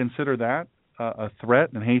doesn't consider that a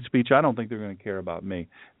threat and hate speech, I don't think they're going to care about me.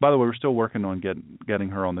 By the way, we're still working on getting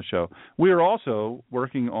her on the show. We are also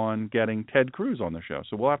working on getting Ted Cruz on the show,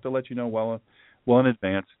 so we'll have to let you know well in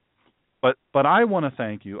advance. But I want to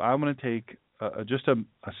thank you. I want to take just a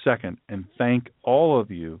second and thank all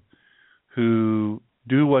of you who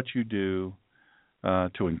do what you do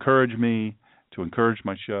to encourage me, to encourage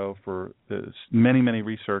my show, for the many, many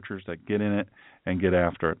researchers that get in it and get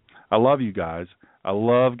after it. I love you guys. I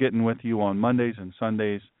love getting with you on Mondays and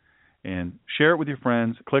Sundays. And share it with your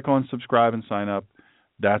friends. Click on subscribe and sign up.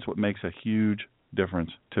 That's what makes a huge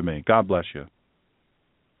difference to me. God bless you.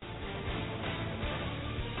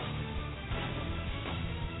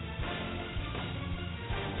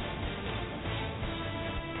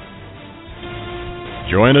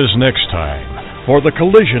 Join us next time for the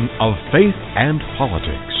collision of faith and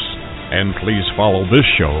politics. And please follow this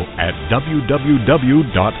show at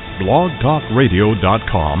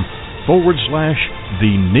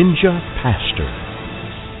www.blogtalkradio.com/The Ninja Pastor.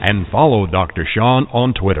 And follow Dr. Sean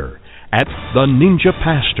on Twitter at The Ninja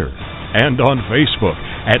Pastor, and on Facebook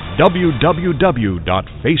at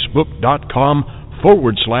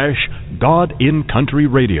www.facebook.com/God in Country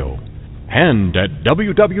Radio, and at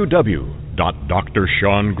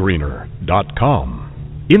www.drseangreener.com.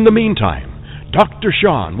 In the meantime, Dr.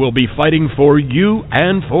 Sean will be fighting for you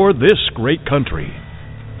and for this great country.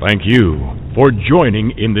 Thank you for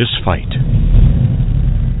joining in this fight.